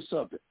tell you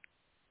something.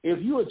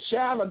 If you're a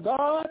child of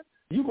God,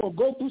 you're going to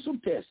go through some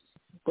tests.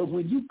 But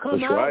when you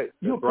come out,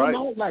 you'll come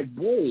out like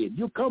bread.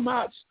 You'll come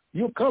out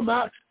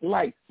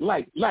like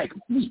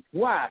wheat.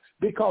 Why?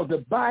 Because the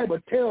Bible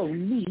tells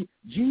me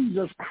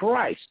Jesus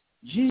Christ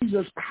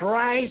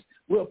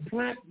will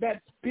plant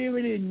that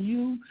spirit in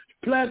you,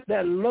 plant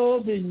that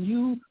love in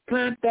you,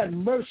 plant that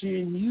mercy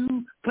in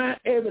you, plant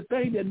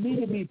everything that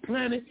needs to be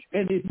planted.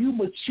 And if you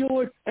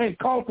mature it and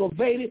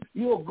cultivate it,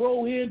 you'll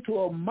grow into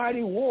a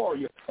mighty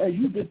warrior.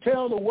 And you can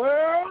tell the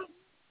world,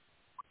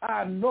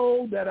 I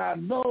know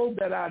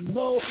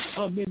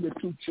I'm in the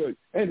true church.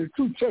 And the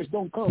true church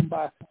don't come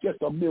by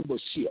just a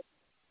membership.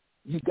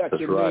 You got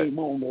your name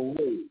on the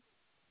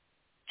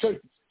road.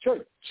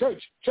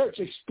 Church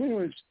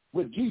experience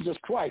with Jesus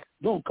Christ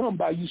don't come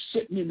by you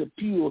sitting in the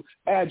pew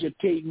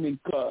agitating and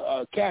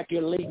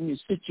calculating the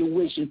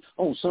situation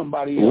on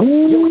somebody else.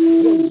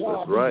 Your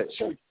job in the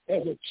church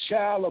as a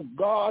child of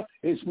God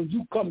is when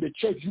you come to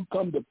church, you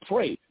come to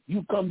pray.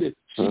 You come to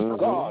seek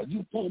God.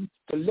 You come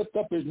to lift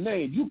up his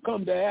name. You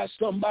come to ask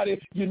somebody,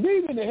 you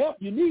need any help,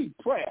 you need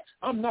prayer.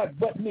 I'm not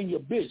butting in your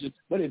business,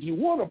 but if you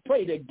want to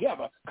pray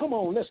together, come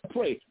on, let's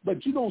pray.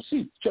 But you don't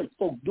see church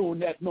folk doing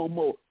that no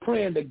more,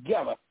 praying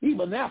together.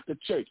 Even after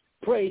church,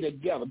 pray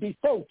together.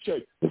 Before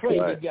church, pray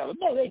together.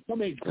 No, they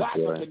come in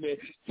gossiping and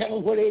tell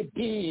them where they've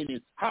been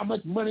and how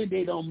much money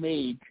they done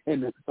made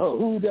and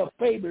who their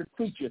favorite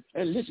preacher,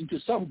 and listen to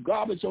some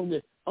garbage on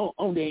the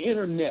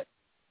internet.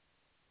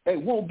 They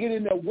won't get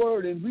in their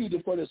word and read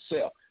it for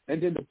themselves.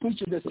 And then the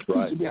preacher that's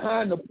preaching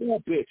behind the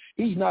pulpit,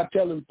 he's not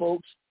telling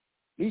folks,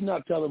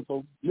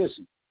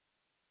 listen,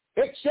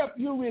 except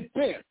you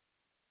repent,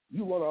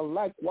 you will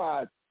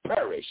likewise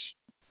perish.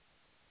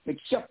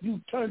 Except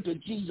you turn to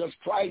Jesus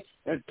Christ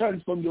and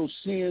turn from your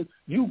sins,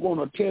 you're going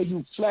to tell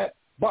you flat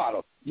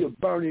bottom, you're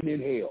burning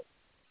in hell.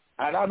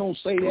 And I don't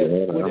say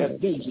that with that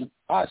vision.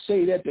 I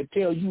say that to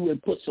tell you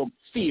and put some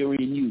fear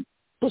in you.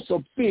 Put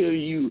some fear in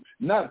you,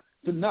 not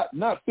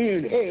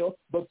fearing hell,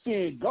 but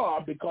fearing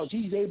God, because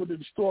he's able to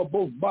destroy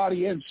both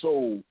body and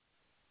soul.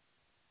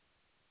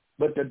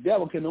 But the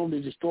devil can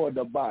only destroy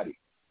the body.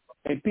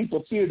 And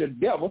people fear the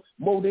devil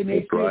more than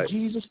they fear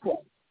Jesus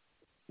Christ.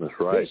 That's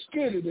right. They're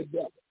scared of the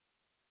devil.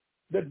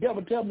 The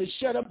devil tell them to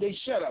shut up, they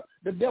shut up.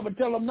 The devil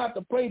tell them not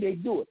to pray, they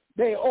do it.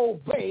 They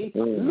obey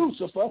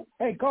Lucifer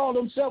and call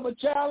themselves a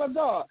child of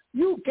God.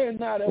 You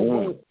cannot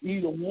obey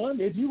either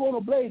one. If you want to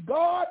obey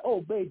God,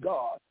 obey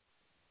God.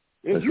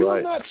 If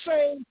you're not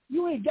saved,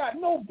 you ain't got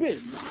no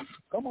business.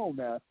 Come on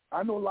now.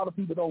 I know a lot of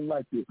people don't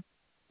like this.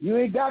 You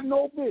ain't got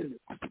no business.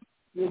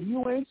 If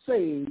you ain't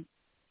saved,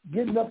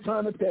 getting up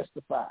trying to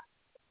testify.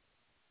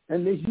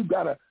 Unless you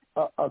got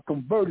a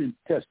converted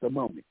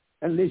testimony.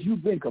 Unless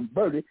you've been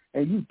converted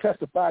and you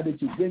testify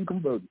that you've been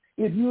converted.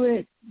 If you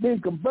ain't been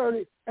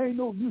converted, ain't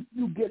no use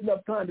you getting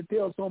up trying to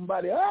tell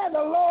somebody, the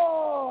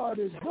Lord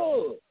is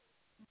good.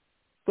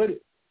 But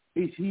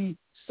if he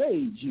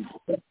saves you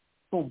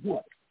from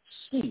what?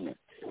 Sin.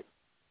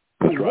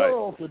 The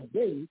world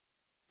today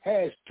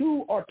has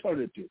two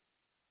alternatives.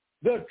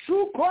 The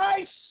true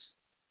Christ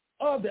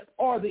or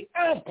the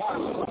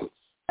Antichrist.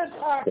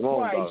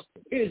 Antichrist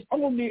is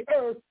on the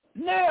earth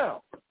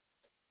now.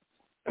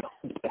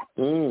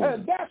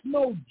 And that's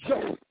no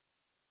joke.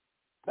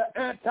 The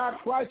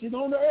Antichrist is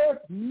on the earth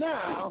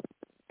now,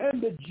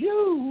 and the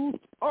Jews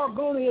are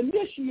going to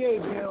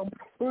initiate him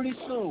pretty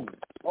soon.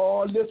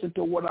 Oh, listen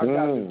to what I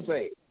got to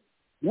say.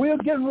 We're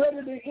getting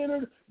ready to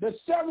enter the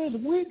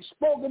 7th week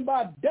spoken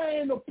by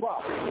Daniel the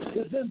prophet.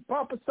 It's been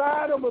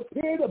prophesied over a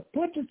period of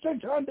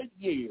 2,600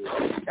 years.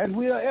 And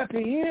we are at the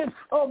end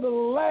of the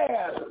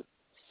last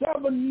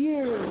 7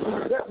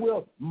 years that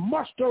will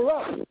muster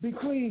up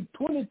between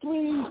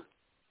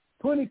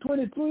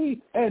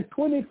 2023 and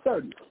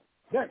 2030.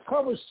 That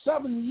covers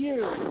 7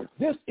 years.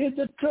 This is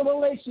the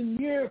tribulation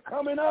year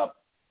coming up.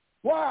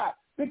 Why?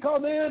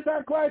 Because the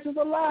Antichrist is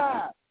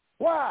alive.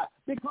 Why?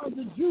 Because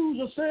the Jews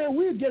are saying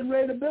we're getting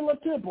ready to build a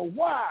temple.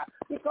 Why?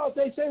 Because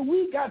they say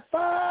we got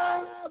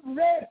 5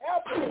 red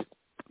heifers.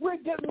 We're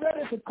getting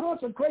ready to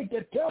consecrate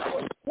the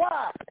temple.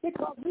 Why?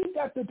 Because we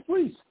got the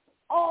priests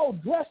all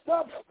dressed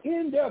up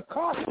in their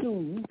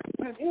costumes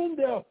and in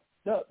their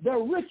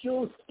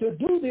rituals to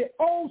do the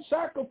old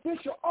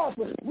sacrificial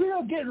offering.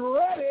 We're getting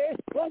ready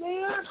for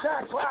the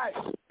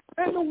Antichrist.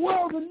 And the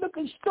world is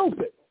looking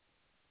stupid.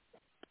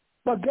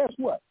 But guess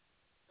what?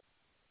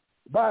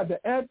 By the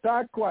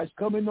Antichrist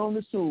coming on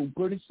the scene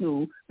pretty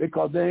soon,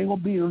 because there ain't going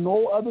to be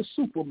no other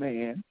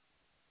Superman.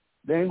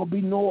 There ain't going to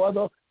be no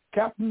other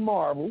Captain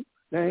Marvel.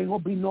 There ain't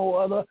going to be no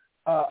other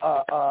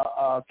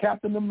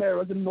Captain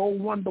America, no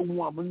Wonder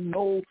Woman,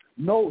 no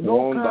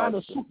kind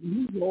of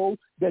superhero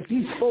that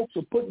these folks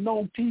are putting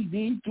on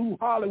TV through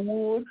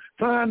Hollywood,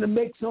 trying to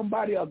make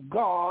somebody a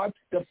god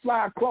to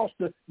fly across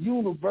the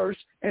universe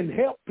and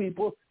help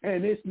people,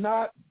 and it's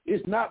not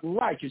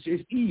righteous,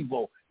 it's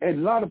evil. And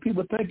a lot of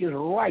people think it's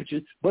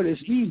righteous, but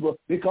it's evil,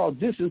 because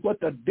this is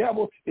what the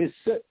devil is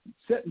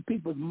setting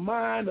people's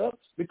mind up,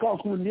 because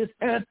when this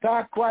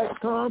Antichrist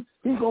comes,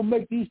 he's going to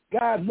make these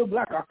guys look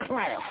like a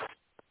clown.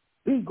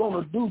 He's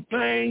going to do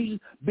things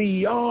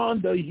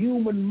beyond the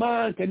human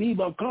mind can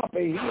even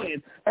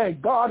comprehend.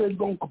 And God is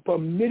going to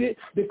permit it,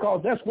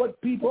 because that's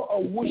what people are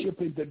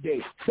worshiping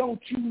today.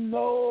 Don't you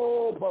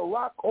know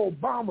Barack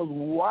Obama's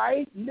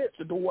white?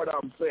 Listen to what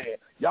I'm saying.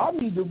 Y'all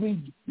need to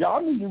read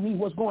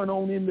what's going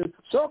on in the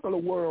secular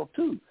world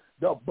too.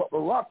 The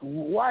Barack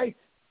white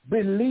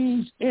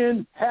believes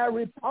in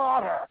Harry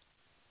Potter.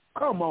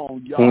 Come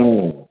on,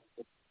 y'all.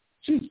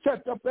 She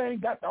sat up there and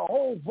got the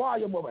whole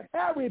volume of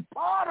Harry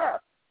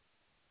Potter.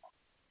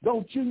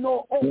 Don't you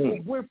know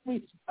Oprah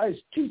Winfrey is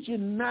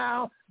teaching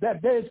now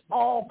that there's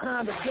all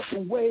kinds of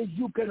different ways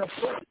you can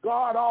approach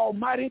God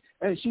Almighty,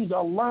 and she's a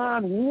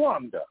lying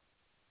wonder.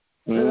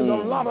 There's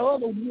a lot of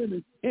other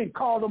women and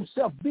call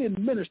themselves being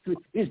ministry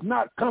is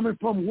not coming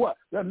from what?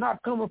 They're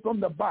not coming from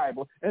the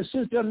Bible. And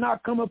since they're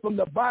not coming from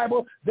the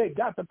Bible, they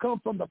got to come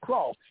from the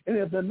cross. And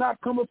if they're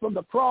not coming from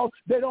the cross,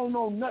 they don't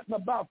know nothing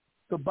about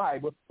the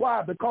Bible.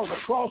 Why? Because the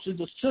cross is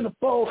the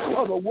centerfold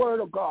of the Word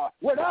of God.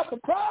 Without the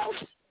cross,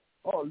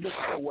 oh, listen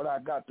to what I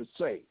got to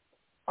say.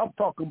 I'm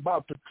talking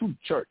about the true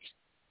church.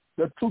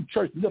 The true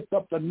church lift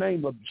up the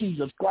name of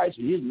Jesus Christ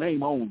and his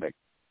name only.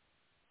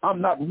 I'm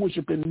not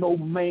worshiping no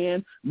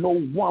man, no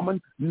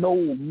woman,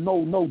 no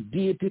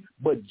deity,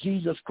 but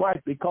Jesus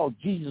Christ, because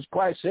Jesus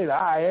Christ said,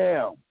 I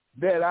am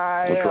that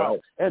I am.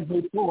 Right. And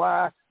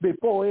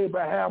before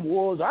Abraham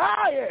was,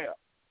 I am.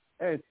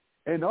 And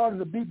in order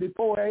to be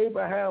before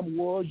Abraham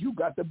was, you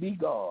got to be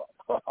God.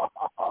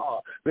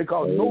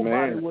 Because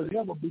nobody was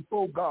ever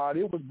before God.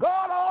 It was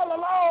God all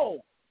along.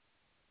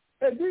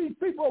 And these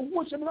people are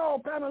worshiping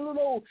all kind of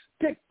little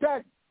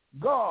tic-tac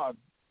gods,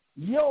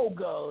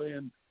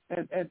 yoga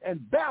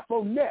and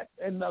Baphomet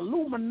and the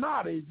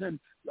Illuminatis and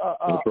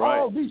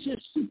all these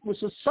secret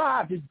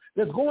societies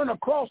that's going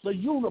across the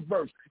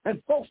universe.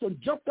 And folks have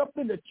jumped up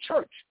in the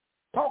church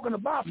talking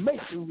about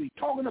masonry,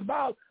 talking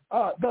about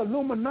the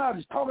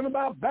Illuminatis, talking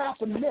about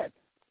Baphomet.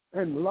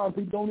 And a lot of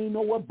people don't even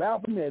know what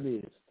Baphomet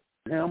is.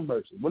 Have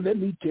mercy. Well, let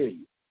me tell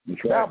you.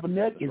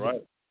 Baphomet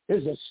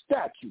is a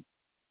statue.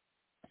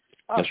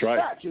 A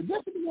statue.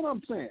 Listen to what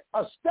I'm saying.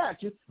 A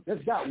statue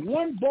that's got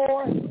one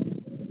boy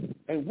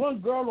and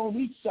one girl on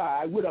each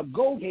side with a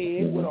goat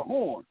head with a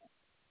horn.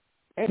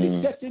 And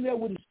he sits in there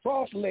with his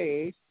crossed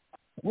legs,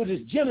 with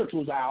his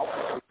genitals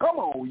out. Come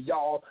on,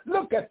 y'all.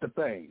 Look at the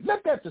thing.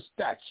 Look at the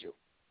statue.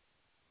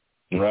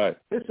 Right.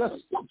 It's a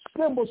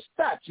symbol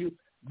statue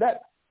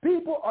that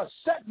people are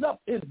setting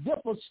up in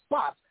different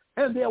spots,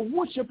 and they're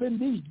worshiping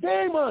these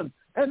demons.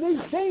 And these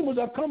demons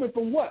are coming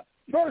from what?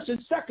 First and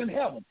second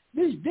heaven.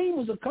 These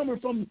demons are coming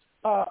from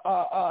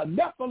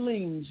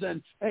Nephilims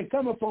and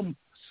coming from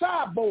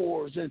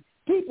cyborgs, and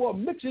people are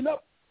mixing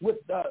up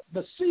with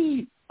the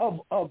seed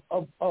of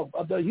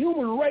the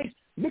human race,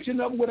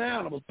 mixing up with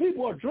animals.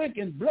 People are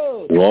drinking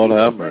blood. Lord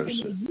have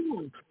mercy.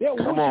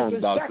 Come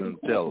on, Doctor, and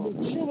tell them.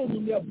 Children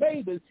and their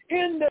babies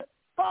in the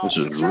This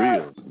is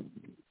real.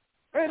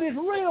 And it's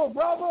real,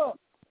 brother.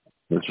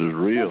 This is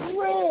real. It's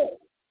real.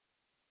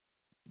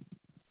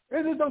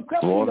 It is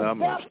uncomfortable. The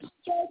Baptist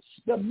church,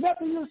 the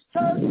Methodist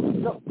church,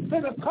 the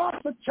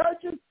Pentecostal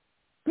churches,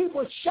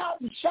 people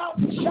shouting,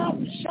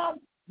 shouting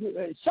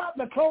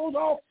their clothes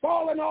off,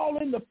 falling all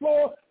in the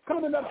floor,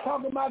 coming up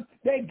talking about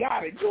they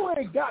got it. You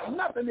ain't got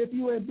nothing if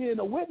you ain't being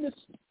a witness.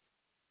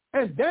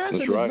 And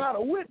dancing is not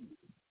a witness.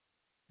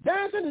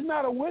 Dancing is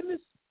not a witness.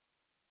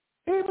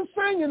 Even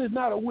singing is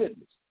not a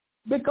witness.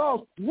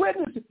 Because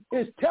witness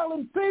is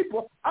telling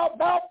people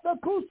about the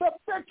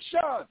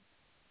crucifixion.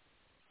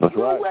 That's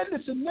You're right.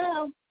 witnessing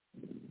now.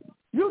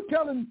 You're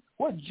telling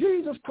what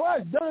Jesus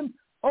Christ done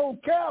on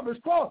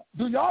Calvary's cross.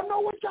 Do y'all know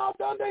what y'all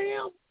done to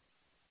him?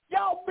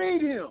 Y'all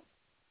beat him.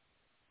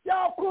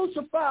 Y'all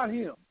crucified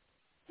him.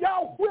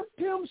 Y'all whipped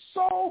him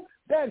so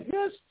that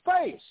his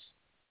face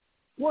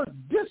was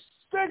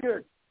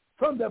disfigured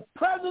from the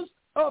presence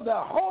of the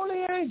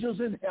holy angels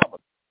in heaven.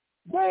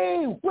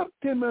 They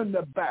whipped him in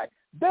the back.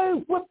 They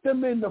whipped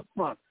him in the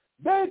front.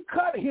 They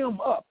cut him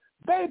up.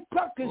 They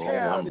plucked his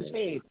hair out of his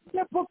head.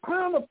 They put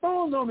crown of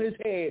thorns on his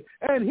head.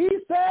 And he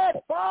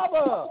said,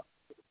 Father,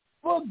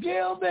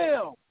 forgive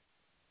them.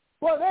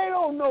 For they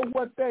don't know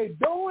what they're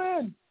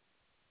doing.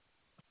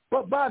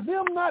 But by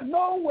them not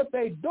knowing what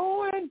they're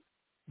doing,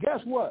 guess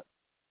what?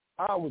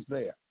 I was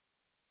there.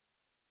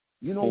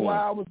 You know why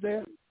I was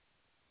there?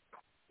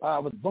 I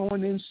was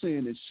born in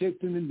sin and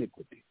shaped in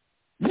iniquity.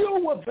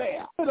 You were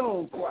there. You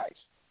on Christ.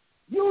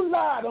 You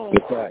lied on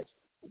Christ.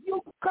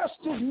 You cussed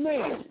his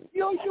name.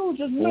 You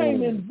used his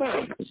name in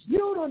vain.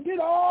 You done did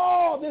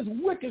all this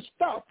wicked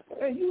stuff.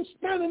 And you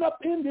standing up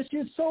in this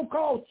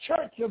so-called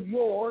church of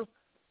yours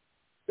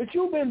that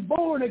you've been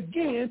born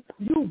again.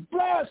 You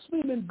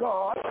blaspheming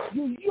God.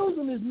 You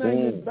using his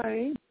name in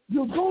vain.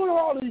 You're doing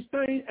all these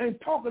things and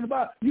talking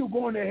about you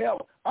going to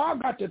hell. I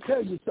got to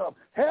tell you something.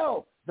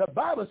 Hell, the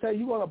Bible says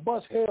you're going to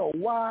bust hell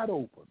wide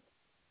open.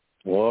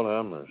 Lord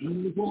have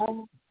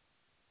mercy.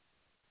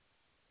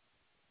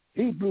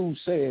 Hebrews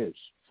says,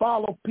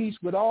 follow peace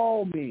with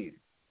all men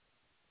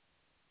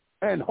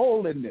and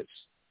holiness,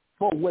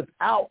 for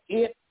without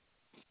it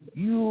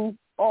you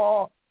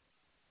are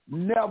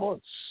never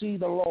see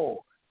the Lord.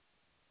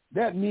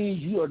 That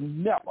means you'll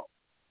never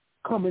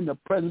come in the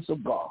presence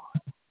of God.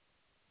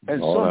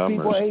 And some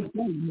people ain't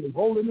following no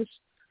holiness.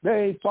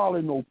 They ain't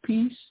following no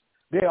peace.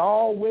 They're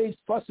always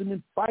fussing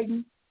and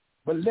fighting.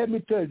 But let me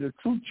tell you, the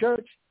true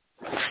church,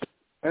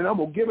 and I'm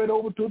going to give it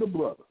over to the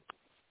brother.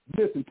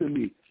 Listen to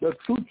me. The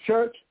true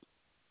church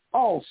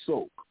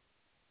also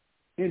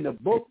in the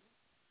book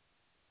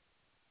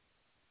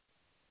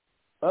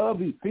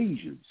of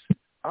Ephesians.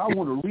 I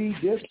want to read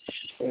this,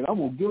 and I'm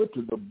going to give it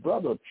to the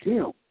brother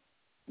Tim.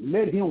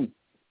 Let him,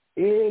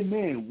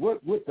 amen, work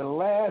with the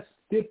last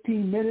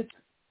 15 minutes,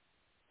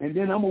 and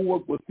then I'm going to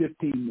work with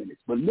 15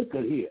 minutes. But look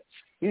at here.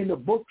 In the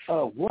book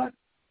of what?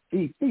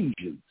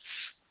 Ephesians.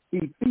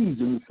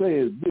 Ephesians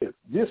says this.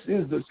 This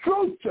is the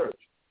true church.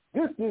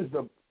 This is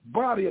the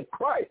body of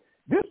Christ.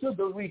 This is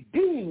the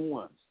redeemed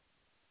ones.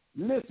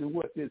 Listen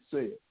what this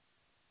says.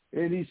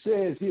 And he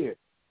says here,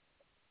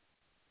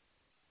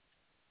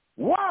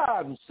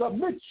 wives,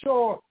 submit to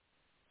your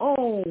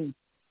own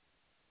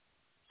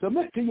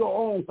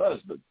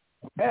husband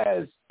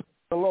as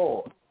the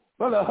Lord.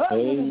 For the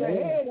husband is the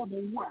head of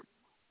the wife,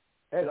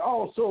 and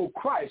also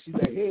Christ is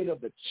the head of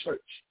the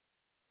church.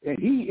 And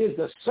he is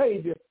the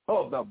Savior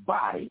of the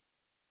body.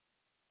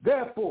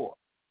 Therefore,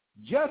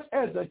 just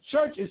as the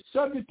church is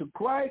subject to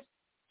Christ,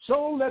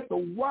 so let the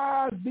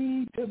wives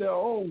be to their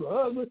own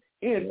husband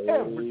in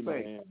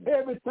everything.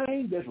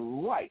 Everything that's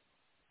right.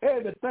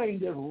 Everything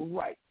that's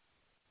right.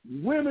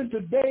 Women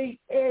today,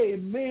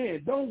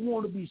 amen, don't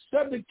want to be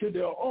subject to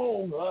their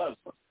own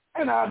husband.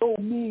 And I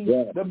don't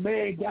mean the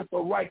man got the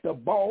right to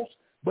boss,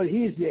 but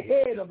he's the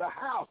head of the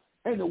house.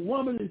 And the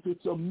woman is to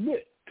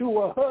submit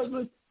to her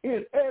husband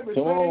in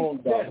everything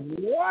that's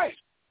right.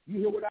 You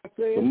hear what I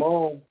said? Come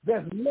on.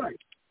 That's right.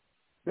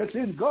 That's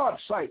in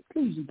God's sight,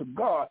 pleasing to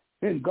God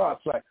in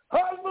God's sight.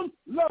 Husband,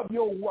 love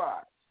your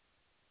wife.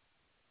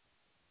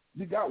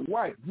 We got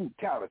wife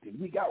brutality.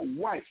 We got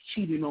wife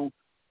cheating on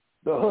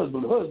the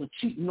husband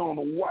cheating on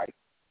the wife.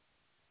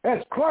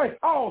 As Christ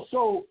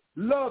also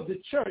loved the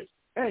church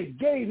and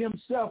gave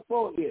himself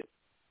for it,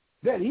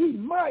 that he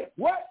might,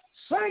 what?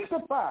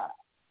 Sanctify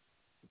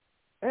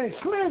and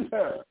cleanse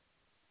her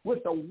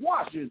with the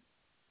washing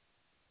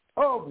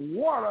of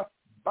water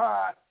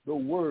by the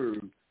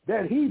word,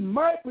 that he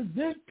might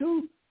present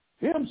to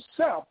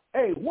himself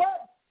a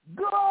what?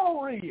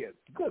 Glorious.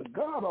 Good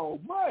God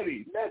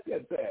Almighty. Look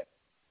at that.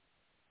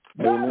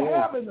 Not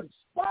having a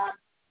spot,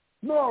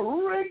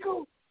 nor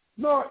wrinkle,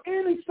 nor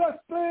any such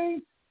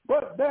thing,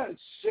 but that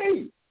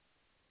she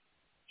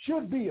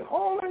should be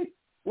holy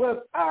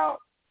without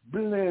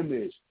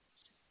blemish.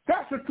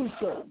 That's the true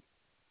church.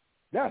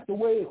 That's the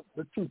way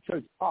the true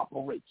church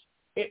operates.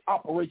 It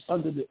operates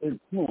under the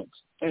influence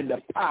and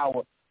the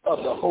power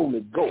of the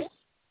Holy Ghost,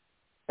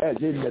 as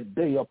in the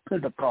day of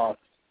Pentecost,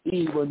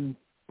 even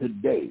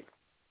today.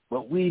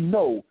 But we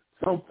know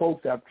some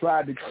folks have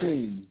tried to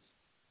change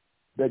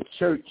the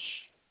church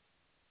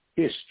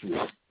history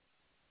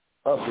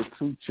of the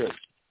true church.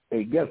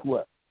 And guess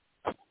what?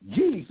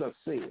 Jesus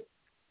said,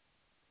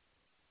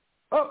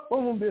 up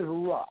on this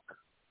rock,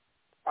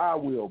 I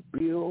will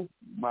build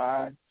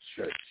my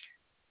church.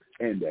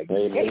 And the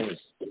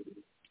gates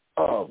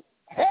of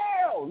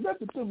hell,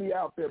 listen to me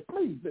out there,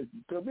 please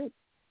listen to me.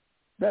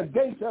 The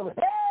gates of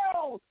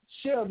hell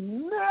shall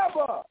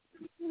never,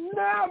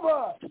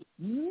 never,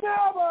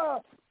 never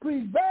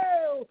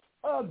prevail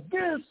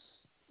against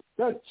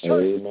The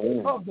church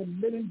Amen. of the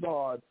living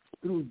God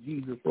through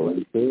Jesus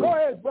Praise Christ. Go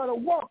ahead, brother.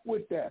 Walk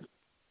with that.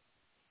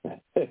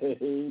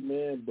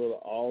 Amen, brother.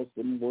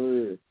 Awesome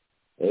word.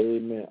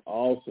 Amen.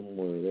 Awesome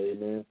word.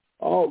 Amen.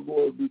 All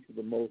glory be to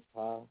the Most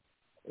High.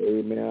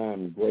 Amen.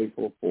 I'm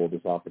grateful for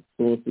this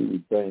opportunity.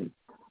 We thank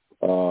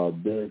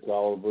Derrick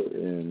Oliver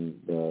and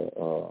the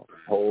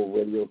whole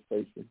radio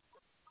station,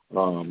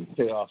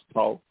 Chaos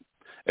Talk.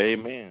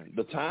 Amen.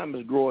 The time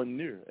is growing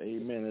near.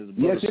 Amen. As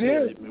yes, it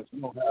is. Amen.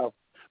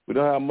 We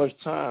don't have much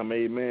time.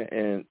 Amen.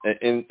 And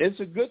it's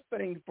a good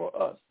thing for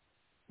us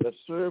that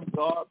serve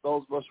God,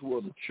 those of us who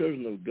are the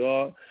children of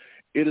God.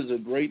 It is a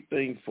great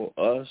thing for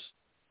us,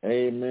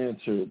 amen,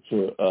 to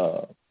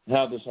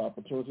have this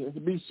opportunity and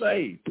to be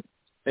saved.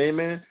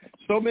 Amen.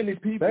 So many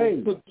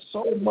people put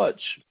so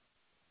much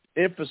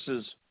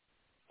emphasis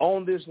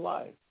on this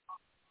life.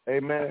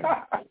 Amen.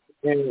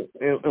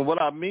 and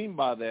what I mean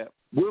by that,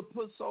 we'll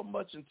put so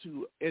much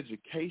into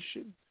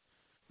education.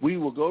 We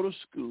will go to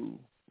school.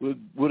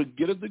 We'll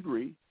get a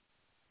degree.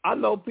 I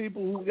know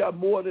people who got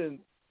more than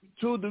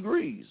 2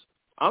 degrees.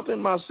 I'm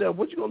thinking to myself,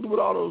 what you going to do with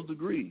all those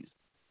degrees?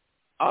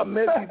 I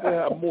met people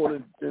that have more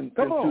than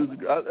 2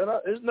 degrees.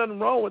 There's nothing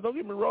wrong with it. Don't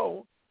get me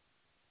wrong.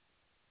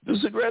 This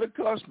is a great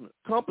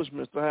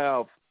accomplishment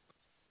to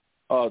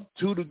have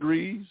 2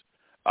 degrees.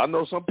 I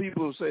know some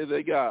people who say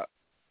they got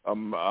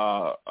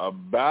a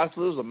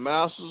bachelor's, a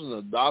master's, and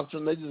a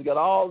doctorate. They just got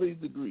all these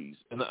degrees.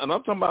 And I'm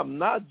talking about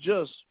not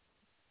just,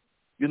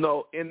 in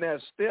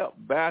that step,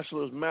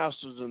 bachelor's,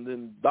 master's, and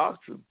then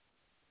doctorate.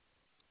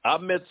 I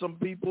met some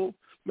people.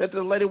 Met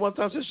this lady one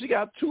time, said she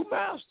got 2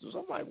 masters.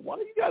 I'm like, why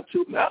do you got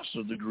 2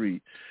 master's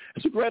degrees?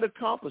 It's a great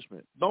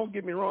accomplishment. Don't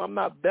get me wrong. I'm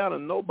not down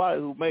on nobody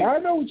who makes, I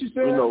know what you're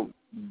saying.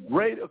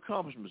 Great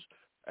accomplishments.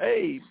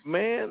 Hey,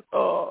 man,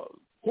 come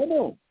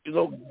on.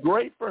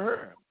 Great for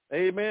her.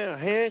 Amen.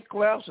 Hand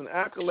claps and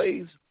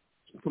accolades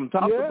from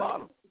top to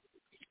bottom.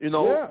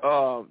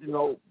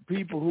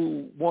 People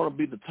who want to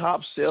be the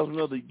top salesman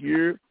of the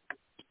year,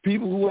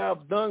 people who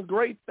have done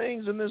great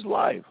things in this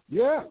life.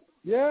 Yeah.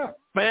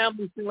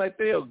 Families seem like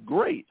they are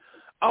great.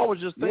 I was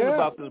just thinking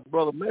about this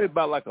brother maybe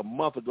about like a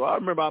month ago. I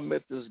remember I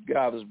met this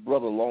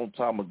brother a long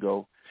time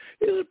ago.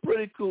 He's a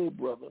pretty cool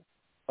brother.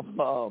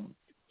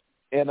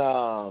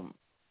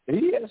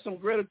 He had some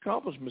great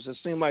accomplishments, it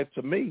seemed like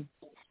to me.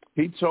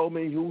 He told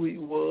me who he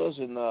was,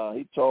 and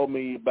he told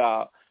me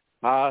about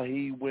how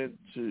he was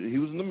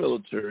in the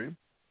military.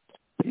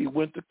 He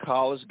went to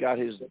college, got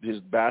his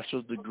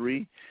bachelor's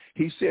degree.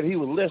 He said he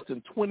was less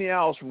than 20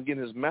 hours from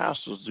getting his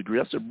master's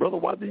degree. I said, brother,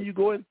 why didn't you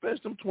go and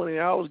fetch them 20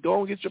 hours? Go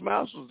and get your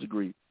master's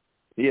degree.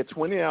 He had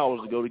 20 hours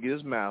to go to get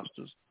his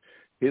master's.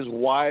 His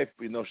wife,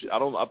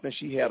 I think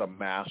she had a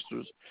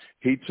master's.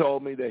 He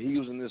told me that he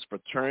was in this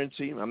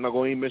fraternity. I'm not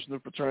going to even mention the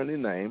fraternity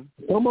name.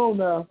 Come on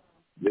now.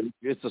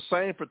 It's the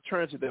same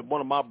fraternity that one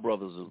of my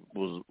brothers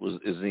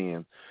is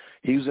in.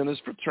 He was in this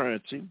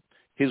fraternity.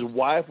 His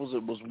wife was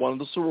one of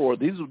the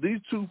sororities. These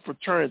 2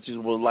 fraternities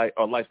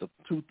are like the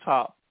 2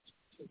 top,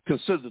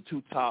 considered the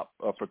 2 top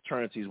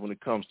fraternities when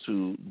it comes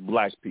to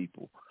black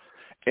people.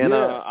 And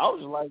I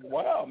was like,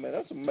 wow, man,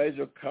 that's some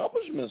major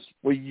accomplishments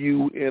for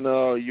you and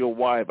your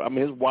wife. I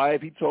mean, his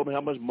wife, he told me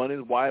how much money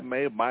his wife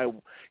made.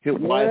 His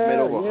wife made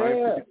over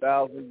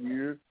 $150,000 a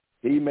year.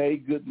 He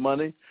made good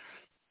money.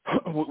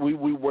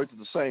 We worked at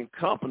the same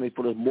company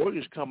for the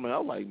mortgage company. I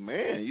was like,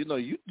 man, you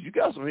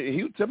got some.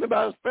 He would tell me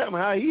about his family,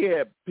 how he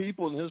had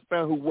people in his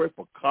family who worked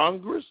for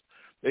Congress.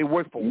 They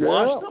worked for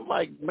Washington. I'm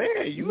like,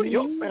 man, you and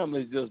your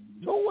family just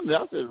doing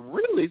that. I said,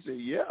 really? He said,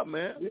 yeah,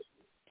 man.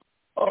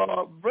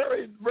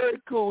 Very, very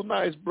cool,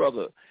 nice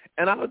brother.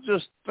 And I was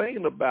just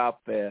thinking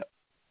about that,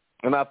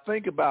 and I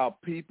think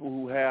about people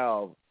who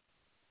have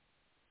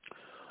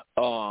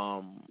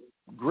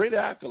great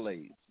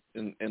accolades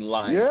in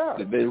life. Yeah.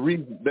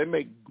 They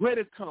make great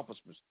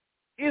accomplishments.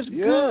 It's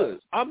good.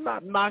 I'm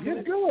not knocking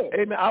it. Good.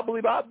 Amen. I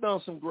believe I've done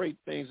some great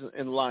things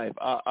in life.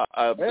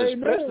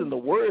 Especially in the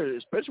Word,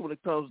 especially when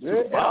it comes to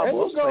the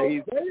Bible.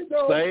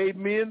 Save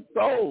me in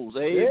souls.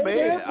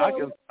 Amen.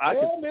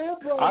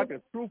 I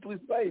can truthfully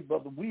say,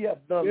 brother, we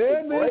have done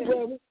some great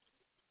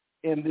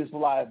in this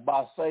life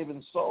by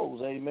saving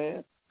souls.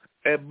 Amen.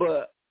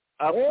 But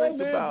I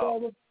think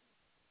about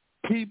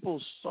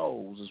people's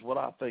souls is what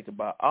I think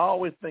about. I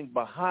always think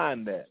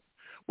behind that.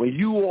 When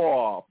you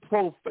are a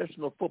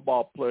professional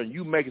football player and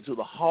you make it to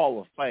the Hall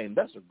of Fame,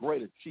 that's a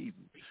great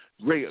achievement,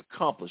 great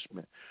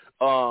accomplishment.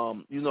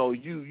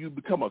 You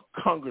become a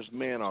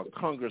congressman or a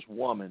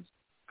congresswoman.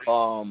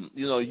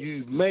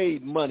 You've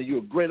made money. You're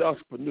a great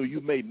entrepreneur.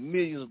 You made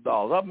millions of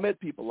dollars. I've met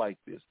people like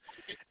this.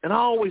 And I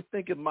always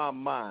think in my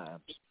mind,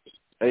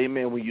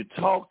 amen, when you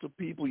talk to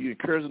people, you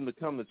encourage them to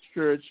come to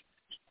church,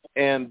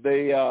 and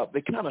they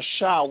kind of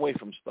shy away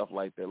from stuff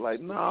like that.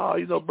 Like,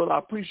 no, brother, I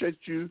appreciate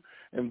you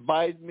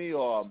inviting me,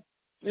 or,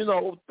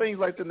 things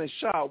like that, and they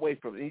shy away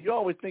from it. And you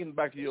always think in the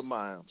back of your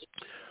mind,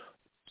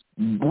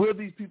 will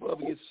these people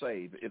ever get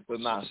saved if they're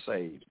not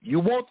saved? You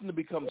want them to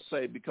become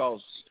saved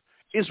because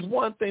it's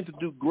one thing to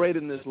do great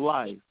in this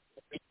life,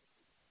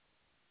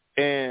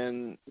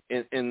 and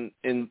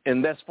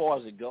that's far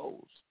as it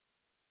goes.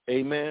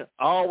 Amen.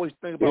 I always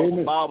think about what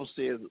the Bible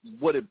says,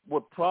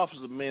 what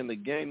profits a man to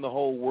gain the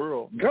whole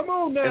world. Come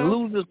on now. And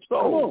lose his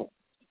soul.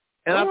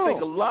 And I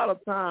think a lot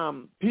of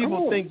time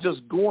people think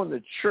just going to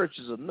church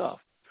is enough.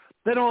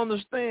 They don't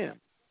understand.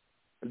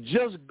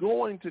 Just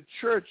going to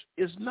church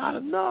is not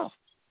enough.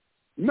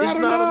 It's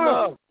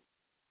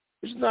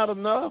not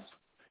enough.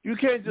 You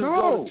can't just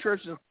go to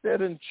church and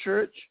sit in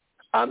church.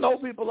 I know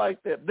people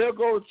like that. They'll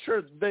go to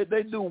church.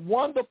 They do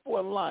wonderful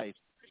in life.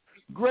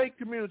 Great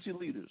community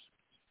leaders.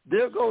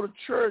 They'll go to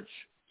church,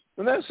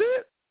 and that's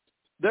it.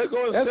 They'll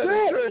go and sit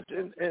in church,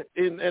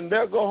 and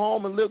they'll go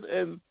home and live.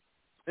 And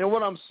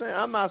what I'm saying,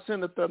 I'm not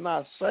saying that they're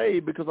not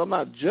saved because I'm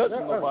not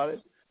judging nobody.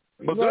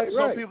 But there's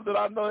some people that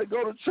I know that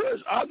go to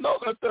church. I know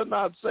that they're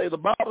not saved. The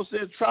Bible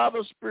says, try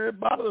the spirit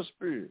by the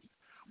spirit.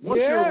 Once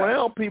you're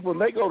around people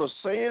and they go to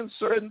saying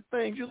certain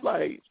things, you're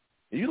like,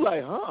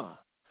 huh?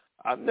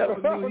 I never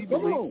knew he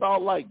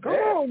thought like that.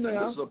 Come on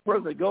now. This is a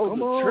person that goes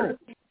to church,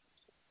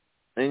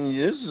 and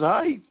this is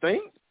how he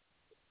thinks.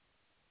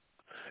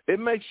 It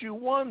makes you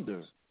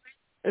wonder.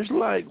 It's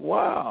like,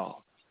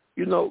 wow,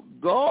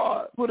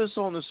 God put us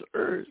on this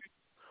earth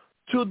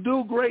to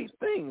do great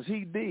things.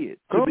 He did,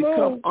 to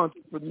become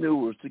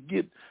entrepreneurs, to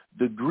get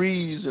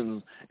degrees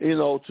and,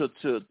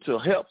 to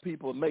help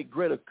people make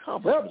great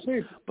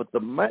accomplishments. But the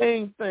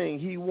main thing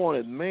he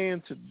wanted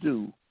man to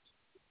do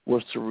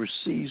was to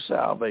receive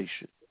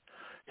salvation.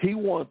 He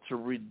wanted to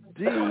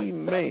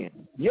redeem man.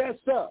 Yes,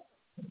 sir.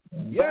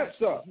 Yes,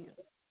 sir.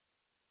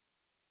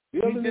 He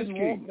didn't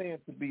want man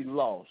to be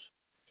lost.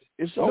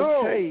 It's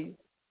okay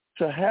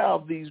to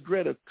have these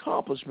great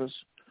accomplishments,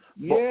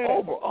 but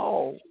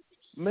overall,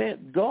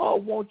 man,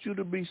 God wants you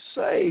to be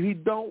saved. He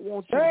don't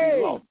want you to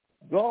be lost.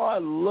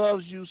 God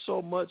loves you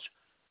so much.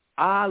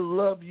 I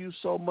love you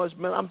so much,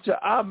 man.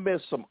 I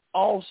met some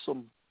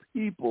awesome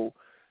people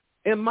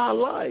in my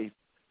life.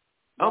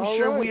 I'm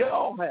sure we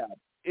all have.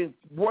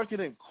 Working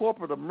in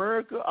corporate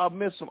America, I've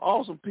met some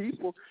awesome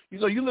people.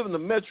 You live in the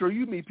metro,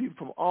 you meet people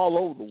from all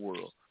over the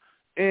world.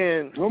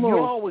 And you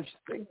always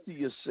think to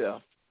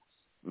yourself,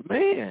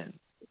 man,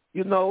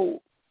 you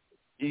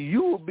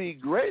will be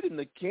great in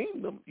the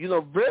kingdom.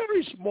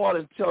 Very smart,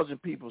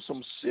 intelligent people,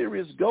 some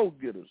serious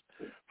go-getters.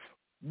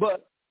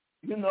 But,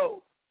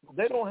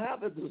 they don't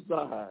have the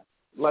desire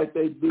like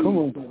they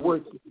do to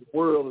work in the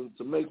world and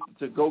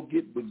to go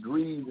get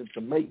degrees and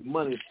to make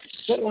money.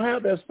 They don't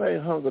have that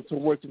same hunger to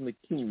work in the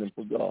kingdom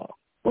for God.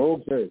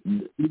 Okay.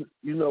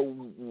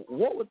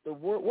 What would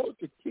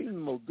the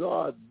kingdom of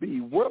God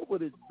be? What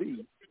would it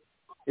be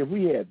if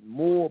we had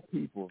more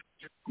people,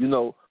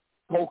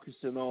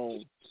 focusing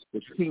on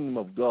the kingdom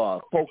of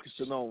God,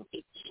 focusing on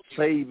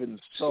saving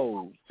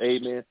souls,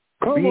 amen,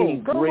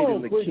 being great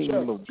in the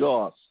kingdom of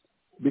God?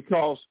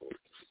 Because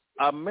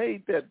I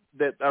read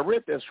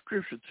that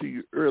scripture to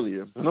you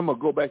earlier, and I'm going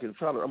to go back and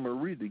I'm going to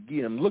read it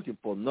again. I'm looking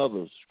for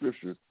another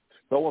scripture,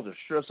 so I want to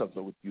share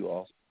something with you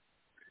all.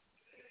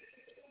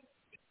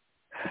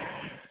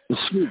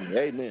 Excuse me,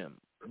 amen.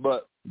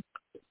 But,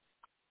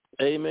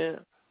 amen.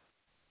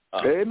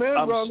 Amen,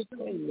 I'm brother.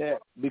 saying that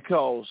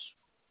because,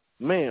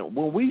 man,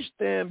 when we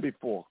stand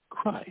before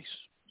Christ,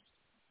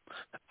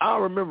 I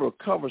remember a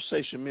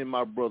conversation me and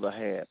my brother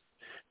had.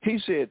 He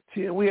said,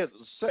 Tim, and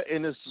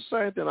it's the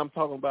same thing I'm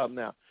talking about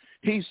now.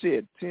 He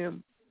said,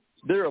 Tim,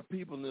 there are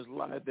people in this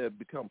life that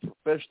become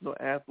professional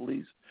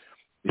athletes,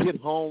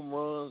 hit home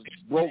runs,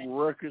 broke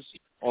records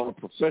on a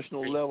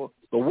professional level.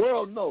 The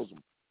world knows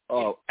them.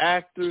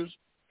 Actors,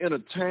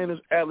 entertainers,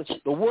 athletes.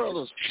 The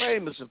world is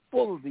famous and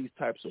full of these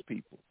types of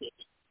people.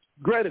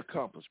 Great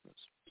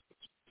accomplishments.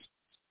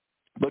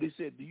 But he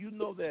said, do you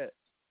know that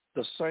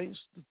the saints,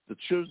 the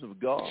children of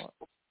God,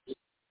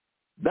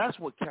 that's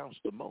what counts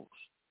the most.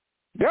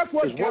 That's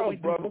what counts,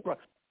 brother.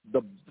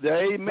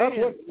 Amen.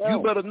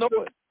 You better know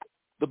it.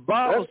 The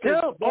Bible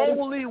says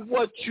only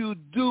what you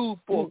do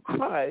for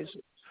Christ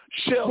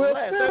shall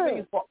last. That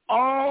means for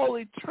all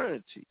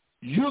eternity.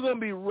 You're going to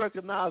be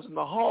recognized in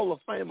the Hall of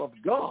Fame of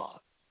God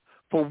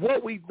for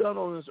what we've done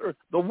on this earth.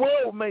 The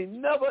world may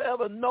never,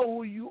 ever know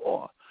who you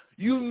are.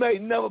 You may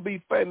never be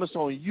famous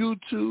on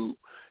YouTube,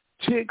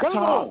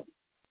 TikTok,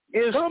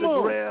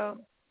 Instagram.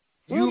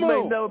 You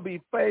may never be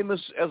famous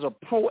as a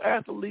pro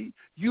athlete.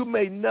 You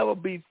may never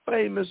be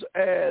famous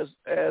as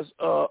an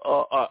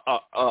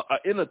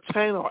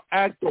entertainer or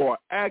actor or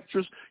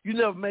actress. You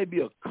never may be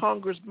a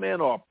congressman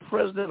or a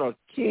president or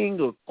king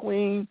or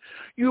queen.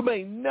 You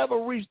may never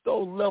reach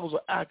those levels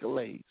of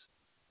accolades.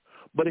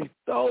 But if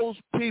those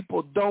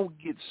people don't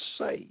get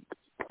saved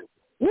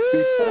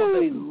before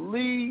they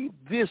leave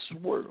this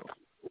world,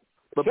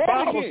 the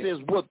Bible says,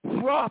 what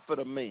profit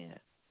a man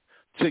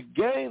to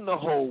gain the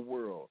whole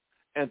world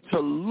and to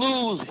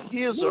lose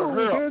his or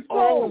her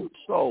own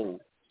soul?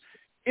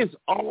 It's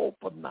all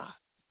for naught,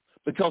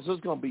 because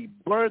it's going to be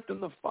burnt in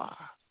the fire.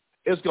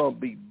 It's going to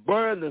be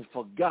burned and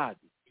forgotten.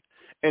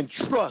 And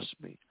trust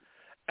me,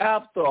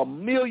 after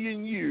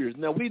 1,000,000 years.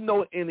 Now, we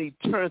know in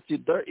eternity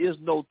there is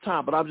no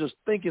time, but I'm just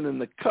thinking in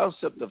the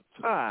concept of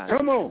time.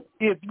 Come on.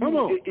 If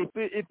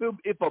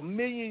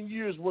 1,000,000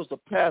 years was to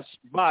pass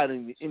by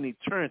in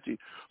eternity,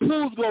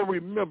 who's going to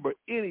remember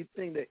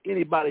anything that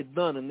anybody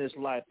done in this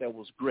life that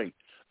was great?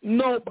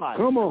 Nobody.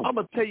 Come on. I'm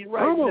going to tell you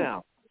right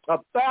now,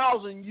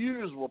 1,000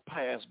 years will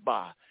pass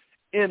by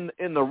in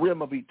the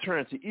realm of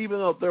eternity, even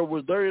though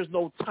there is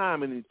no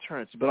time in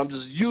eternity. But I'm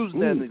just using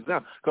that as an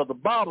example because the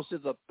Bible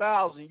says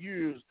 1,000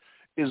 years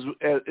is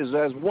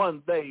as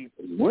one day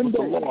with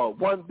the Lord.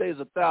 1 day is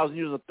 1,000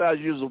 years.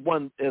 1,000 years is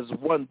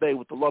one day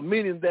with the Lord.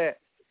 Meaning that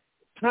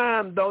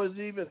time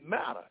doesn't even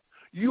matter.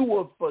 You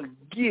will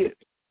forget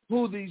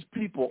who these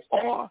people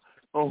are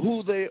or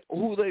who they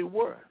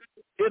were.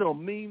 It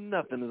don't mean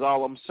nothing. Is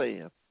all I'm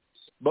saying.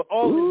 But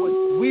only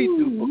what we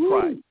do for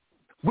Christ.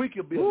 We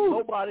could be a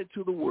nobody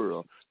to the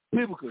world.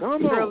 People could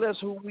care less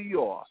who we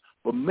are.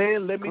 But,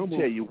 man, let me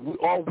tell you,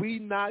 are we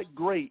not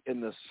great in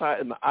the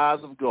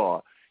eyes of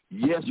God?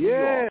 Yes, we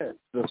are.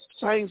 The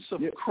saints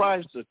of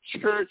Christ, the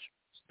church,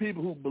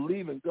 people who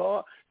believe in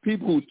God,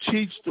 people who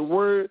teach the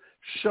word,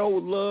 show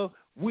love,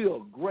 we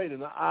are great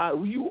in the eyes.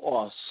 You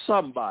are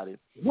somebody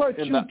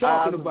in the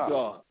eyes of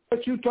God.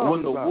 What you talking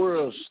when the about?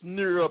 world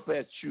sneer up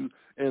at you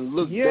and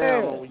look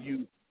down on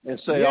you, and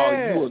say, oh,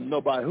 you are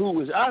nobody. Who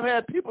is? I've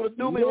had people to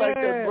do me like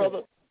that,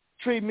 brother.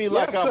 Treat me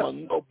like I'm a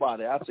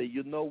nobody. I say,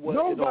 you know what?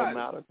 It don't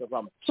matter because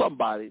I'm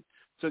somebody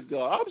to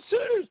God. I'm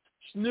serious.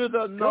 Sneer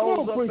their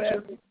nose up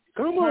at me.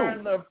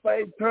 Turn their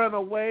face, turn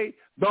away.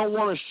 Don't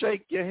want to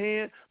shake your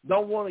hand.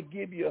 Don't want to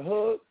give you a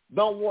hug.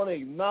 Don't want to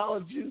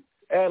acknowledge you.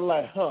 And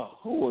like,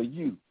 who are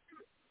you?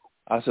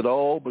 I said,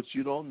 oh, but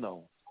you don't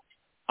know.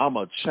 I'm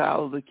a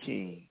child of the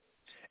King.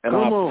 And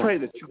I pray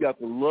that you got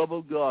the love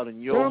of God in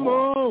your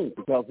heart.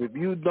 Because if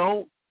you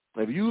don't,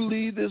 if you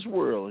leave this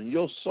world and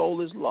your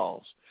soul is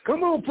lost,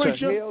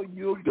 preacher. To hell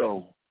you'll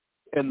go.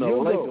 And the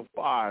lake of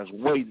fire is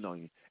waiting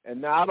on you. And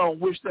now I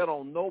don't wish that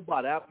on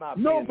nobody. I'm not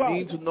being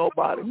mean to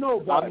nobody.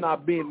 I'm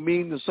not being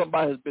mean to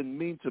somebody who's been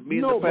mean to me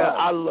in the past.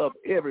 I love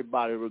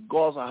everybody,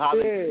 regardless of how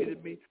they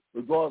treated me,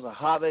 regardless of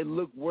how they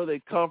look, where they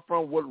come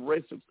from, what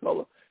race or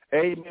color.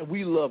 Amen.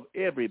 We love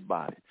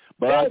everybody.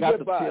 But I got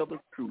to tell the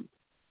truth.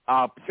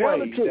 I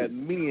pray that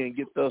men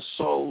get their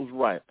souls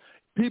right.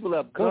 People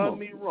have done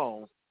me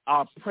wrong.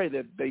 I pray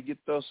that they get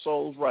their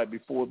souls right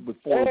before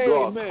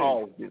God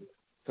calls them.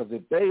 Because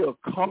if they are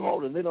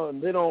called and they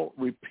don't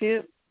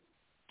repent,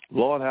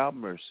 Lord have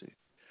mercy.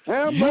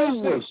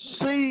 You will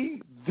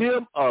see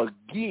them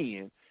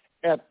again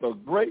at the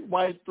great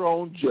white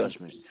throne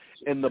judgment.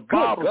 And the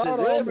Bible says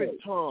every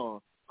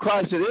tongue,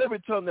 Christ said every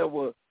tongue that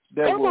will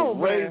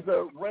raise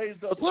their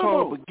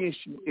tongue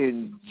against you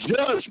in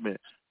judgment,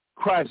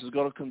 Christ is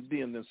going to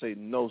condemn them and say,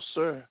 no,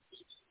 sir,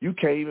 you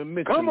can't even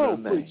mention their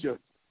name. Preacher.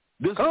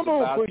 This is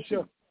about preacher.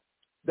 You.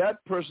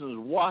 That person is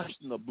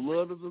washed in the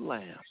blood of the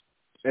Lamb.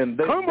 And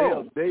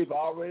they've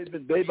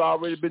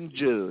already been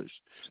judged.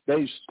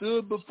 They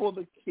stood before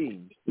the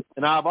King.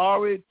 And I've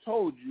already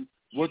told you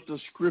what the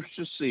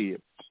Scripture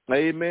said.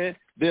 Amen.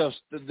 They've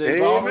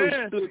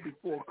already stood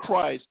before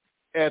Christ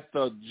at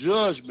the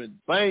judgment,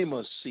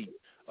 famous seat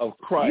of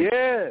Christ.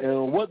 Yeah.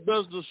 And what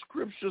does the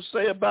Scripture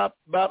say about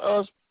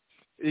us?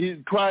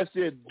 Christ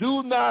said,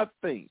 do not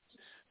think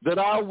that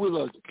I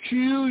will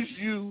accuse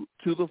you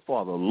to the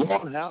Father.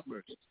 Lord have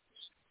mercy.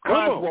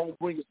 Christ won't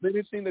bring up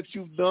anything that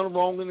you've done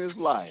wrong in his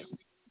life.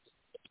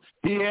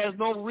 He has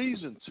no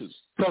reason to,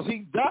 because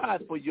he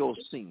died for your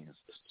sins.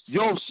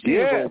 Your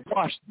sins are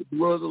washed in the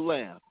blood of the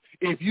Lamb.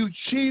 If you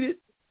cheated,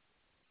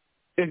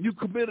 if you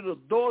committed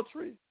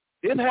adultery,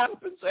 it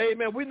happens.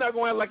 Amen. We're not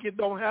going to act like it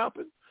don't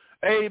happen.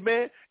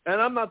 Amen. And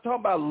I'm not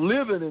talking about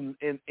living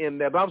in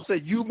that, but I'm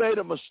saying you made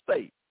a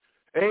mistake.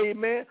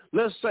 Amen.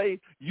 Let's say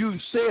you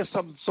said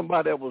something to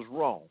somebody that was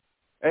wrong.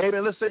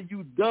 Amen. Let's say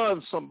you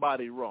done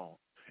somebody wrong.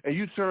 And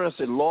you turn and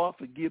say, Lord,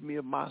 forgive me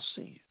of my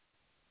sin.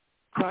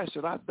 Christ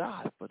said, I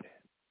died for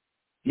that.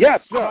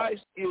 Yes, sir.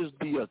 Christ is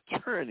the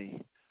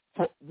attorney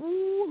for,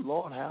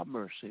 Lord have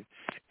mercy,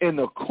 in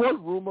the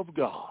courtroom of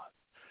God.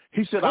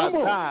 He said, I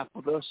died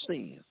for their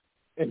sins.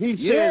 And he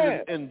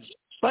said in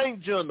St.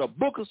 John, the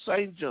book of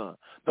St. John,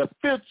 the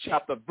 5th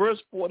chapter,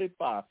 verse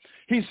 45,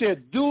 he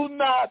said, do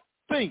not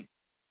think,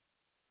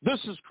 this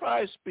is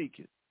Christ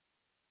speaking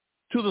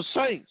to the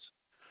saints,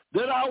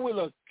 that I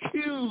will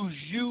accuse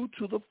you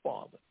to the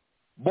Father.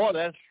 Boy,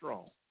 that's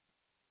strong.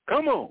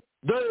 Come on.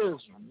 There is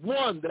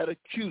one that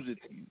accuseth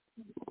you,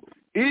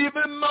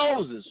 even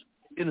Moses,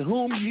 in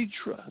whom ye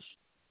trust.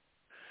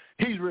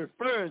 He's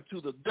referring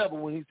to the devil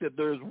when he said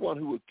there is one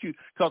who accused.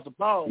 Because the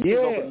Bible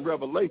says in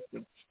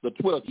Revelation, the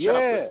 12th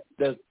chapter,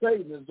 that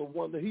Satan is the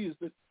one that he is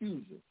the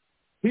accuser.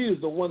 He is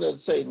the one that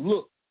say,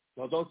 look,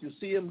 now don't you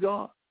see him,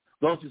 God?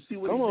 Don't you see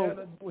what he's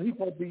doing? He's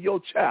going to be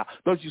your child.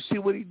 Don't you see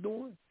what he's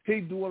doing?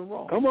 He's doing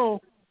wrong. Come on.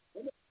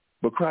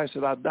 But Christ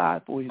said, I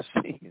died for his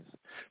sins.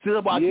 See,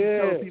 that's why I keep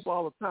telling people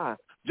all the time,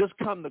 just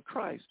come to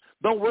Christ.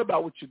 Don't worry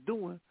about what you're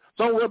doing.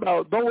 Don't worry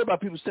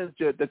about people saying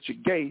that you're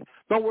gay.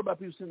 Don't worry about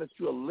people saying that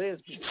you're a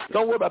lesbian.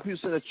 Don't worry about people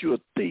saying that you're a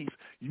thief,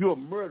 you're a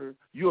murderer,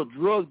 you're a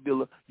drug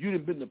dealer, you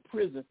done been to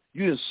prison,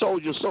 you done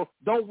sold your soul.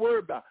 Don't worry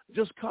about it.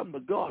 Just come to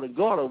God, and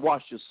God will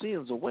wash your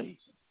sins away.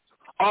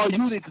 All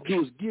you need to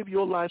do is give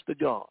your life to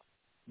God.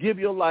 Give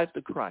your life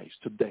to Christ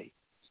today.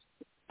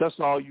 That's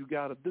all you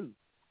got to do.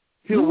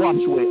 He'll wash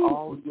away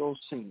all your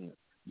sins.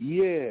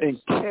 Yes.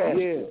 And cast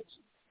it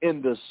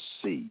in the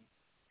sea.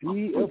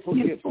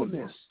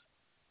 Forgetfulness.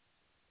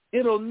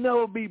 It'll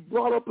never be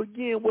brought up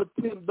again with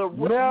him.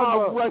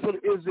 My record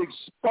is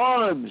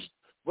expunged.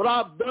 What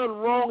I've done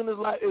wrong in this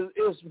life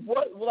is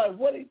what is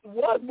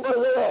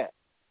that?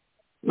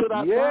 Did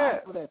I die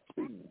for that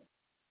thing?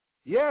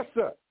 Yes,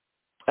 sir.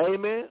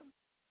 Amen.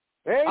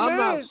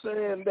 Amen.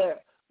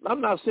 I'm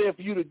not saying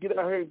for you to get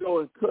out here and go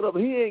and cut up.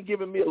 He ain't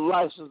giving me a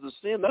license to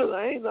sin.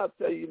 I ain't not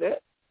telling you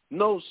that.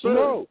 No, sir.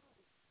 No.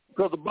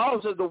 Because the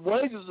Bible says the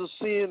wages of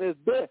sin is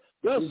death.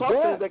 There's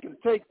something that can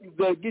take you,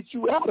 that get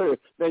you out of here.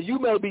 Now, you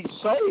may be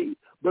saved,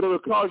 but it will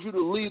cause you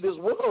to leave this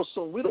world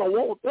soon. We don't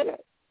want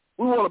that.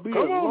 We want to be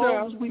as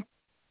long as we.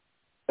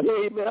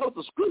 Amen. That's what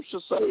the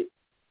scriptures say.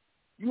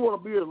 You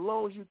want to be as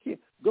long as you can.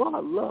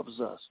 God loves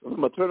us. I'm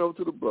going to turn over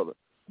to the brother.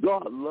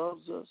 God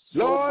loves us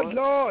so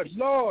much.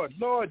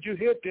 Lord, you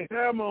hit the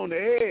hammer on the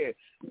head.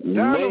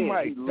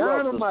 Dynamite,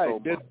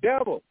 so the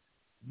devil.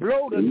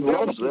 Blow the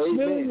devil to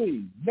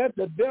smithereens. Let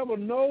the devil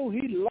know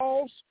he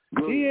lost.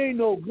 Good. He ain't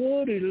no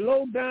good. He's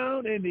low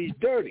down and he's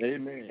dirty.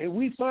 Amen. And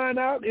we find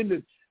out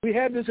we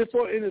had this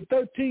before in the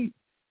 13th,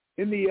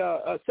 in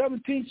the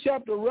 17th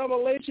chapter of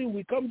Revelation.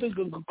 We come to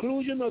the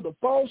conclusion of the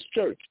false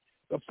church.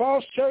 The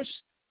false church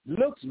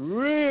looks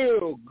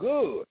real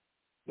good.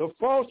 The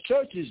false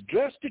church is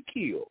dressed to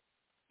kill.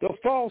 The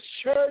false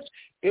church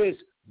is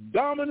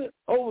dominant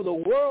over the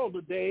world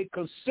today,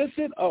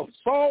 consistent of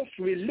false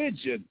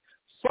religion,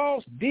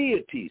 false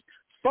deities,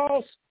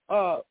 false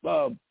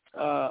laws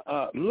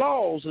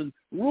and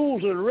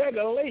rules and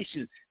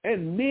regulations,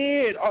 and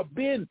men are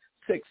being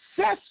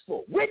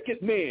successful.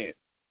 Wicked men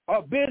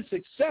are being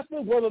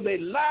successful, whether they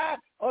lie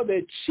or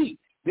they cheat.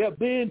 They're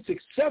being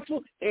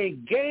successful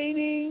in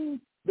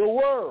gaining the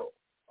world.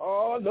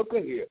 Oh, look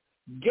at here.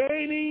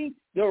 Gaining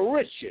the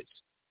riches,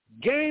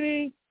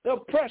 gaining the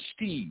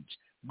prestige,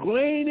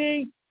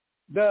 gaining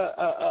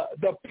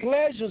the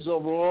pleasures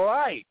of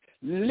life,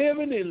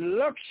 living in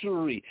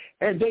luxury.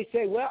 And they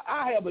say, well,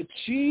 I have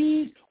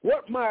achieved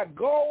what my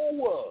goal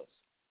was.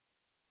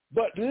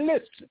 But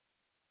listen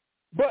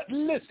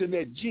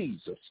at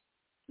Jesus.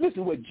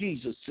 Listen what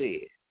Jesus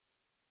said.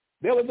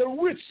 There was a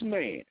rich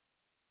man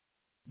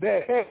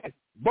that had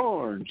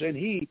barns, and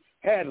he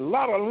had a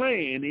lot of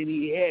land, and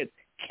he had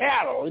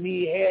cattle, and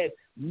he had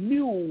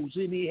mules,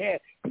 and he had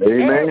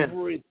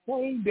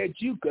everything that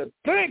you could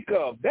think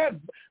of. This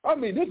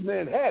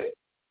man had it.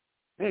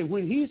 And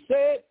when he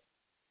said,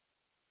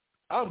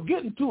 I'm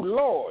getting too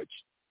large,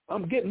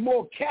 I'm getting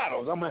more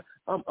cattle,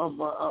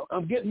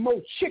 I'm getting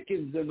more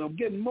chickens, and I'm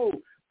getting more,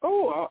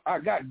 I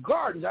got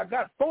gardens, I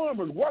got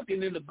farmers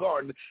working in the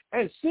garden,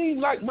 and it seems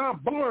like my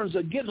barns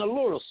are getting a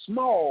little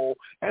small,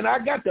 and I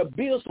got to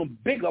build some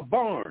bigger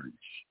barns.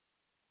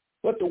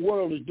 What the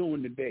world is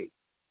doing today.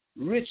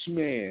 Rich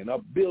men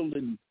are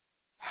building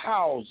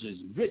houses.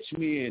 Rich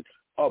men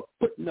are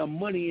putting their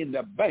money in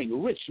the bank.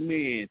 Rich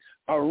men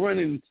are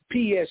running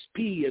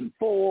PSP and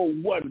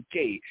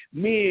 401k.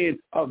 Men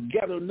are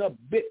gathering up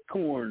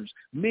bitcoins.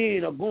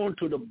 Men are going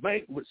to the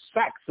bank with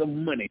sacks of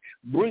money.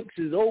 Brinks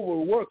is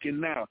overworking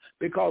now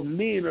because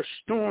men are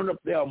storing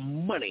up their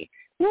money.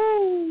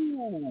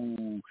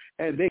 Woo!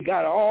 And they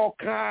got all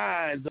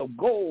kinds of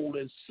gold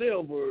and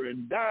silver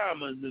and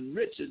diamonds and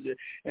riches,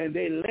 and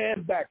they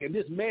land back. And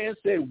this man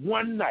said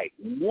one night,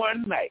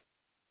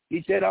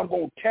 he said, I'm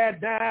going to tear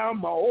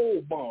down my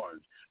old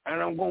barns,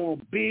 and I'm going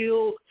to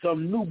build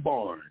some new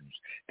barns.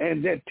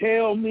 And they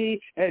tell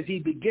me as he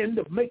began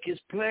to make his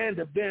plan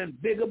to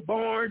build bigger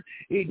barns,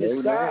 he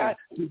decided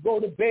to go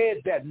to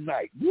bed that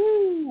night.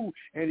 Woo!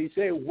 And he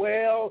said,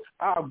 well,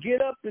 I'll get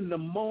up in the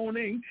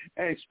morning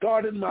and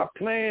start in my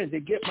plans to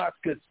get my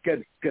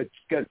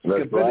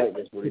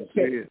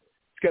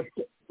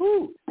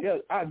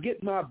I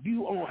get my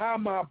view on how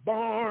my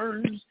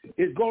barns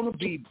is going to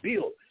be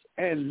built.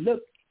 And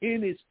look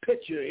in the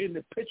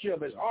picture of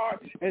his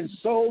heart and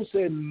soul,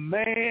 said,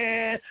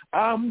 man,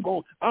 I'm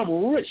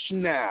rich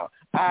now,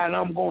 and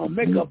I'm going to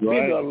make a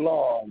bigger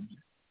log.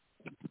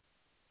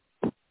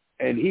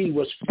 And he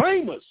was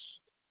famous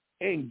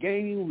in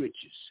gaining riches.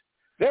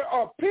 There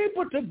are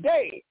people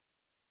today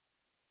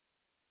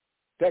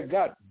that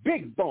got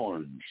big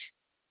barns.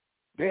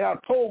 They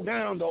have pulled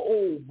down the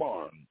old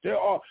barns. There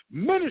are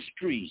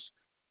ministries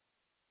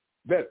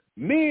that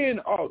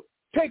men are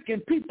taking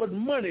people's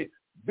money,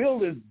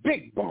 building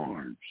big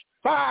barns,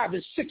 5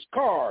 and 6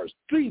 cars,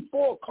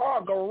 3-4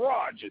 car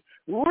garages,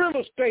 real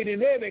estate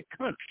in every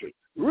country,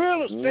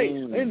 real estate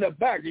in the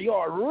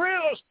backyard,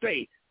 real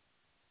estate.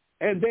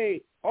 And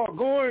they are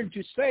going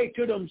to say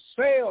to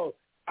themselves,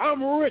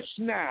 I'm rich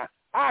now,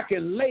 I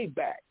can lay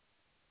back.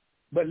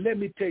 But let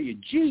me tell you,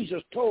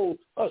 Jesus told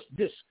us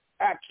this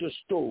actual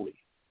story.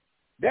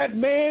 That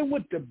man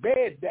went to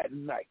bed that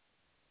night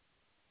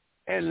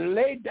and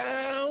lay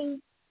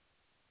down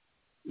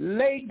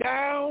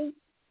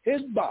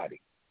his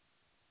body.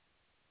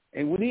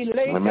 And when he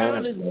laid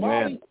down his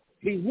body,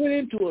 he went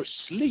into a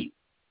sleep.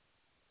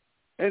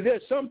 And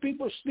there's some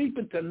people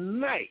sleeping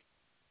tonight.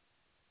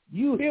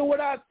 You hear what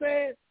I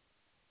said?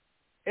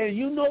 And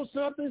you know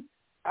something?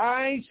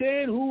 I ain't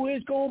saying who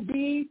it's going to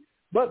be,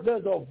 but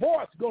there's a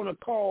voice going to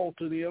call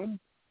to them.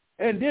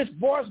 And this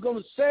voice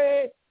going to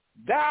say,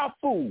 thou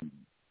fool,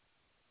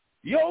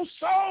 your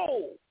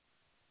soul,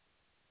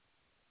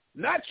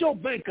 not your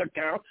bank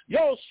account,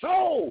 your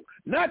soul,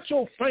 not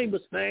your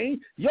famous thing,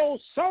 your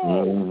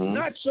soul,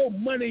 not your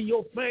money,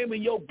 your fame,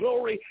 and your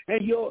glory,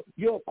 and your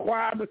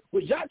requirement,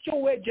 was not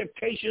your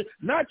education,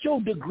 not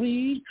your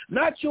degrees,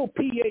 not your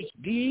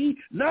PhD,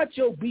 not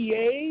your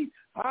BA.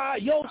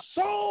 Your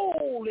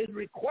soul is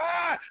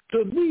required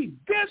to me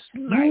this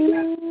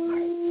night.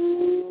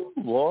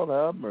 Lord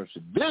have mercy.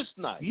 This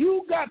night.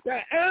 You got the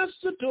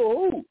answer to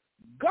who?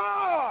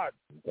 God.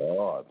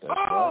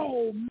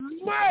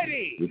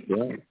 Almighty. That's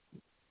right.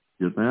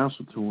 Get the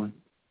answer to him.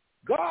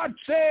 God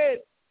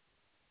said,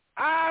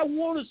 I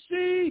want to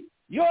see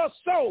your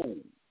soul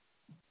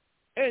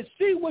and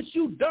see what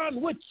you've done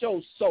with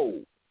your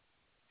soul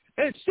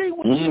and see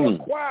what you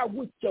acquired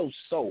with your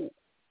soul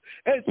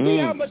and see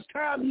how much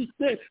time you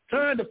spent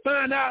trying to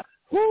find out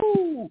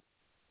who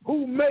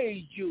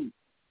made you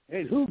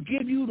and who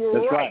give you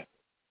the right.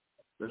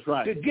 That's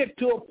right. To get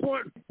to a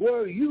point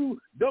where you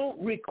don't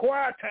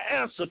require to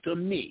answer to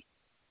me.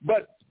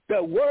 But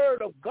the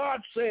word of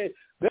God said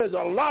there's a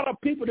lot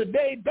of people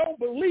today don't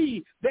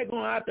believe they're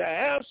going to have to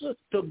answer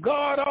to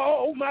God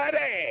Almighty.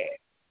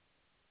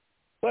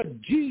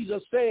 But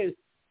Jesus says,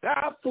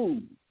 thou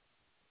fool,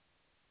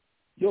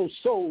 your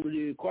soul is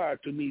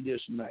required to me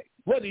this night.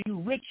 Whether you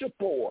rich or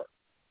poor,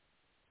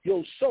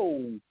 your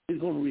soul is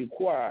going to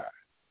require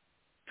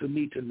to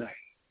me tonight.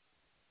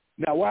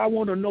 Now, what I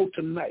want to know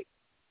tonight,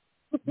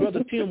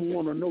 Brother Tim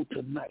want to know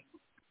tonight.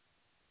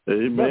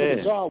 Amen.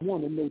 Brother God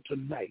want to know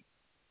tonight.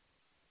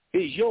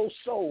 Is your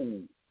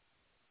soul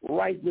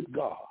right with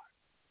God?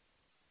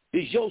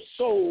 Is your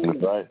soul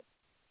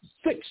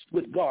fixed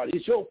with God?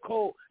 Is your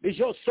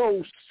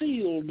soul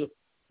sealed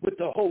with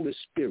the Holy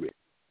Spirit?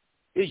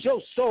 Is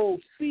your soul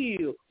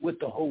filled with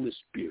the Holy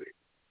Spirit?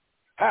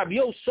 Have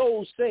your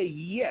soul say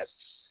yes,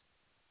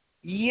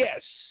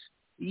 yes,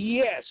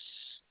 yes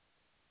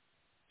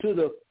to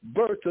the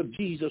birth of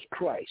Jesus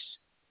Christ,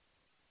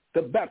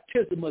 the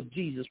baptism of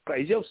Jesus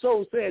Christ? Is your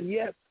soul saying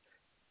yes?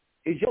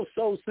 Is your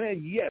soul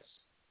saying yes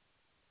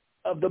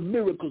of the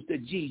miracles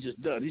that Jesus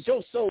done? Is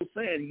your soul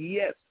saying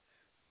yes,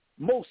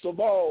 most of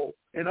all,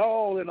 and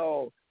all in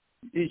all?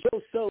 Is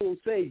your soul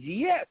saying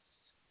yes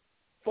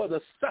for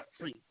the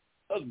suffering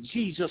of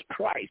Jesus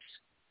Christ,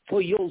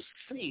 for your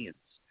sins,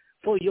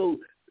 for your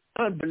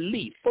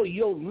unbelief, for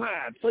your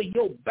lying, for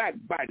your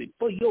backbiting,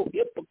 for your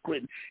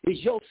hypocrite? Is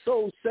your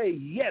soul say,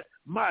 yes,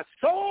 my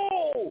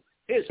soul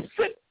is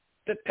fit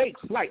to take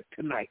flight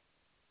tonight?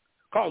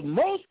 Because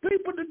most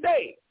people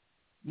today,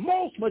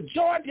 most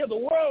majority of the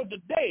world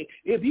today,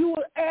 if you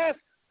would ask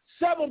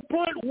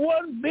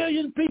 7.1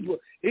 billion people,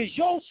 is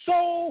your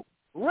soul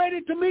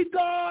ready to meet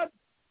God?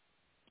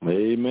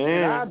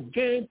 Amen. And I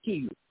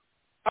guarantee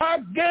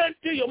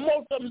you,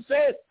 most of them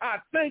says, I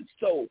think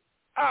so,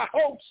 I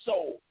hope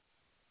so.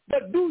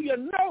 But do you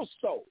know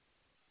so?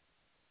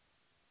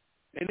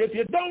 And if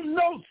you don't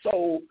know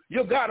so,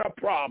 you got a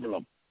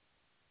problem.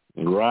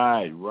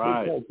 Right.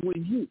 Because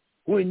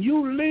when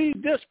you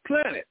leave this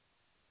planet,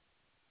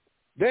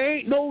 there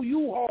ain't no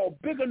U-Haul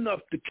big enough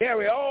to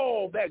carry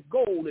all that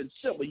gold and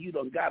silver you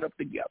done got up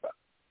together.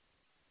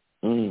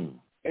 And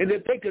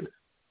if they could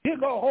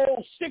dig a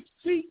hole 6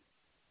 feet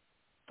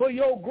for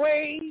your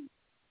grave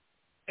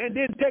and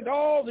then take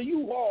all the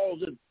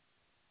U-Hauls and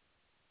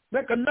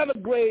make another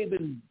grave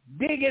and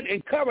dig it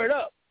and cover it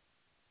up,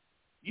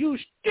 you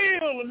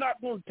still are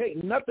not going to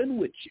take nothing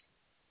with you.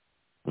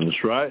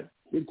 That's right.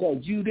 Because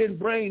you didn't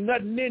bring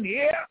nothing in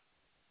here,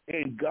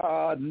 and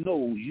God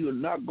knows you're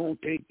not going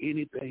to take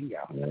anything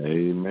out.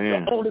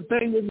 Amen. The only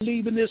thing that's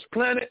leaving this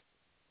planet,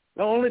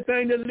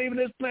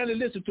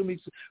 listen to me,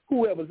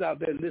 whoever's out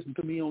there, listen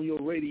to me on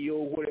your radio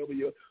or whatever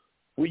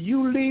when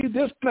you leave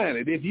this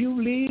planet, if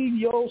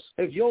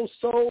your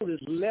soul is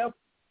left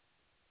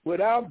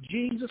without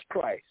Jesus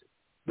Christ,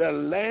 the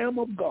Lamb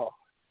of God,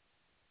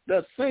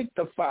 the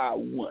sanctified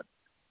one,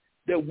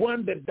 the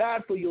one that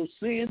died for your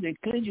sins and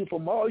cleansed you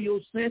from all your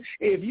sins,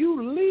 if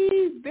you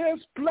leave this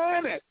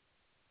planet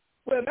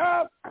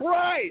without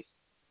Christ,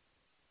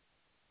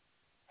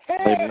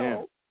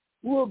 hell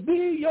will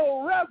be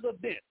your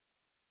residence.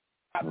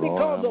 Not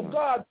because of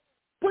God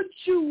put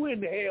you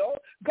in hell.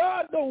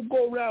 God don't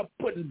go around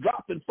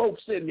dropping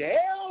folks in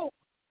hell.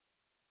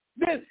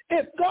 Then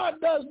if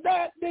God does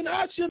that, then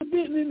I should have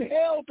been in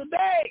hell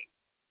today.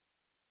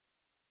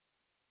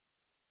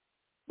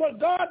 But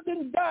God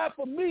didn't die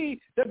for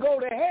me to go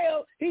to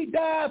hell. He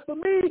died for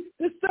me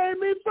to save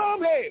me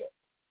from hell.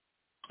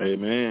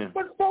 Amen.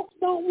 But folks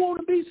don't want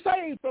to be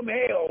saved from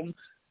hell.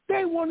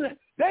 They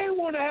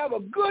want to have a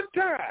good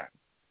time.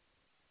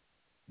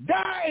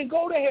 Die and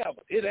go to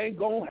heaven. It ain't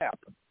going to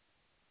happen.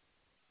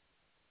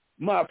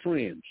 My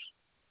friends,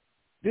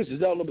 this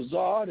is Elder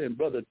Bazard and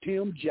Brother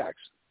Tim Jackson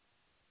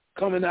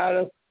coming out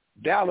of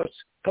Dallas,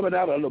 coming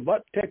out of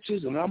Lubbock,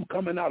 Texas, and I'm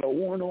coming out of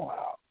Warren,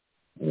 Ohio.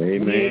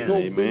 Amen. We ain't no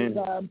Amen.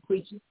 big-time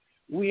preacher.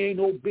 We ain't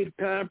no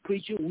big-time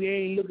preacher. We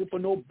ain't looking for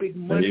no big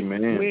money.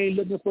 Amen. We ain't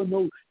looking for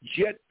no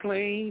jet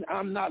plane.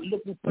 I'm not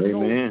looking for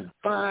no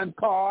fine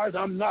cars.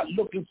 I'm not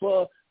looking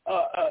for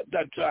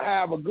to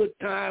have a good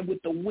time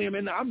with the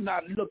women. I'm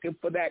not looking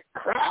for that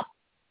crap.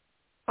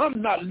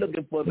 I'm not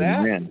looking for that.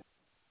 Amen.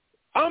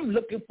 I'm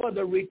looking for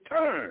the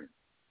return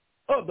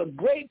of the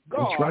great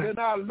God and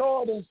our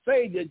Lord and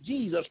Savior,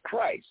 Jesus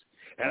Christ.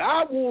 And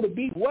I want to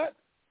be what?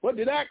 What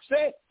did Acts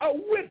say? A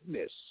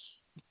witness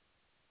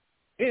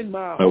in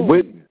my home.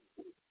 Witness.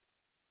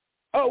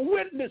 A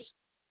witness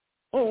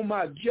on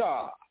my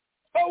job.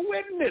 A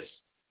witness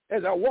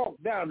as I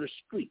walk down the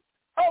street.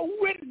 A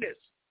witness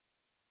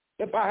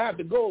if I have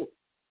to go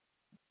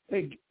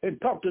and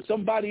talk to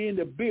somebody in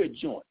the beer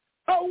joint.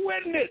 A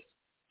witness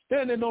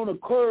standing on the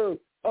curb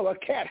of a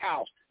cat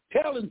house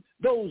telling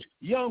those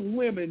young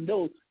women,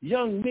 those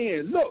young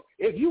men, look,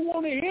 if you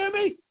want to hear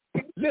me,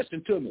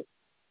 listen to me.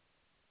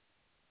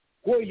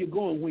 Where are you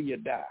going when you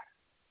die?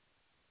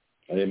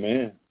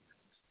 Amen.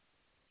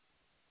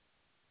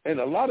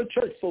 And a lot of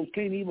church folks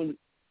can't even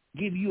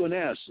give you an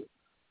answer.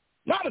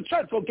 A lot of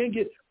church folks can't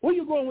get, where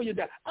you going when you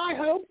die? I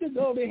hope to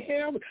go to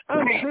heaven.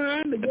 I'm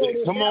trying to go to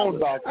heaven. Come on,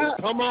 doctor.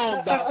 Come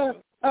on,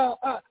 doctor.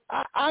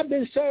 I've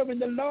been serving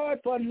the Lord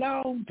for a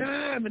long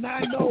time, and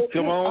I know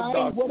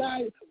what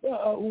I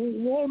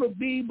want to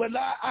be, but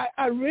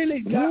I'm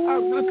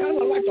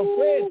kind of like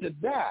afraid to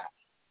die.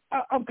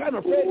 I'm kind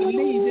of afraid to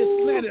leave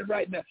this planet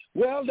right now.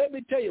 Well, let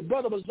me tell you,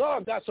 Brother Bazar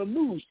got some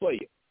news for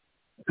you.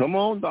 Come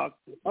on,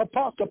 doctor.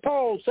 Apostle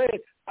Paul said,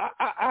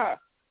 I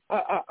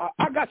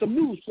got some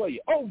news for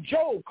you. Oh,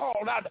 Job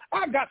called out,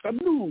 I got some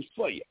news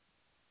for you.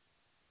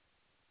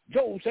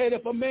 Job said,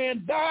 if a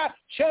man die,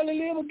 shall he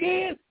live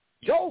again?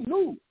 Job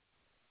knew.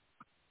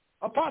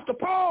 Apostle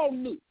Paul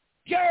knew.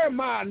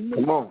 Jeremiah knew.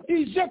 Come on.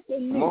 Ezekiel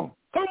knew.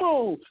 Come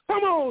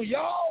on,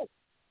 y'all.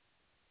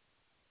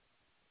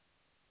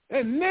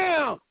 And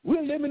now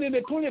we're living in the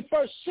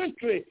 21st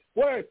century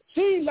where it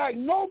seems like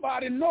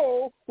nobody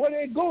knows where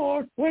they're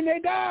going when they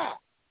die.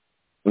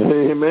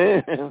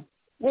 Amen.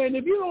 When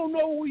if you don't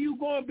know where you're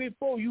going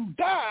before you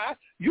die,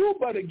 you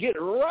better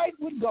get right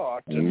with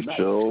God tonight. You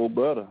sure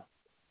better.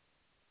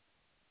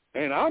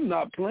 And I'm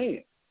not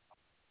playing.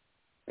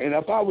 And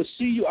if I would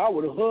see you, I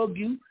would hug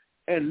you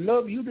and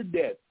love you to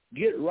death.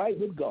 Get right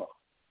with God.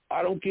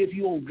 I don't care if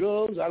you're on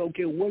drugs. I don't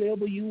care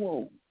whatever you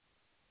own.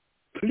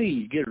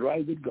 Please get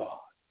right with God.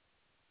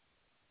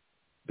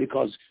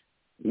 Because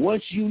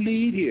once you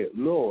leave here,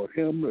 Lord,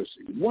 have mercy.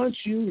 Once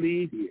you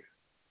leave here,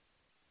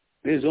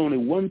 there's only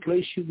one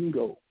place you can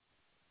go.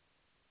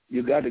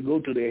 You got to go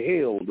to the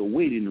hell, the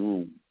waiting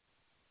room.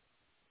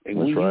 And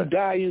when you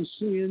die in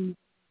sin,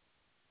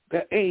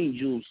 the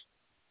angels,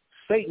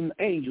 Satan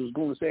angels,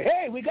 going to say,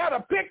 hey, we got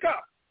a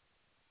pickup.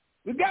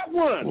 We got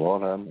one.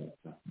 Lord,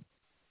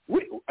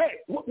 hey,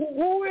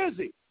 who is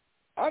he?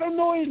 I don't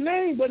know his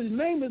name, but his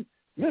name is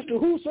Mr.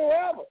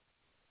 Whosoever.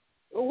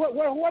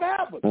 What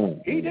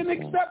happened? He didn't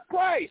accept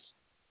Christ.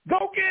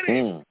 Go get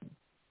him.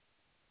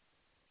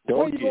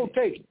 Where you going to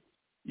take him?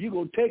 You're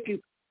going to take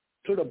him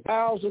to the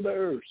bowels of the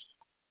earth.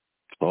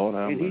 Lord,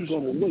 and he's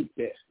going to wait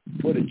there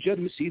for the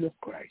judgment seat of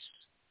Christ.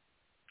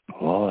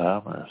 Lord,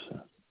 have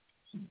mercy.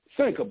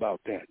 Think about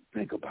that.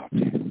 Think about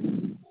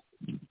that.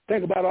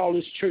 Think about all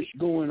this church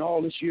going,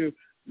 all this year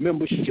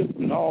membership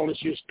and all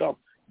this year stuff.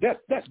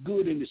 That's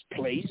good in this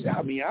place.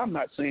 I mean, I'm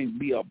not saying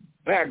be a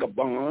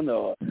vagabond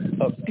or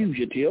a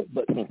fugitive,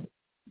 but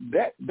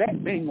that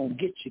ain't going to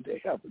get you to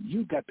heaven.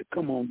 You got to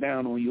come on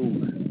down on your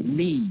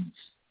knees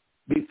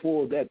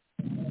before that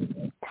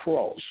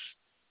cross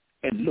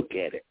and look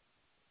at it.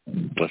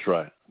 That's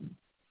right.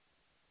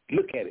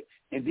 Look at it.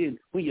 And then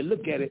when you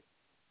look at it,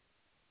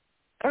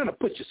 kind of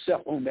put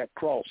yourself on that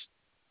cross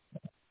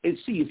and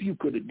see if you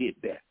could have did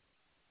that.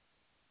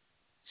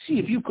 See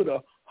if you could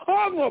have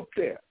hung up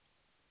there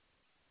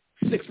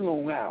 6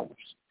 long hours.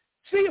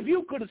 See if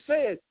you could have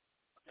said,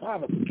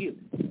 Father, forgive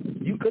me.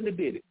 You couldn't have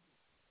did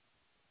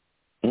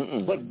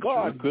it. But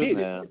God did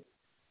it.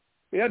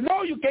 Yeah,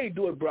 no, you can't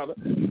do it, brother.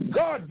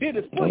 God did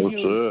it for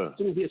you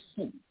through his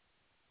son.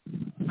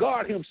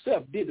 God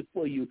himself did it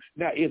for you.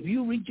 Now, if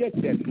you reject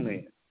that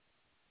plan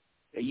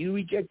and you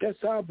reject that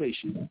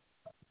salvation,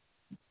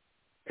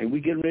 and we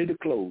getting ready to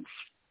close,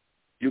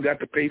 you got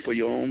to pay for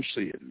your own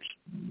sins.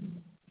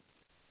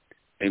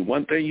 And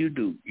one thing you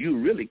do, you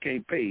really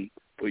can't pay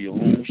for your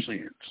own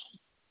sins.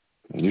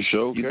 You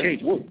sure can. You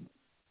can't work.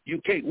 You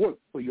can't work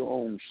for your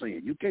own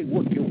sin. You can't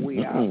work your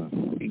way out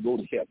and go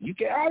to heaven. You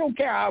can't. I don't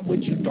care how much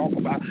you talk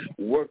about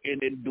working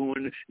and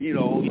doing. You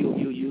know,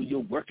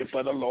 you're working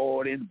for the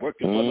Lord and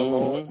working for the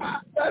Lord.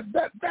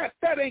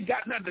 That ain't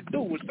got nothing to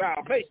do with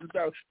salvation.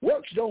 So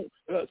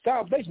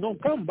salvation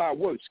don't come by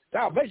works.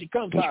 Salvation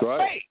comes by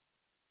faith.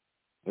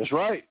 That's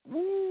right.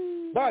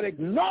 By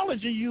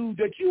acknowledging you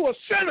that you are a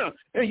sinner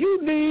and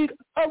you need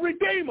a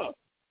redeemer.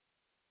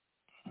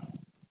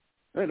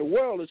 And the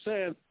world is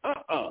saying,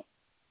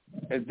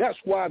 And that's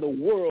why the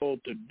world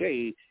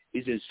today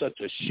is in such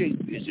a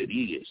shape as it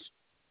is.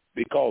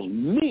 Because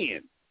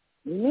men,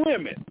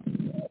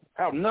 women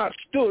have not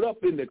stood up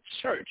in the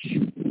church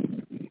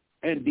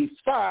and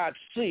defied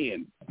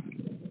sin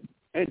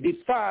and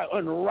defied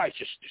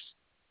unrighteousness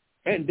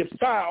and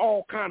defy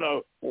all kind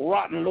of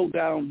rotten,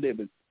 low-down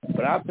living.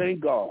 But I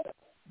thank God.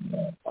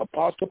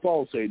 Apostle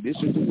Paul said, this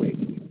is the way.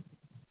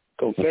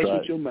 Confess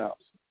with your mouth.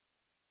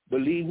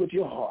 Believe with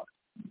your heart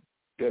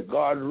that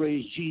God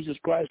raised Jesus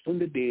Christ from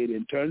the dead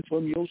and turn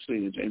from your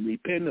sins and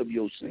repent of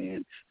your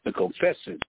sin and confess it